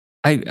mean,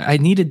 I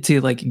needed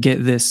to like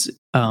get this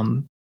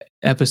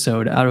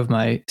episode out of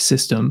my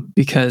system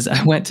because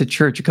I went to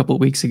church a couple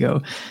of weeks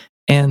ago,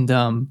 and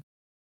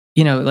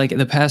like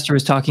the pastor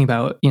was talking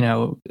about,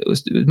 it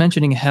was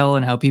mentioning hell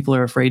and how people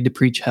are afraid to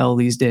preach hell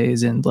these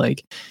days, and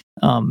like,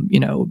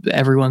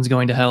 everyone's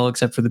going to hell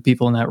except for the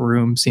people in that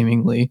room,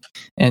 seemingly,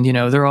 and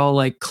they're all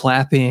like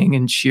clapping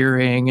and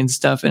cheering and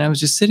stuff, and I was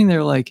just sitting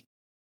there like,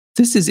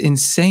 this is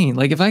insane.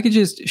 Like, if I could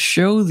just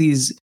show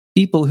these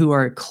people who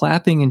are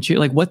clapping and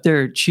like what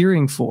they're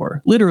cheering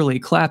for, literally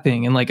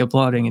clapping and like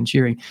applauding and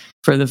cheering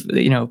for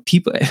the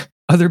people,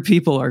 other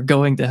people are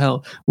going to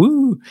hell.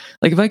 Woo!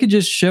 Like, if I could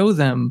just show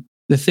them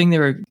the thing they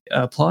were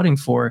applauding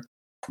for,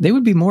 they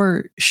would be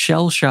more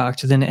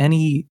shell-shocked than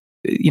any,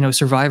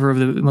 survivor of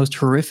the most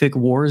horrific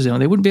war zone.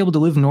 They wouldn't be able to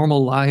live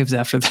normal lives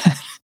after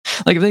that.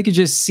 Like, if they could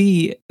just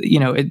see,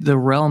 the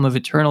realm of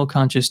eternal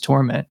conscious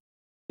torment,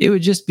 it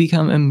would just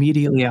become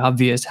immediately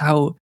obvious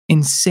how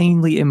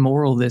insanely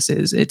immoral this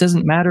is. It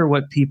doesn't matter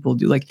what people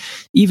do. Like,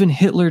 even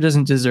Hitler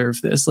doesn't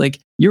deserve this.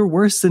 Like, you're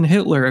worse than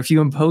Hitler if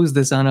you impose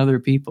this on other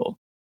people.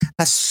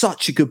 That's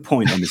such a good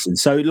point, Emerson.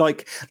 So,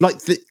 like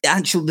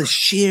the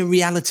sheer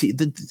reality,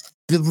 the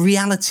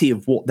reality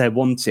of what they're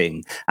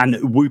wanting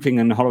and whooping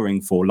and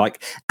hollering for,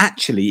 like,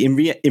 actually, in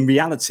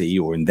reality,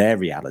 or in their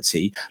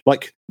reality,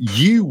 like,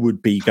 you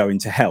would be going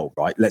to hell,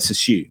 right? Let's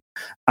assume.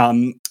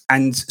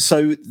 And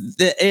so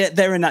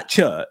they're in that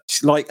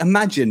church. Like,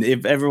 imagine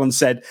if everyone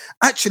said,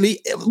 actually,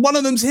 one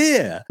of them's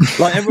here.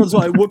 Like, everyone's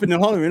like whooping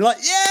and hollering, like,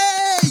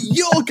 yeah,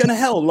 you're going to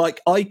hell. Like,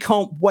 I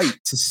can't wait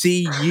to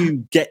see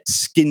you get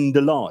skinned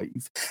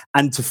alive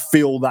and to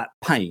feel that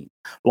pain.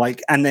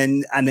 Like, and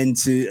then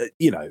to,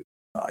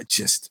 it's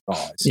just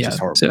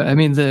horrible. So I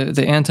mean,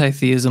 the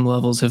anti-theism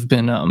levels have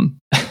been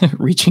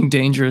reaching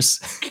dangerous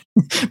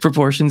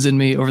proportions in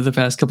me over the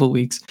past couple of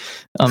weeks.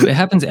 It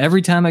happens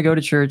every time I go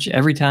to church.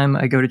 Every time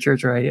I go to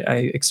church, or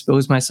I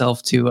expose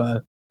myself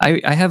to.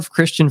 I have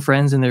Christian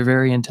friends, and they're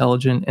very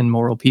intelligent and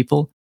moral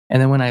people.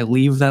 And then when I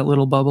leave that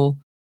little bubble,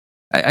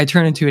 I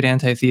turn into an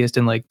anti-theist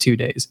in like 2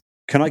 days.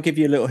 Can I give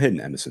you a little hint,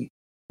 Emerson?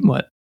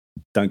 What?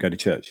 Don't go to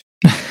church.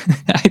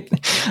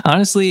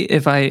 Honestly,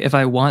 if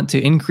I want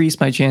to increase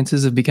my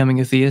chances of becoming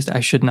a theist,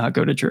 I should not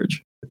go to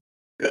church.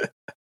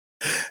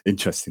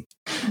 Interesting.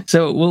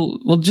 So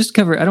we'll just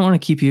cover. I don't want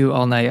to keep you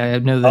all night. I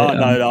know that.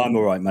 No, I'm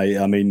all right, mate.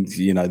 I mean,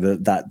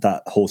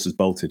 that horse has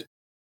bolted.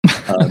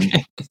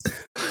 Okay.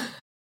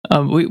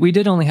 We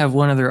did only have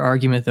one other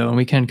argument though, and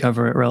we can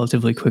cover it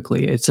relatively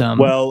quickly. It's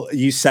well,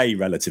 you say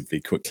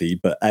relatively quickly,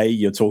 but A,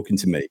 you're talking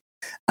to me,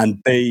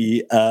 and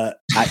B,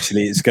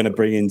 actually, it's going to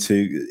bring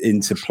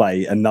into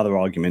play another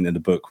argument in the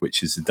book,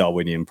 which is the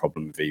Darwinian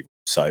problem of evil.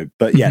 So,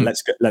 but yeah,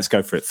 let's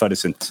go for it.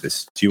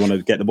 Photosynthesis. Do you want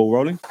to get the ball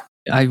rolling?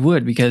 I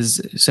would,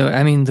 because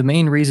I mean, the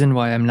main reason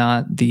why I'm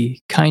not the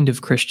kind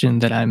of Christian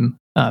that I'm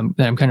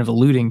kind of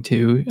alluding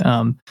to,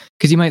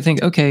 because you might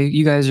think, okay,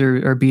 you guys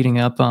are beating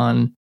up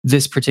on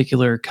this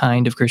particular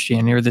kind of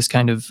Christianity or this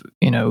kind of,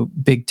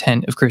 big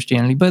tent of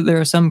Christianity, but there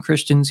are some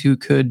Christians who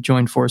could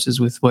join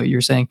forces with what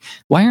you're saying.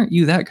 Why aren't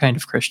you that kind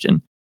of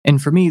Christian?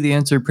 And for me, the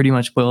answer pretty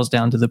much boils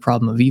down to the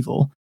problem of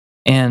evil.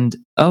 And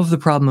of the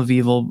problem of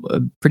evil,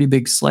 a pretty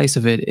big slice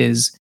of it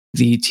is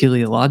the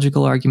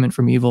teleological argument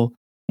from evil.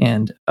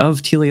 And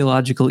of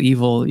teleological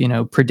evil,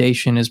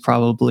 predation is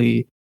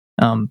probably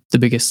the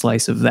biggest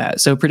slice of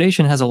that. So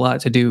predation has a lot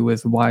to do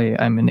with why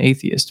I'm an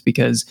atheist,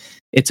 because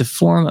it's a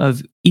form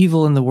of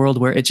evil in the world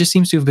where it just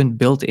seems to have been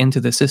built into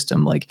the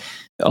system. Like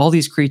all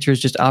these creatures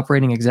just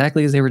operating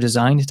exactly as they were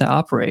designed to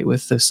operate,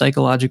 with the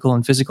psychological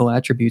and physical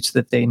attributes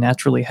that they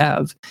naturally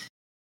have.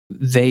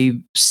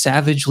 They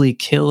savagely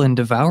kill and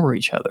devour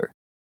each other,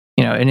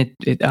 and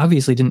it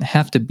obviously didn't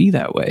have to be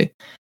that way.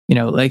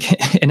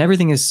 And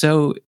everything is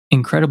so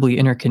incredibly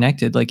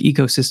interconnected, like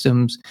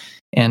ecosystems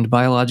and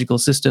biological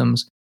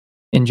systems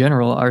in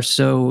general are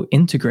so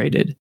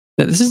integrated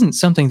that this isn't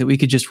something that we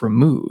could just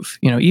remove.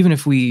 Even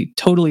if we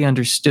totally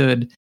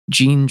understood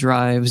gene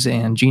drives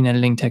and gene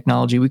editing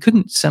technology, we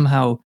couldn't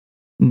somehow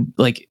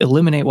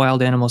eliminate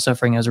wild animal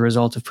suffering as a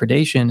result of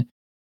predation,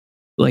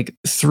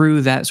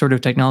 through that sort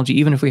of technology,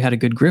 even if we had a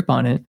good grip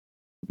on it,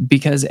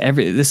 because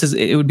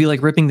it would be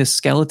like ripping the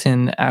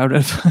skeleton out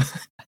of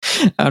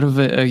out of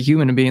a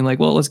human and being like,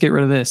 well, let's get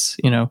rid of this,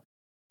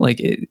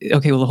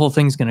 okay, well, the whole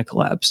thing's going to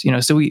collapse,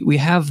 so we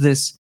have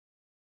this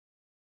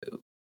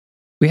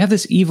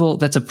evil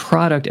that's a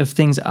product of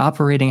things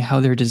operating how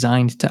they're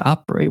designed to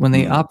operate. When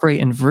they operate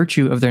in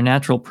virtue of their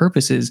natural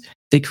purposes,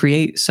 they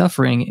create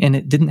suffering, and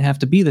it didn't have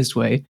to be this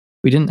way.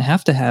 We didn't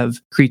have to have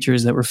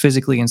creatures that were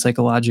physically and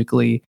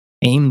psychologically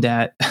aimed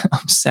at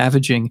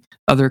savaging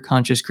other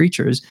conscious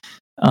creatures.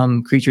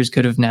 Creatures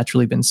could have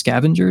naturally been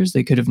scavengers.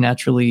 They could have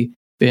naturally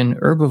been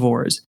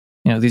herbivores.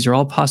 These are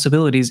all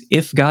possibilities.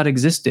 If God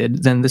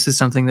existed, then this is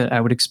something that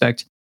I would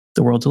expect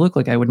the world to look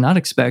like. I would not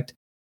expect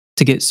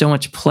to get so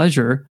much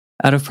pleasure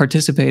out of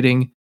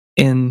participating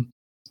in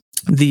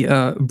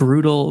the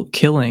brutal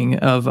killing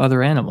of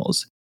other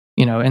animals,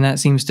 and that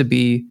seems to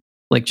be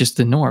just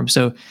the norm.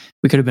 So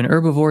we could have been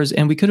herbivores,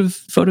 and we could have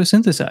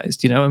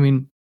photosynthesized. I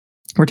mean,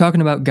 we're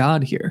talking about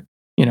God here.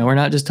 We're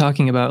not just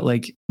talking about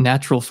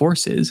natural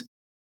forces.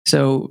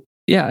 So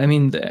yeah, I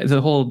mean, the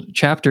whole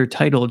chapter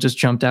title just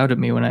jumped out at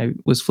me when I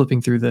was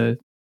flipping through the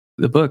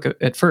book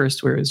at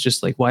first, where it's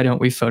just why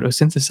don't we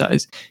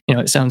photosynthesize?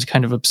 It sounds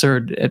kind of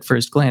absurd at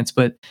first glance,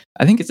 but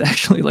I think it's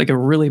actually a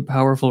really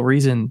powerful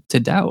reason to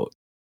doubt.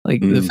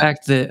 The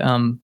fact that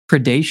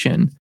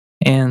predation,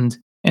 and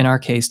in our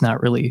case,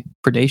 not really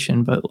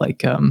predation, but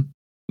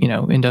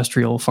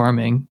industrial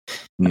farming,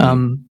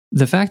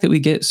 the fact that we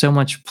get so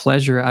much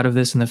pleasure out of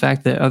this, and the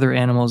fact that other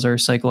animals are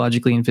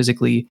psychologically and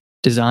physically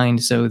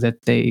designed so that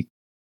they,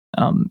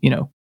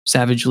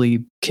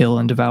 savagely kill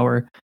and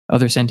devour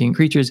other sentient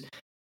creatures,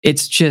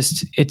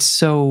 it's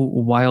so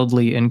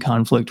wildly in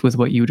conflict with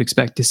what you would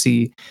expect to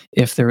see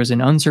if there was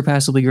an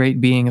unsurpassably great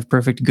being of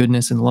perfect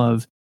goodness and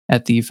love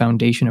at the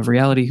foundation of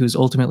reality, who's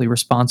ultimately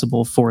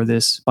responsible for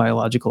this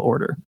biological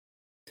order.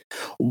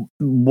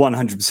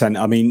 100%.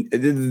 I mean,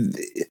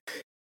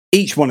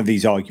 each one of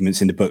these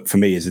arguments in the book for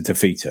me is a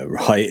defeater,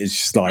 right?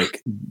 It's just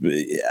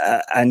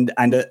and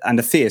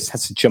a theist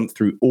has to jump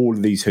through all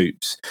of these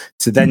hoops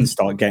to then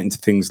start getting to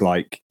things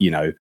like,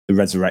 the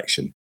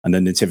resurrection and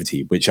the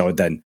nativity, which I've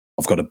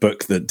got a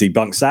book that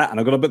debunks that, and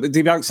I've got a book that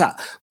debunks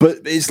that. But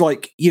it's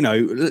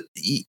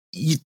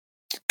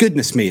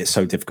goodness me, it's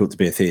so difficult to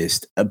be a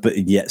theist, but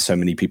yet so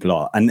many people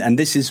are. And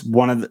this is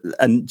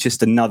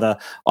just another,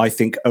 I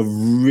think, a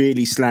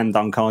really slam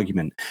dunk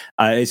argument.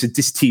 It's a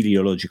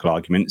dysteleological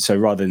argument. So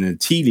rather than a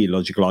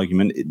teleological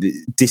argument,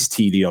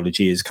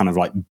 dysteleology is kind of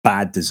like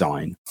bad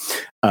design.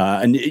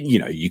 And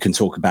you can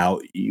talk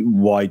about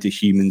why do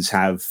humans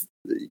have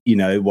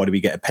Why do we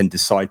get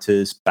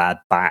appendicitis, bad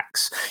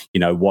backs?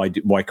 Why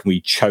can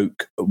we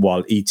choke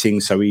while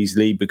eating so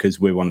easily? Because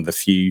we're one of the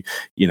few,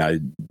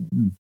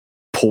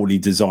 poorly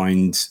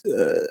designed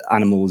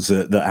animals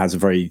that has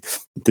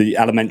the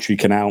alimentary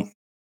canal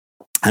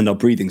and our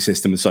breathing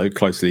system is so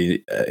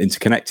closely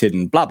interconnected,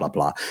 and blah blah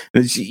blah.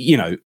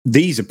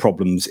 These are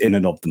problems in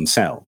and of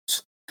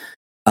themselves.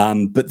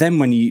 But then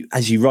when you,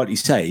 as you rightly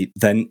say,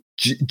 then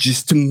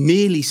just to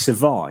merely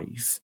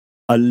survive,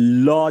 a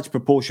large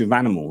proportion of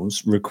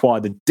animals require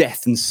the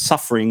death and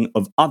suffering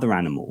of other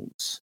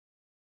animals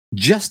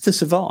just to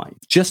survive,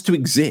 just to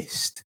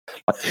exist.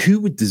 Like, who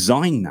would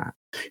design that?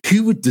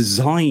 Who would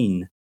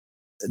design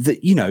that?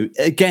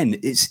 Again,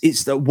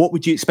 it's what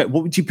would you expect?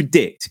 What would you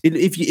predict?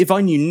 If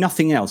I knew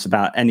nothing else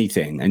about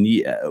anything, and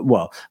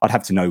I'd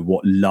have to know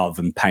what love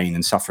and pain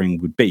and suffering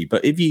would be.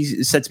 But if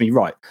you said to me,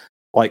 right,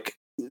 like,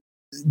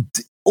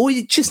 or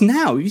just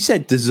now, you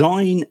said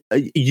design,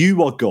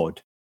 you are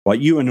God. Right,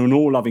 you and an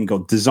all-loving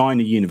God design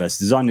a universe,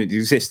 design an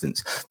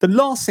existence. The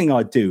last thing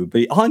I'd do would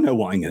be, I know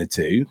what I'm going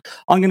to do.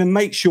 I'm going to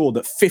make sure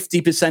that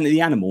 50% of the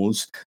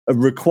animals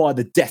require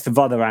the death of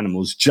other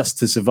animals just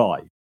to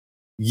survive.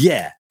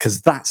 Yeah,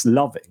 because that's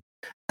loving.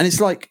 And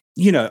it's like,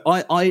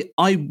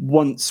 I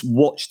once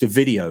watched a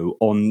video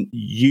on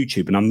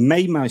YouTube, and I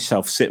made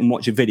myself sit and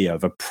watch a video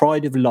of a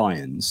pride of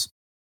lions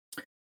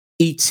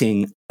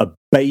eating a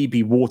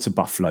baby water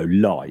buffalo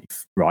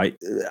live, right?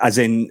 As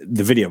in,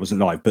 the video wasn't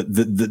live, but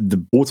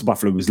the water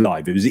buffalo was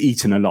live. It was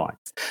eaten alive.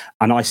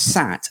 And I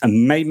sat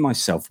and made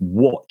myself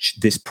watch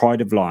this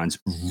pride of lions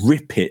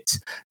rip it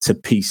to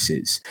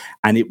pieces.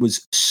 And it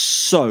was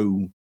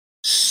so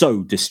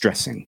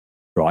distressing,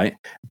 right?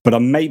 But I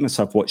made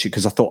myself watch it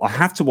because I thought, I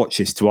have to watch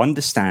this to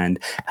understand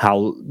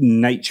how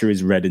nature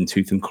is red in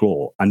tooth and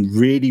claw, and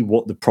really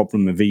what the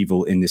problem of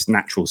evil in this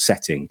natural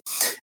setting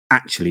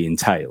actually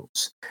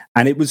entails.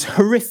 And it was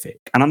horrific.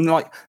 And I'm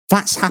like,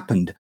 that's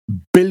happened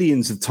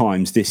billions of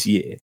times this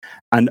year,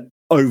 and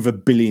over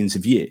billions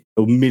of years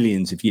or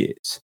millions of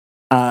years.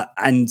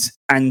 And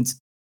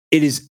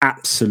it is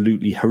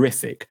absolutely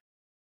horrific.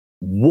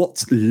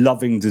 What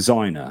loving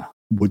designer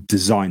would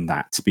design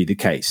that to be the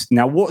case?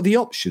 Now, what are the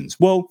options?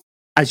 Well,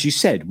 as you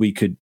said, we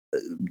could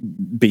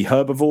be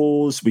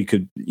herbivores, we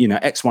could,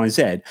 X, Y,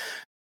 Z.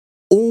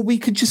 Or we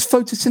could just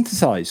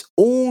photosynthesize.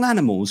 All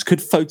animals could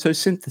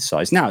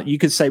photosynthesize. Now, you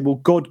could say, well,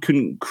 God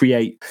couldn't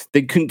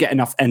they couldn't get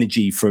enough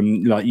energy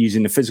from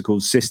using the physical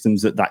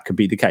systems that could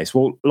be the case.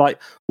 Well,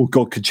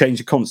 God could change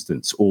the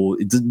constants, or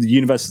the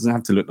universe doesn't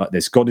have to look like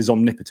this. God is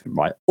omnipotent,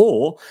 right?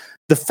 Or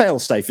the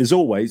fail-safe is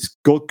always,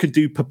 God could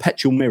do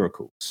perpetual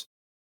miracles,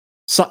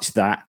 such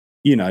that,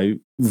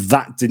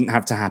 that didn't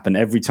have to happen.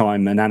 Every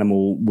time an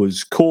animal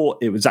was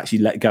caught, it was actually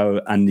let go,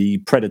 and the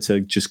predator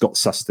just got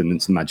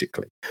sustenance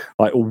magically,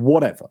 or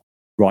whatever,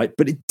 right?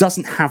 But it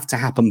doesn't have to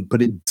happen,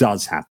 but it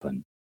does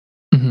happen.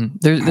 Mm-hmm.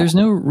 There's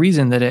no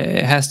reason that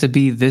it has to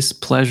be this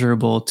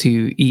pleasurable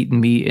to eat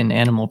meat and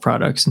animal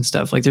products and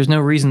stuff. Like, there's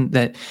no reason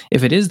that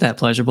if it is that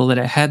pleasurable, that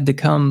it had to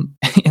come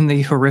in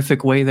the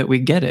horrific way that we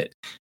get it.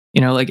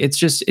 There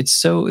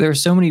are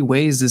so many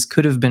ways this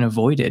could have been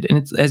avoided. And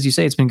it's, as you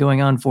say, it's been going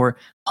on for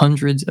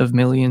hundreds of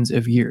millions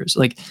of years.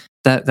 Like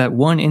that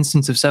one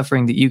instance of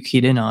suffering that you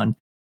keyed in on,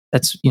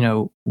 that's,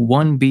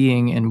 one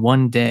being in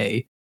one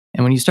day.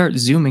 And when you start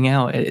zooming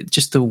out,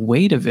 just the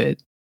weight of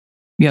it,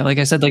 yeah, like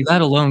I said, like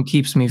that alone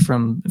keeps me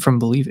from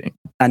believing.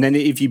 And then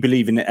if you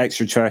believe in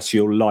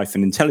extraterrestrial life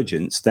and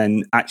intelligence,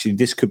 then actually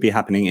this could be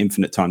happening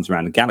infinite times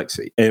around the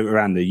galaxy,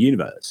 around the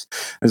universe.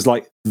 It's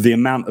like the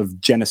amount of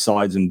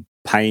genocides and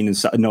pain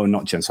and no,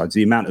 not genocides,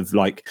 the amount of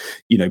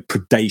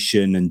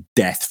predation and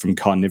death from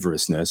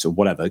carnivorousness or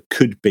whatever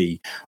could be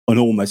on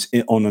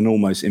an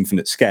almost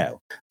infinite scale.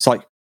 It's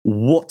like,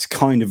 what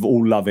kind of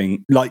all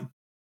loving,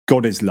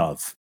 God is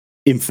love,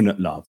 infinite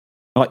love?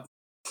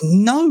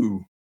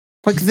 No.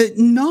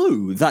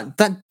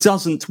 That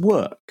doesn't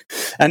work.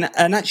 And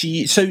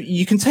actually, so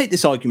you can take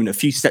this argument a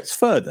few steps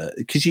further,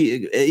 because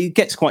it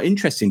gets quite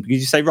interesting, because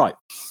you say, right,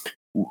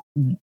 well,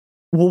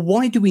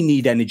 why do we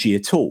need energy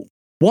at all?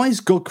 Why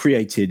has God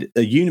created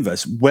a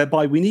universe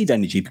whereby we need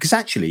energy? Because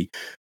actually,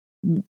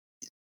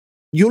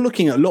 you're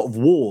looking at a lot of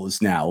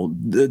wars now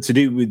to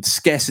do with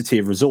scarcity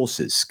of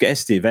resources,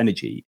 scarcity of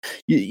energy.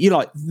 You're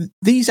like,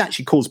 these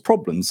actually cause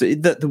problems,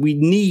 that we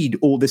need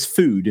all this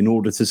food in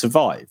order to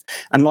survive.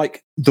 And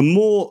the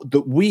more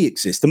that we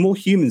exist, the more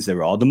humans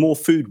there are, the more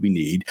food we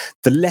need,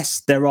 the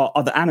less there are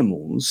other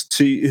animals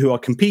who are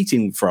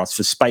competing for us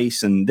for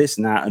space and this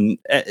and that. And,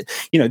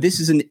 this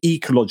is an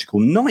ecological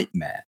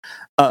nightmare.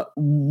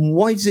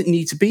 Why does it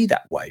need to be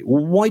that way?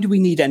 Well, why do we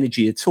need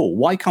energy at all?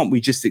 Why can't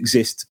we just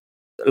exist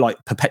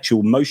like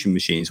perpetual motion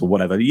machines or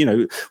whatever,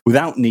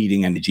 without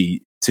needing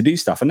energy to do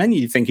stuff? And then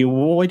you're thinking,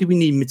 well, why do we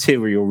need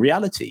material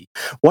reality?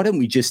 Why don't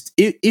we just,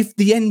 if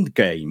the end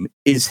game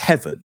is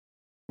heaven,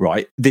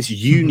 right, this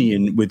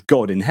union with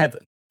God in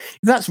heaven, if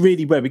that's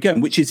really where we're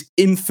going, which is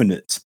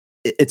infinite,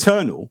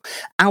 eternal,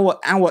 our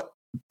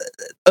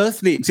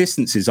earthly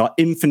existences are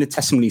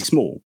infinitesimally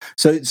small.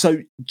 So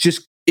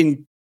just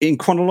in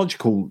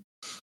chronological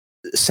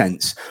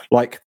sense,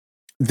 like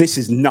this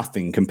is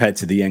nothing compared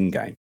to the end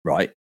game,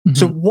 right? Mhm.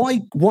 So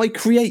why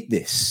create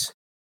this?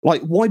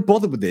 Like, why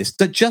bother with this?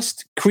 That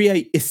just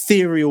create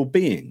ethereal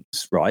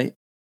beings, right?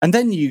 And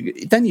then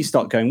you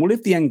start going, well,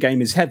 if the end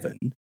game is heaven,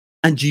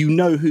 and you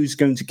know who's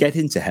going to get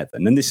into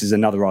heaven, and this is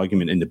another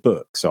argument in the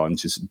book. So I'm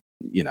just,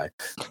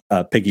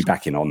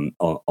 piggybacking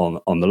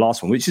on the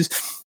last one, which is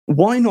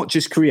why not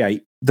just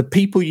create the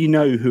people you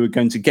know who are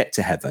going to get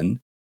to heaven?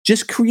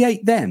 Just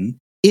create them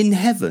in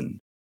heaven.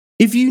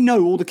 If you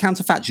know all the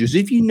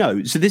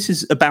counterfactuals, so this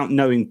is about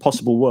knowing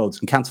possible worlds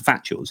and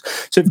counterfactuals.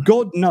 So if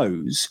God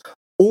knows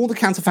all the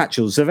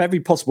counterfactuals of every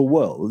possible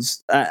world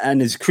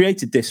and has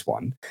created this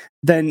one,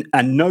 then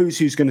and knows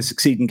who's going to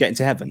succeed and get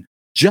into heaven,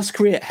 just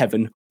create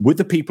heaven with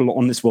the people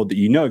on this world that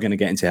you know are going to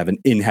get into heaven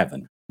in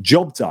heaven.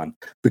 Job done.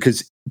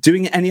 Because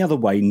doing it any other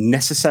way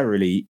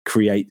necessarily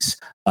creates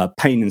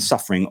pain and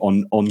suffering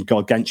on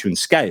gargantuan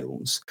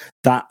scales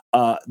that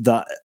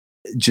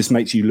just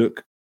makes you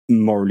look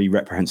morally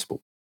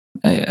reprehensible.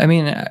 I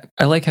mean,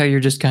 I like how you're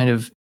just kind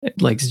of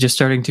like just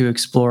starting to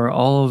explore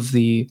all of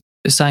the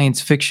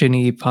science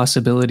fiction-y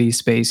possibility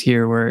space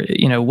here, where,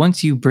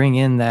 once you bring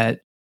in that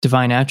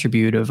divine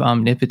attribute of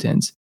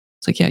omnipotence,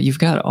 it's like, yeah, you've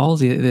got all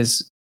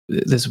this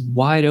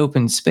wide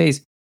open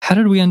space. How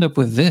did we end up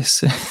with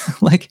this?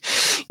 Like,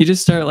 you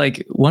just start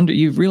like wonder.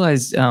 You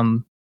realize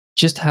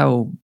just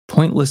how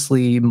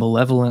pointlessly,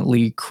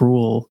 malevolently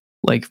cruel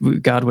like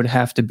God would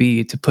have to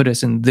be to put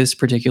us in this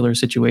particular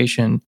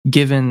situation,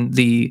 given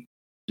the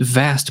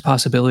vast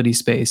possibility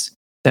space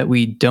that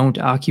we don't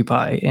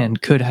occupy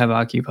and could have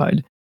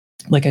occupied.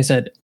 Like I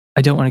said,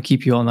 I don't want to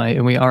keep you all night,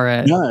 and we are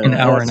at an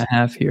hour and a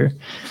half here.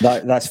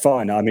 That's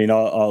fine. I mean,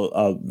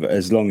 I'll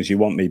as long as you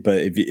want me. But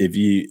if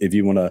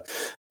you want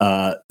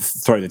to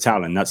throw the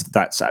towel in,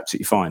 that's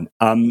absolutely fine.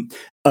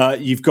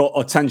 You've got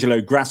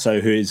Otangelo Grasso,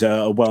 who is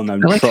a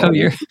well-known.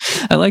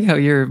 I like how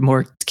you're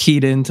more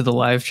keyed into the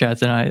live chat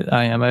than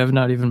I am. I have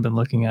not even been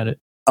looking at it.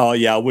 Oh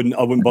yeah, I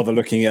wouldn't bother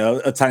looking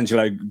at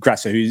Otangelo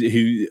Grasso,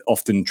 who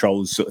often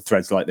trolls sort of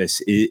threads like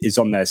this, is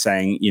on there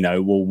saying,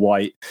 well,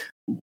 why?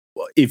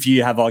 If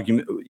you have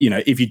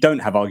if you don't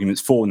have arguments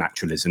for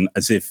naturalism,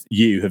 as if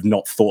you have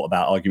not thought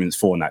about arguments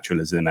for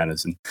naturalism,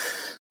 Emerson,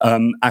 a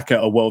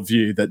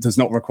worldview that does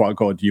not require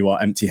God, you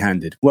are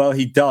empty-handed. Well,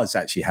 he does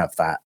actually have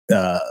that.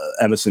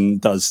 Emerson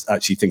does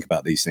actually think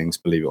about these things,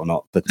 believe it or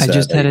not. But I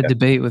just had a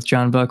debate with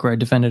John Buck where I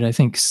defended, I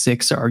think,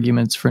 6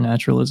 arguments for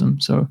naturalism.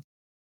 So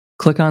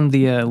click on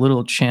the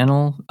little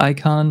channel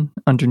icon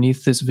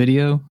underneath this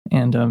video,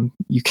 and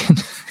you can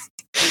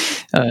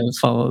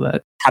follow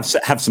that.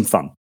 Have some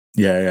fun.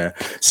 Yeah.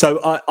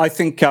 So I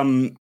think,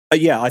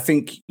 I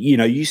think,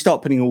 you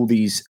start putting all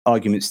these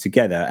arguments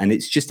together and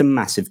it's just a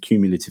massive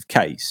cumulative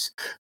case.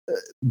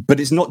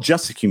 But it's not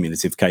just a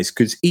cumulative case,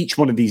 because each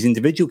one of these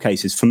individual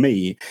cases, for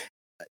me,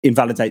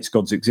 invalidates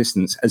God's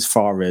existence as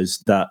far as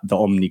the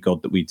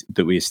omni-God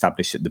that we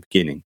established at the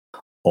beginning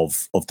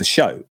of the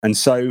show. And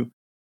so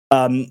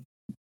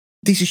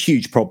these are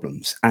huge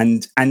problems.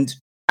 And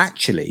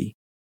actually,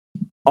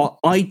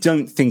 I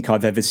don't think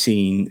I've ever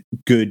seen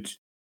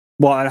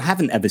I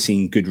haven't ever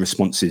seen good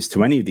responses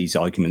to any of these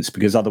arguments,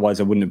 because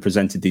otherwise I wouldn't have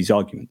presented these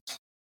arguments,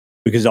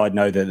 because I'd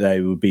know that they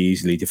would be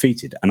easily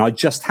defeated. And I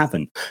just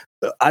haven't.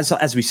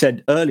 As we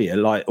said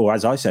earlier,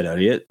 as I said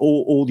earlier,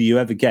 all you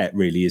ever get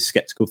really is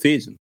skeptical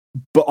theism.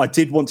 But I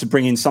did want to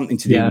bring in something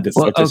to do with the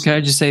focus. Can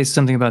I just say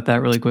something about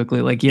that really quickly?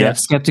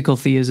 Skeptical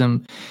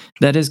theism,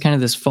 that is kind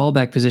of this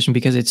fallback position,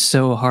 because it's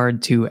so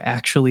hard to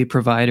actually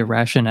provide a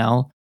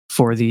rationale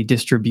for the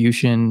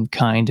distribution,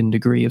 kind, and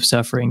degree of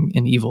suffering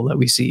and evil that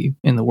we see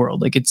in the world.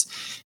 Like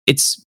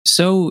it's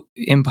so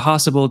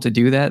impossible to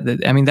do that.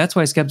 That's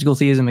why skeptical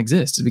theism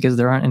exists, is because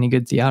there aren't any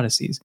good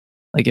theodicies.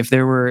 Like if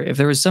there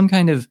was some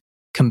kind of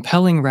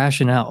compelling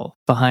rationale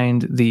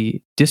behind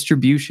the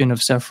distribution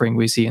of suffering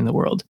we see in the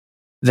world,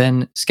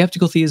 then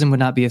skeptical theism would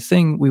not be a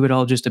thing. We would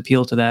all just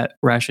appeal to that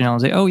rationale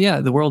and say, oh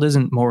yeah, the world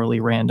isn't morally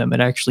random.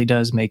 It actually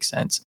does make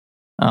sense.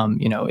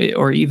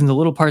 Or even the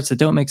little parts that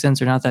don't make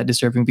sense are not that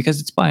disturbing, because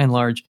it's by and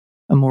large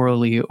a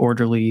morally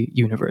orderly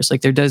universe.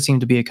 Like there does seem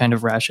to be a kind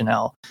of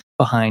rationale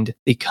behind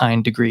the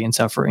kind, degree, and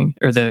suffering,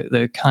 or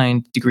the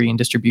kind, degree, and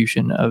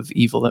distribution of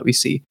evil that we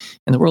see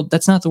in the world.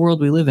 That's not the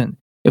world we live in.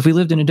 If we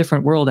lived in a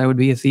different world, I would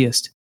be a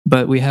theist,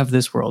 but we have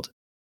this world.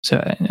 So,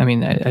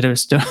 I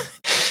just don't,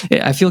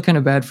 I feel kind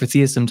of bad for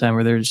theists sometimes,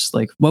 where they're just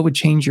like, what would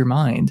change your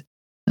mind?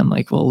 I'm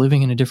like, well,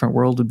 living in a different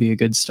world would be a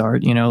good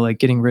start. Like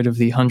getting rid of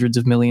the hundreds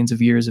of millions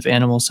of years of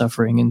animal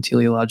suffering and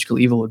teleological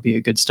evil would be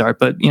a good start.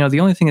 But, the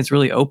only thing that's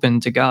really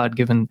open to God,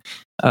 given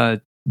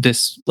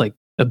this like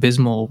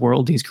abysmal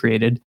world he's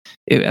created,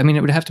 it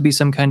would have to be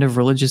some kind of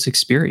religious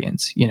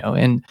experience,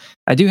 And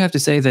I do have to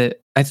say that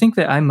I think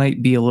that I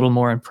might be a little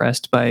more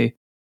impressed by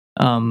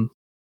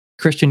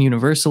Christian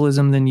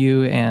universalism than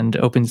you, and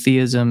open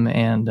theism,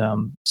 and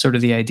sort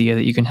of the idea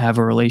that you can have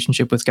a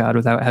relationship with God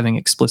without having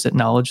explicit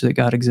knowledge that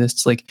God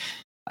exists. Like,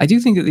 I do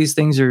think that these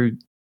things are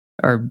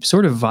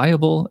sort of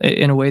viable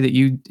in a way that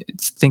you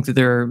think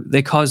that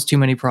they cause too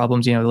many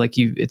problems.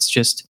 It's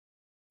just,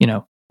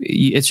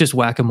 it's just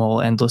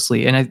whack-a-mole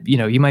endlessly. And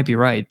you might be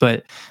right,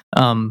 but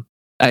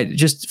I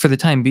just, for the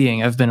time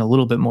being, I've been a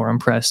little bit more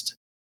impressed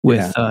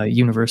with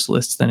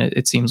universalists than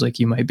it seems like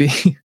you might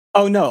be.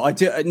 Oh no, I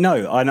do.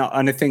 No, and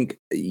I think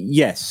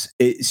yes,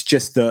 it's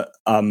just that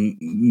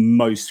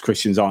most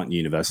Christians aren't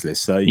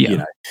universalists. So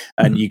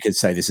and you could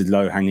say this is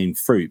low hanging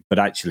fruit, but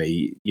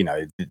actually,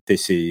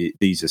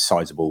 these are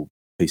sizable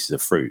pieces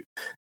of fruit,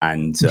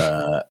 and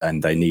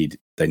they need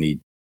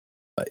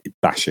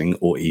bashing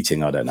or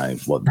eating. I don't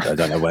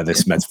know where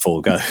this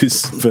metaphor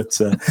goes, but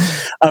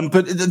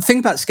the thing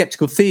about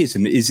skeptical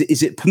theism is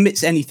it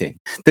permits anything.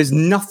 There's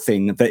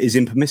nothing that is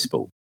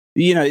impermissible.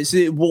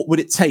 What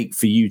would it take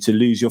for you to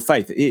lose your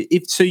faith?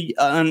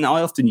 And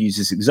I often use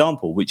this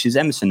example, which is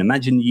Emerson.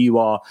 Imagine you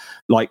are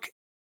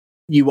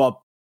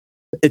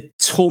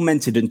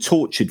tormented and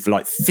tortured for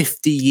like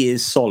 50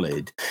 years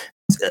solid,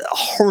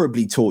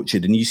 horribly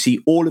tortured, and you see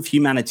all of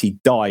humanity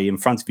die in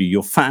front of you,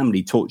 your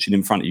family tortured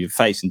in front of your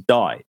face and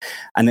die,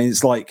 and then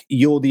it's like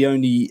you're the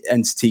only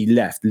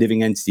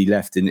living entity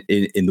left in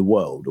the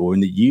world or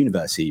in the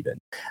universe even,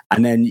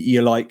 and then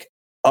you're like,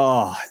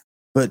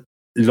 but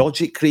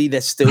logically there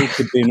still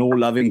could be an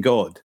all-loving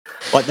God.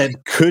 Like there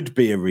could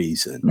be a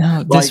reason.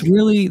 No,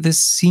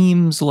 this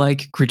seems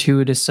like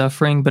gratuitous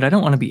suffering, but I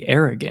don't want to be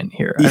arrogant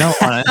here. I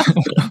don't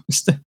want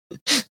to.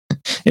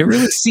 It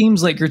really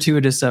seems like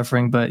gratuitous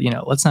suffering, but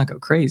let's not go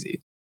crazy.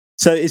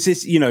 So is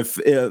this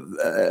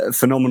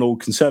phenomenal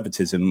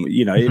conservatism?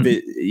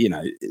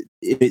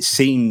 If it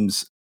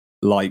seems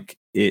like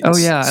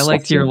it's I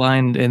liked your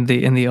line in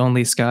the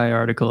Only Sky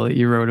article that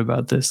you wrote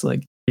about this.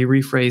 Like, you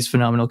rephrase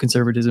phenomenal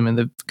conservatism in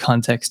the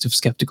context of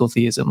skeptical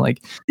theism.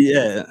 Like,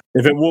 if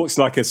it walks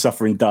like a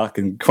suffering duck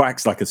and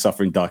quacks like a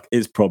suffering duck,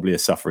 it's probably a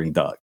suffering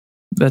duck.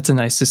 That's a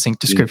nice succinct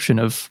description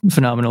of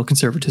phenomenal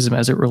conservatism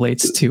as it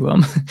relates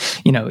to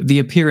the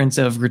appearance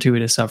of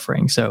gratuitous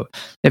suffering. So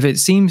if it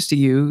seems to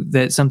you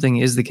that something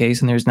is the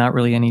case and there's not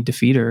really any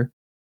defeater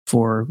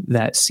for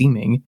that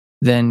seeming,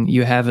 then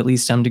you have at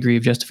least some degree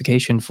of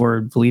justification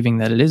for believing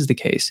that it is the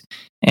case.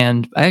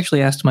 And I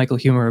actually asked Michael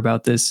Huemer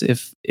about this,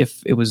 if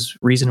it was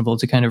reasonable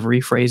to kind of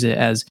rephrase it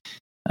as,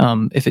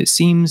 if it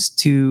seems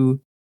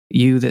to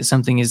you that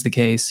something is the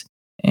case,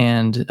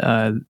 and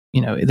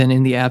then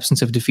in the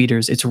absence of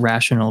defeaters, it's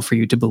rational for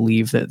you to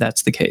believe that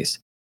that's the case.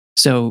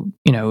 So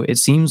it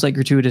seems like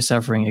gratuitous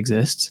suffering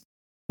exists.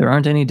 There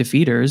aren't any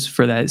defeaters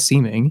for that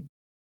seeming,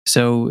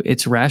 so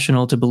it's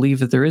rational to believe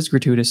that there is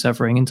gratuitous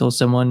suffering until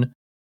someone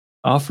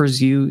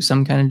offers you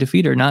some kind of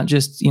defeater, not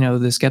just,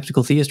 the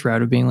skeptical theist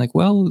route of being like,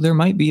 well, there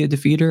might be a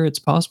defeater. It's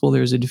possible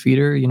there's a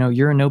defeater.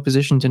 You're in no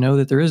position to know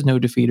that there is no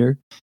defeater.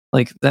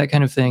 Like, that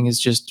kind of thing is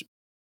just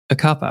a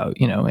cop-out,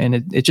 and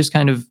it just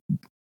kind of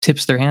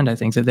tips their hand, I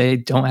think, that they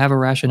don't have a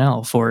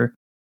rationale for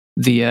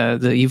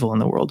the evil in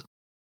the world.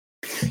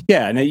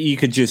 Yeah, and you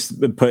could just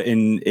put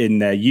in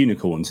their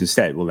unicorns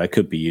instead. Well, there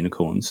could be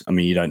unicorns. I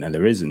mean, you don't know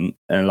there isn't.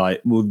 And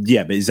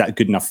but is that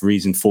good enough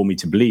reason for me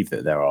to believe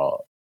that there are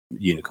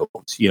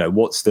unicorns?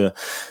 What's the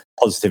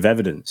positive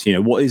evidence?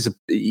 What is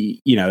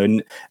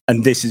and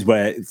this is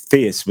where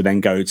theists would then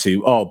go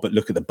to, but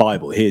look at the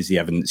Bible, here's the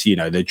evidence.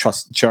 They try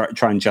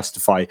and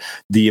justify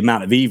the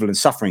amount of evil and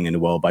suffering in the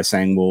world by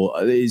saying, well,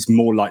 it's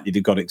more likely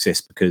that God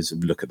exists because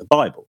look at the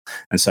Bible.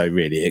 And so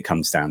really it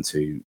comes down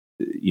to,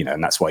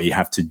 and that's why you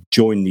have to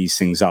join these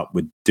things up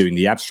with doing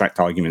the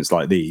abstract arguments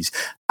like these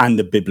and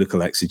the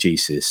biblical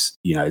exegesis,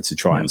 to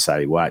try and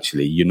say, well,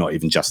 actually, you're not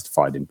even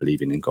justified in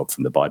believing in God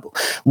from the Bible.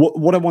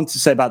 What I want to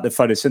say about the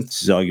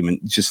photosynthesis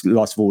argument, just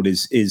last of all,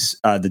 is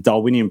the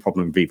Darwinian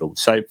problem of evil.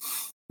 So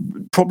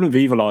problem of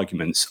evil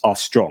arguments are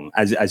strong,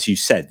 as you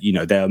said,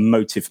 they're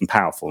emotive and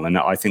powerful, and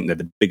I think they're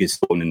the biggest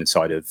thorn in the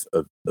side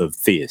of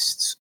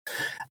theists.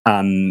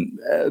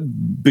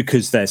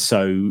 Because they're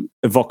so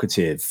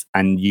evocative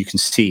and you can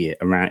see it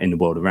around in the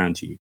world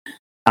around you,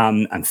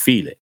 and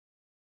feel it.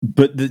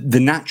 But the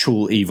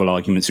natural evil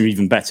arguments are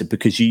even better,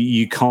 because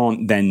you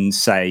can't then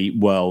say,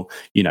 well,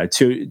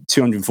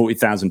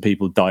 240,000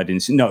 people died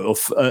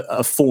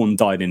a fawn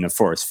died in a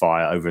forest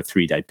fire over a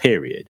 3-day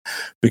period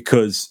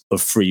because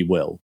of free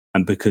will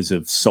and because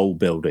of soul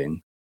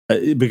building,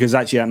 because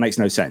actually that makes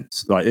no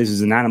sense. Like, this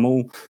is an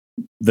animal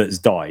that's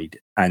died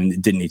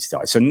and didn't need to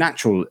die. So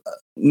natural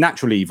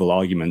evil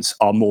arguments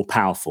are more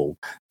powerful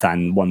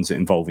than ones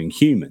involving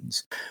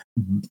humans.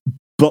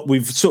 But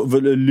we've sort of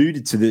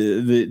alluded to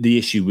the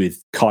issue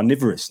with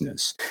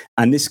carnivorousness,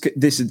 and this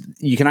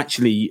you can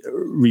actually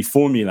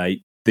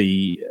reformulate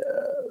the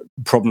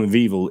problem of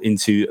evil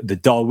into the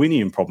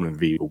Darwinian problem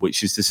of evil,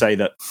 which is to say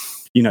that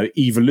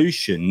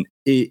evolution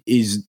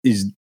is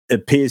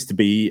appears to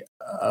be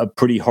a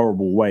pretty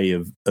horrible way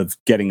of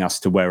getting us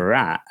to where we're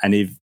at. And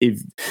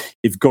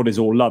if God is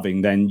all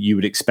loving, then you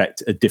would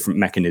expect a different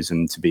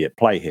mechanism to be at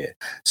play here.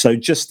 So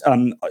just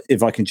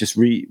if I can just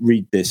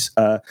read this,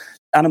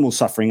 animal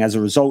suffering as a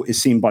result is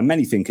seen by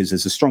many thinkers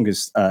as the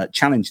strongest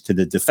challenge to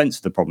the defense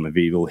of the problem of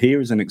evil. Here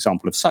is an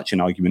example of such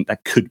an argument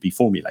that could be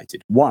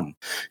formulated. 1,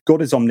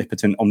 God is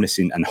omnipotent,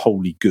 omniscient, and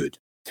wholly good.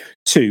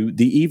 2,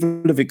 the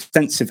evil of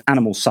extensive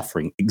animal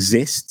suffering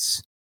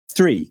exists.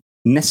 3,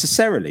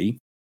 necessarily,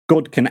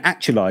 God can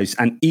actualize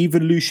an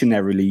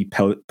evolutionarily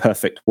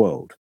perfect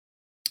world.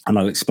 And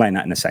I'll explain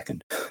that in a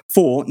second.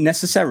 4,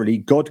 necessarily,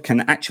 God can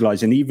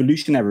actualize an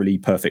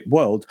evolutionarily perfect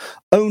world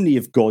only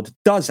if God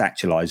does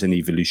actualize an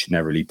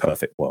evolutionarily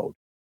perfect world.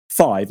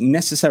 5,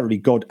 necessarily,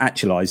 God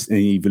actualized an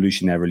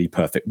evolutionarily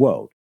perfect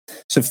world.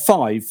 So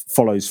 5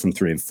 follows from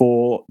 3 and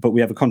 4, but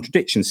we have a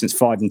contradiction since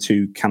 5 and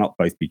 2 cannot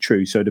both be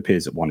true, so it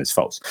appears that 1 is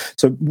false.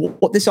 So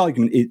what this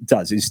argument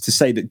does is to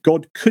say that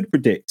God could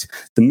predict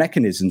the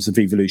mechanisms of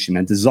evolution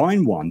and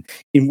design one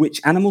in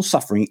which animal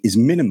suffering is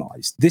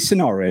minimized. This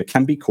scenario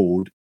can be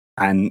called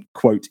an,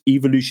 quote,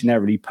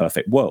 evolutionarily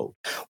perfect world.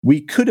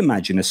 We could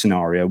imagine a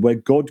scenario where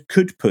God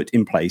could put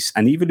in place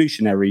an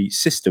evolutionary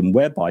system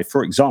whereby,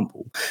 for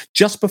example,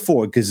 just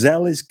before a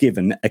gazelle is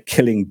given a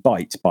killing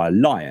bite by a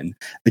lion,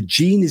 a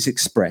gene is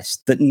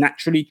expressed that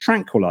naturally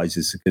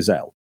tranquilizes the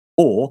gazelle,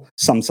 or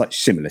some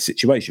such similar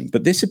situation.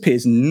 But this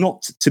appears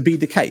not to be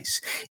the case.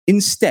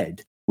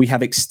 Instead, we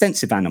have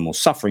extensive animal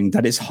suffering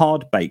that is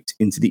hard-baked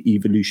into the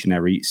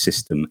evolutionary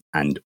system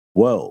and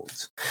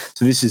world.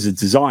 So this is a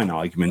design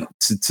argument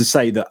to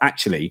say that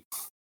actually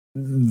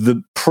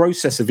the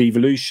process of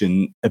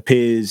evolution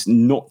appears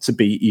not to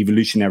be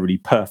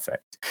evolutionarily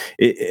perfect.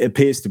 It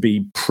appears to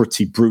be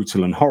pretty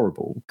brutal and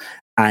horrible.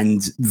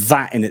 And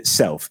that in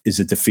itself is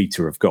a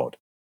defeater of God,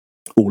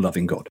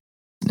 all-loving God.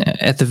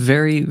 At the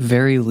very,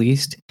 very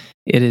least,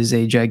 it is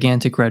a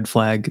gigantic red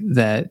flag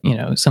that,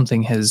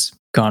 something has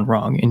gone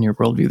wrong in your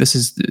worldview. This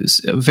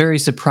is a very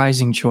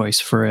surprising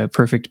choice for a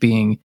perfect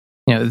being.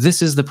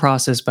 This is the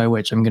process by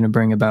which I'm going to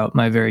bring about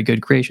my very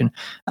good creation.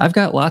 I've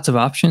got lots of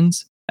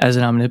options as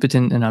an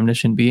omnipotent and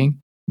omniscient being,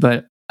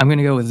 but I'm going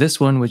to go with this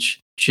one, which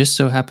just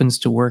so happens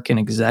to work in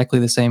exactly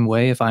the same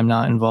way if I'm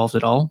not involved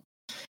at all,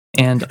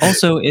 and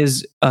also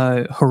is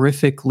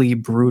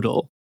horrifically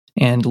brutal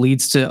and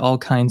leads to all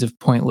kinds of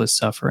pointless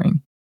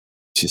suffering.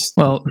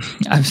 Well,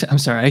 I'm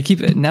sorry.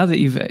 Now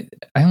that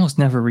I almost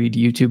never read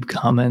YouTube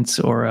comments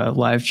or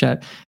live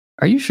chat.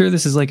 Are you sure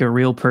this is like a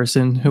real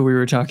person who we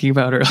were talking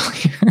about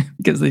earlier?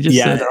 Because they just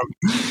said,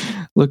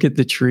 look at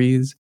the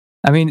trees.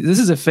 I mean, this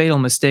is a fatal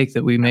mistake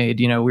that we made.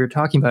 We were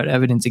talking about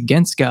evidence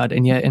against God,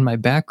 and yet in my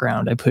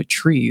background, I put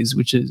trees,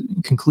 which is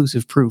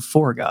conclusive proof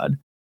for God.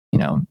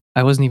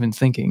 I wasn't even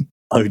thinking.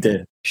 Oh,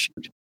 dear.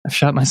 Shoot. I've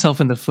shot myself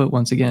in the foot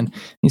once again.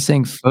 He's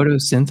saying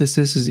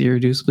photosynthesis is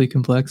irreducibly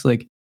complex.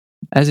 Like,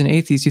 as an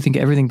atheist, you think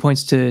everything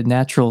points to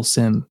natural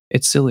sim.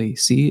 It's silly.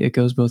 See, it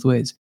goes both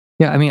ways.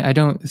 Yeah, I mean, I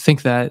don't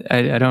think that.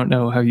 I don't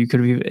know how you could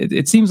have.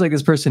 It seems like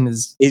this person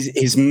is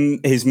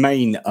his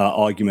main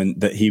argument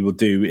that he will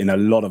do in a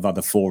lot of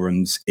other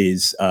forums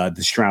is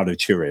the Shroud of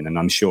Turin, and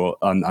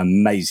I'm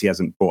amazed he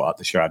hasn't brought up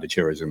the Shroud of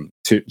Turin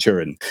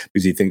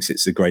because he thinks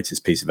it's the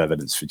greatest piece of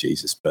evidence for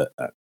Jesus. But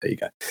there you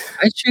go.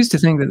 I choose to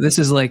think that this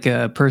is like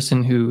a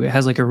person who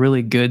has like a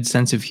really good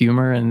sense of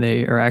humor, and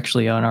they are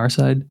actually on our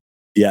side.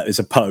 Yeah, it's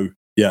a Poe.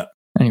 Yeah.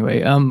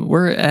 Anyway,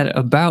 we're at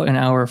about an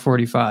hour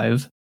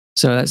 45.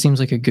 So that seems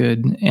like a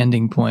good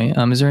ending point.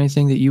 Is there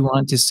anything that you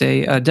want to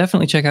say?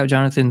 Definitely check out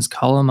Jonathan's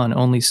column on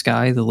Only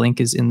Sky. The link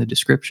is in the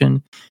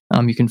description.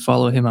 You can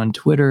follow him on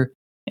Twitter,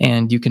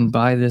 and you can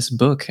buy this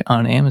book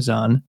on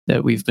Amazon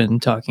that we've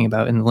been talking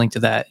about, and the link to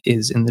that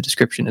is in the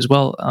description as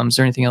well. Is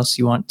there anything else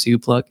you want to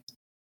plug?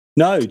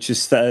 No,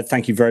 just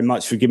thank you very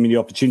much for giving me the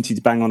opportunity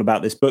to bang on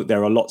about this book.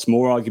 There are lots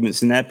more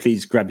arguments in there.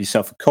 Please grab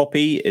yourself a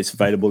copy. It's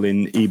available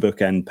in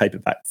ebook and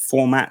paperback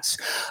formats.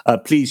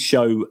 Please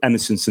show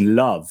Emerson some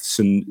love,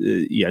 some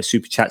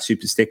super chat,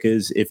 super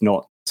stickers. If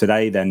not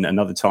today, then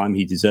another time.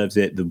 He deserves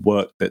it. The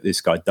work that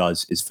this guy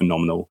does is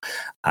phenomenal,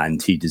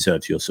 and he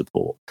deserves your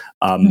support.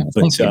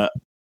 Thank you.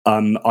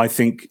 I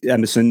think,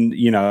 Emerson,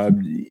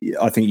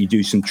 I think you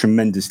do some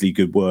tremendously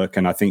good work,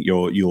 and I think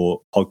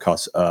your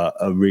podcasts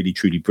are really,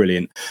 truly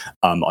brilliant.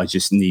 I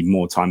just need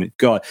more time.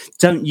 God,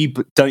 I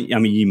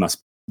mean, you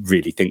must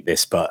really think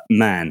this, but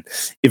man,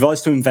 if I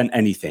was to invent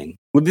anything,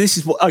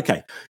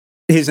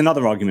 here's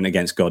another argument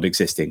against God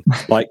existing.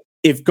 Like,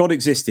 if God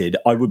existed,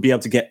 I would be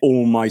able to get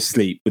all my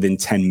sleep within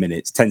 10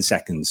 minutes, 10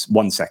 seconds,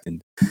 1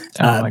 second,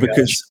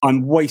 because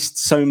I'm waste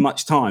so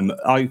much time.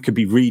 I could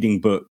be reading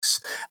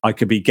books, I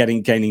could be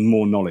gaining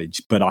more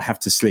knowledge, but I have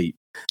to sleep,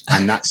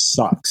 and that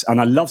sucks.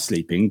 And I love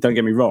sleeping, don't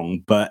get me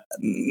wrong, but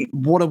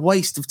what a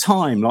waste of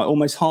time, like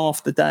almost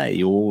half the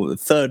day or a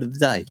third of the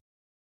day.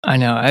 I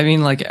know. I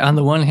mean, like, on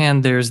the one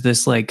hand, there's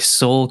this like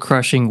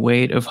soul-crushing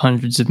weight of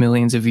hundreds of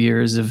millions of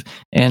years of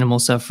animal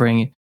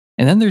suffering.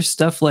 And then there's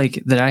stuff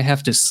like that I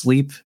have to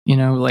sleep,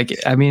 like,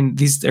 I mean,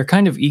 they're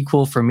kind of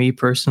equal for me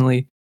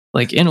personally.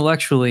 Like,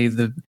 intellectually,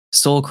 the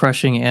soul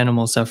crushing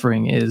animal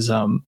suffering is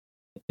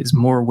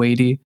more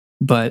weighty,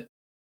 but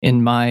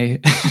in my,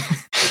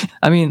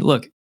 I mean,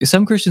 look,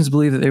 some Christians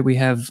believe that we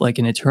have like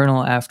an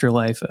eternal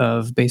afterlife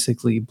of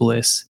basically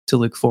bliss to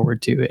look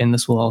forward to. And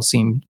this will all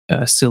seem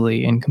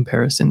silly in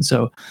comparison.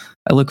 So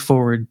I look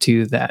forward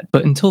to that.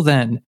 But until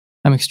then,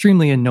 I'm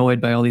extremely annoyed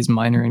by all these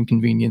minor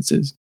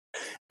inconveniences.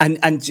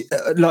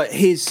 Like,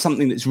 here's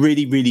something that's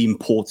really, really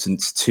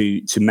important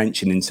to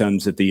mention in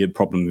terms of the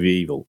problem of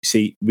evil.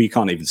 See, we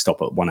can't even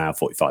stop at 1 hour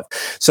 45.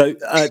 So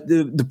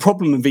the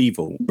problem of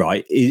evil,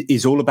 right,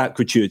 is all about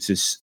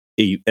gratuitous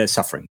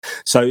suffering.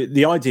 So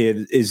the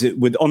idea is that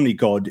with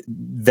Omnigod,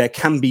 there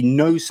can be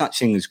no such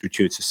thing as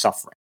gratuitous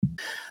suffering,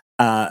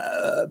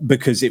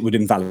 because it would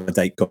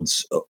invalidate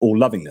God's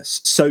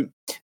all-lovingness. So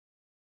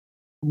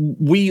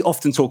we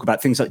often talk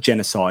about things like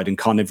genocide and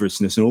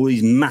carnivorousness and all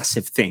these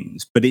massive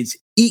things, but it's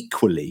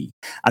equally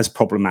as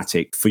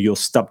problematic for your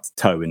stubbed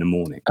toe in the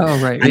morning.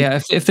 Oh, right. And yeah.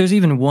 If there's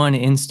even one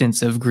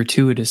instance of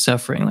gratuitous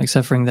suffering, like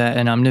suffering that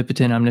an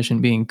omnipotent,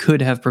 omniscient being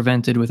could have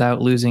prevented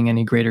without losing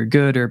any greater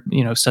good or,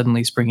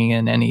 suddenly springing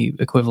in any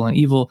equivalent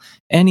evil,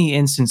 any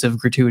instance of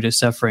gratuitous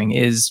suffering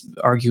is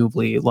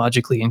arguably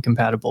logically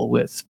incompatible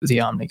with the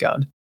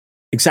Omnigod.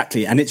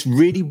 Exactly, and it's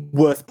really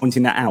worth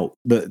pointing that out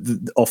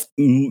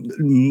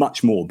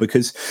much more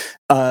because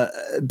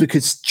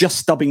just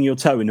stubbing your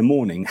toe in the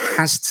morning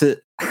has to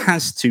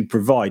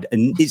provide,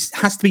 and it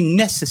has to be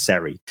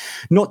necessary,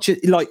 not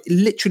just like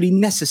literally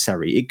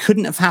necessary. It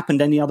couldn't have happened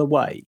any other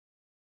way.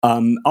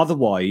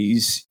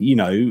 Otherwise,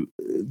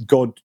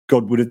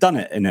 God would have done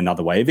it in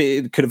another way. If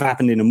it could have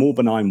happened in a more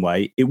benign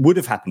way, it would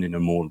have happened in a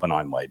more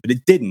benign way, but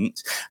it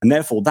didn't, and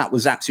therefore that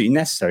was absolutely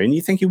necessary. And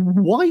you're thinking,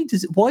 why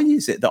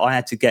is it that I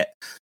had to get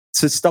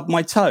to stub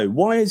my toe?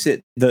 Why is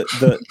it that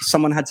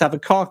someone had to have a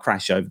car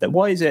crash over there?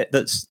 Why is it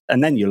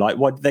and then you're like,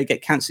 why did they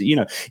get cancer?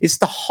 It's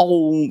the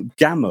whole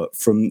gamut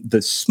from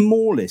the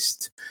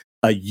smallest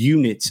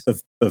unit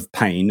of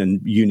pain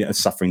and unit of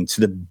suffering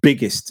to the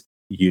biggest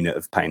unit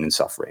of pain and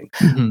suffering,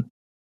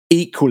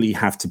 equally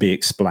have to be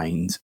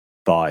explained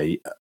by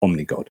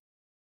Omnigod.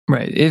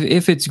 Right.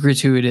 If it's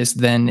gratuitous,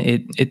 then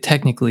it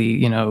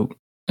technically,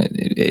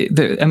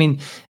 I mean,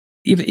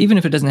 even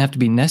if it doesn't have to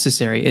be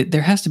necessary,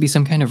 there has to be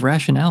some kind of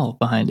rationale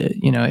behind it.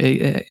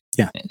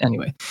 Yeah.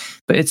 Anyway,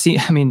 but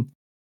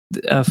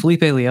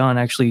Felipe Leon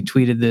actually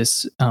tweeted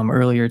this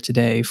earlier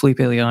today. Felipe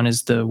Leon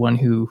is the one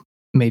who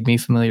made me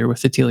familiar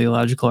with the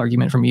teleological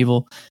argument from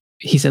evil.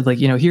 He said,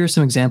 here are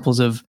some examples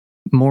of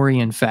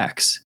Morian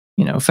facts.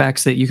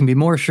 Facts that you can be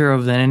more sure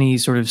of than any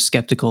sort of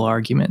skeptical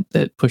argument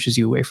that pushes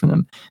you away from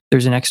them.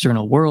 There's an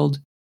external world.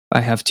 I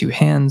have two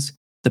hands.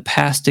 The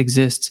past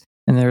exists,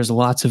 and there's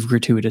lots of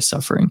gratuitous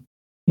suffering.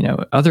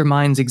 Other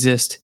minds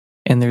exist,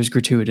 and there's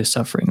gratuitous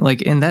suffering.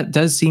 And that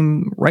does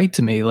seem right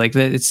to me. That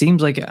it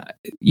seems like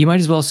you might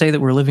as well say that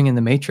we're living in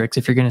the Matrix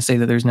if you're going to say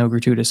that there's no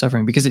gratuitous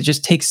suffering, because it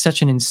just takes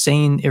such an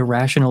insane,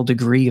 irrational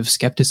degree of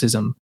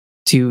skepticism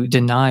to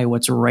deny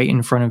what's right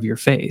in front of your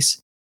face.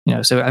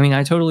 So I mean,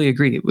 I totally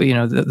agree.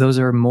 Those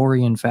are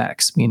Morian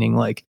facts,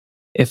 meaning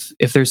if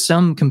there's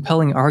some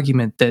compelling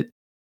argument that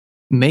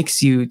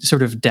makes you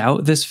sort of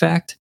doubt this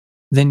fact,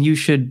 then you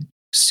should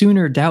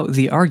sooner doubt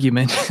the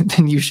argument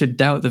than you should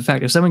doubt the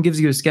fact. If someone gives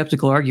you a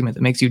skeptical argument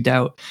that makes you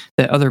doubt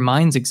that other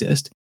minds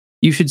exist,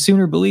 you should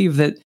sooner believe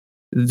that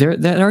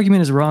that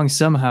argument is wrong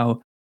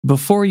somehow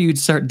before you'd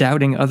start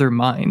doubting other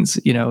minds.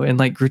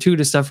 And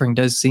gratuitous suffering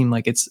does seem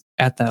like it's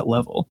at that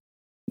level.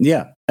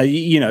 Yeah,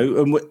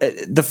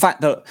 the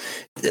fact that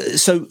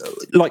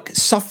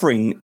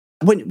suffering.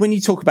 When you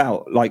talk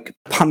about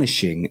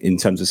punishing in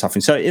terms of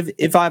suffering, so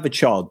if I have a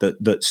child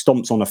that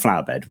stomps on a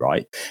flower bed,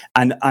 right,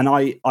 and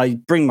I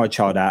bring my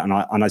child out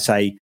and I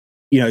say,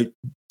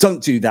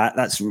 don't do that.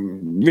 That's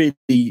really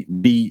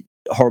be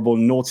horrible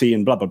and naughty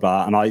and blah blah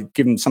blah, and I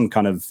give them some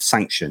kind of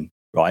sanction,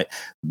 right?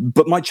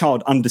 But my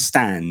child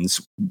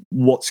understands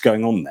what's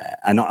going on there,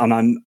 and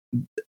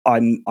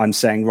I'm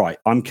saying, right,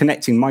 I'm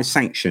connecting my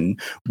sanction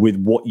with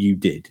what you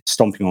did,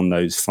 stomping on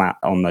those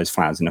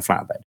flowers in a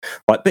flower bed,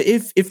 right? But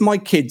if my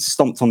kid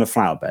stomped on a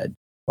flower bed,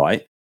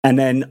 right, and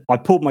then I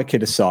pulled my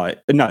kid aside,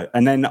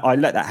 and then I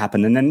let that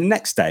happen, and then the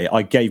next day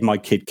I gave my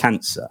kid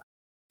cancer,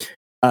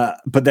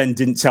 but then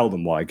didn't tell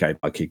them why I gave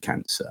my kid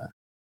cancer,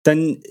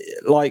 then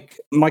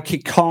my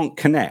kid can't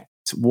connect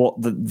what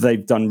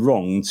they've done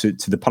wrong to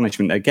the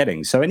punishment they're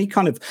getting. So any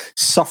kind of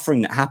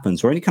suffering that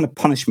happens or any kind of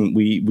punishment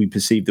we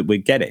perceive that we're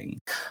getting,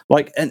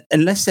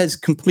 unless there's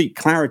complete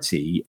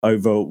clarity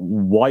over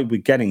why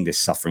we're getting this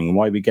suffering and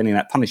why we're getting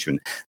that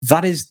punishment,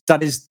 that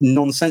is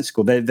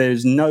nonsensical.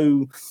 There's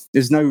no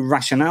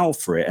rationale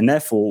for it, and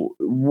therefore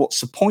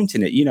what's the point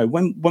in it?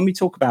 When we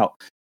talk about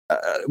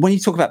when you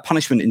talk about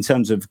punishment in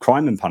terms of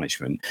crime and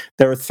punishment,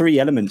 there are three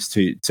elements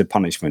to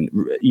punishment,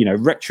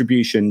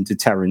 retribution,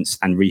 deterrence,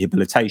 and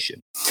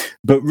rehabilitation.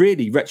 But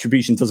really,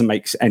 retribution doesn't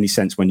make any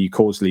sense when you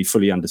causally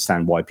fully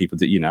understand why people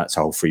do, it's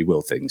a whole free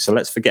will thing. So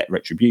let's forget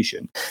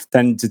retribution.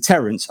 Then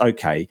deterrence,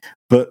 okay.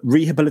 But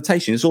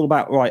rehabilitation is all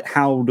about, right,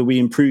 how do we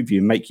improve you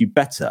and make you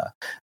better?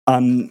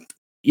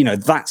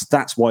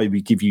 that's why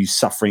we give you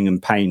suffering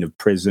and pain of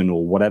prison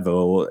or whatever.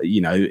 Or,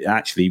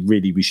 actually,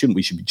 really, we shouldn't.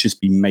 We should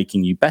just be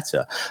making you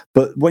better.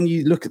 But when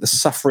you look at the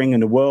suffering in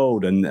the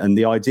world and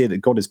the idea that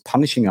God is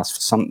punishing us for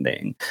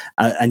something,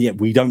 and yet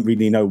we don't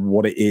really know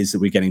what it is that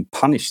we're getting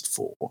punished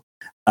for.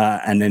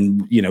 And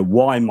then,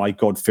 why my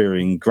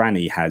God-fearing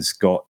granny has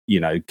got,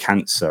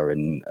 cancer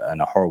and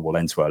a horrible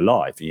end to her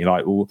life. And you're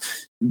like, well,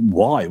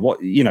 why? What?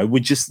 We're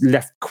just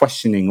left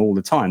questioning all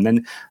the time.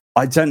 Then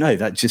I don't know.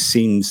 That just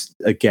seems,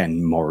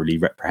 again, morally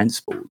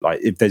reprehensible. Like,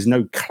 if there's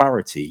no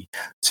clarity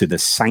to the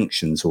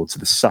sanctions or to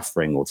the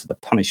suffering or to the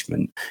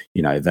punishment,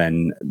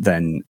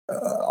 then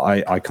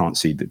I can't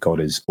see that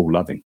God is all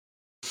loving.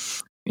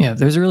 Yeah,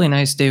 there's a really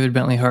nice David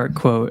Bentley Hart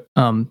quote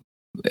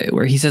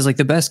where he says, like,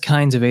 the best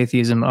kinds of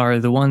atheism are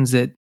the ones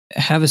that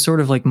have a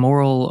sort of like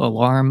moral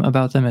alarm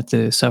about them at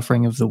the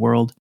suffering of the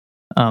world.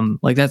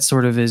 Like that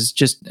sort of is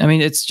just,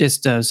 it's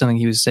just something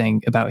he was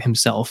saying about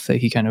himself, that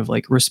he kind of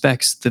like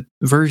respects the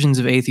versions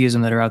of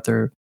atheism that are out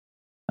there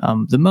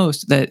the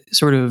most, that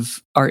sort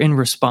of are in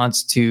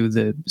response to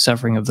the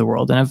suffering of the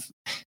world. And I've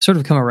sort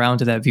of come around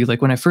to that view.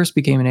 Like when I first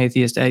became an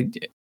atheist,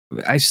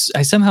 I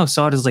somehow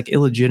saw it as like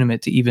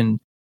illegitimate to even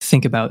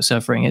think about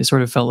suffering. It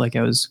sort of felt like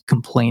I was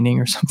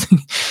complaining or something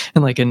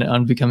in like an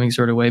unbecoming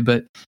sort of way.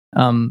 But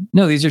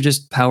no, these are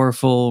just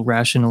powerful,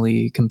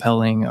 rationally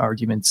compelling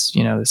arguments.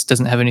 This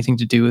doesn't have anything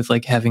to do with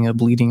like having a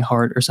bleeding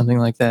heart or something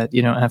like that.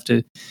 You don't have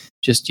to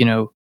just,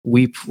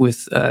 weep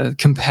with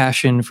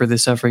compassion for the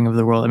suffering of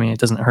the world. It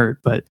doesn't hurt,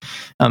 but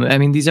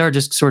these are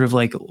just sort of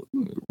like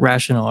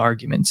rational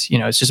arguments.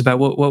 It's just about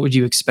what would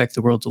you expect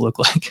the world to look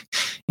like,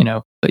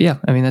 But yeah,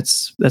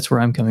 that's where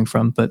I'm coming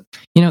from. But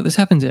this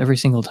happens every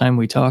single time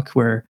we talk,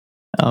 where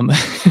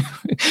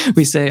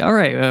we say, "All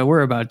right,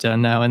 we're about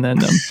done now," and then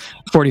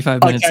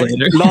 45 minutes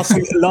later.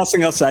 last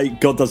thing I'll say: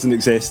 God doesn't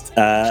exist,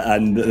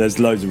 and there's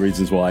loads of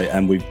reasons why,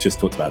 and we've just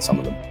talked about some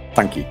of them.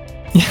 Thank you.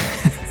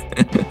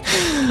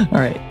 All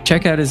right,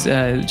 check out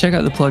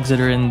the plugs that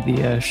are in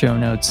the show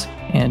notes,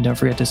 and don't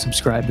forget to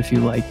subscribe if you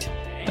liked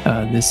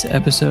this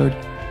episode.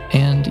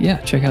 And yeah,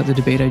 check out the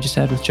debate I just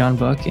had with John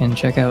Buck, and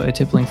check out a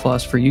Tippling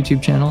Philosopher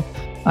YouTube channel.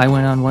 I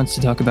went on once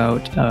to talk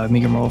about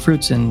Meager Moral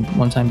Fruits, and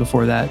one time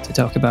before that to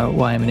talk about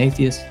why I'm an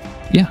atheist.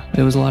 Yeah,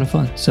 it was a lot of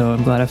fun. So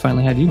I'm glad I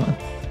finally had you on.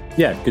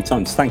 Yeah, good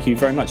times. Thank you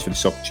very much for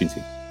this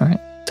opportunity. All right,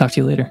 talk to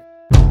you later.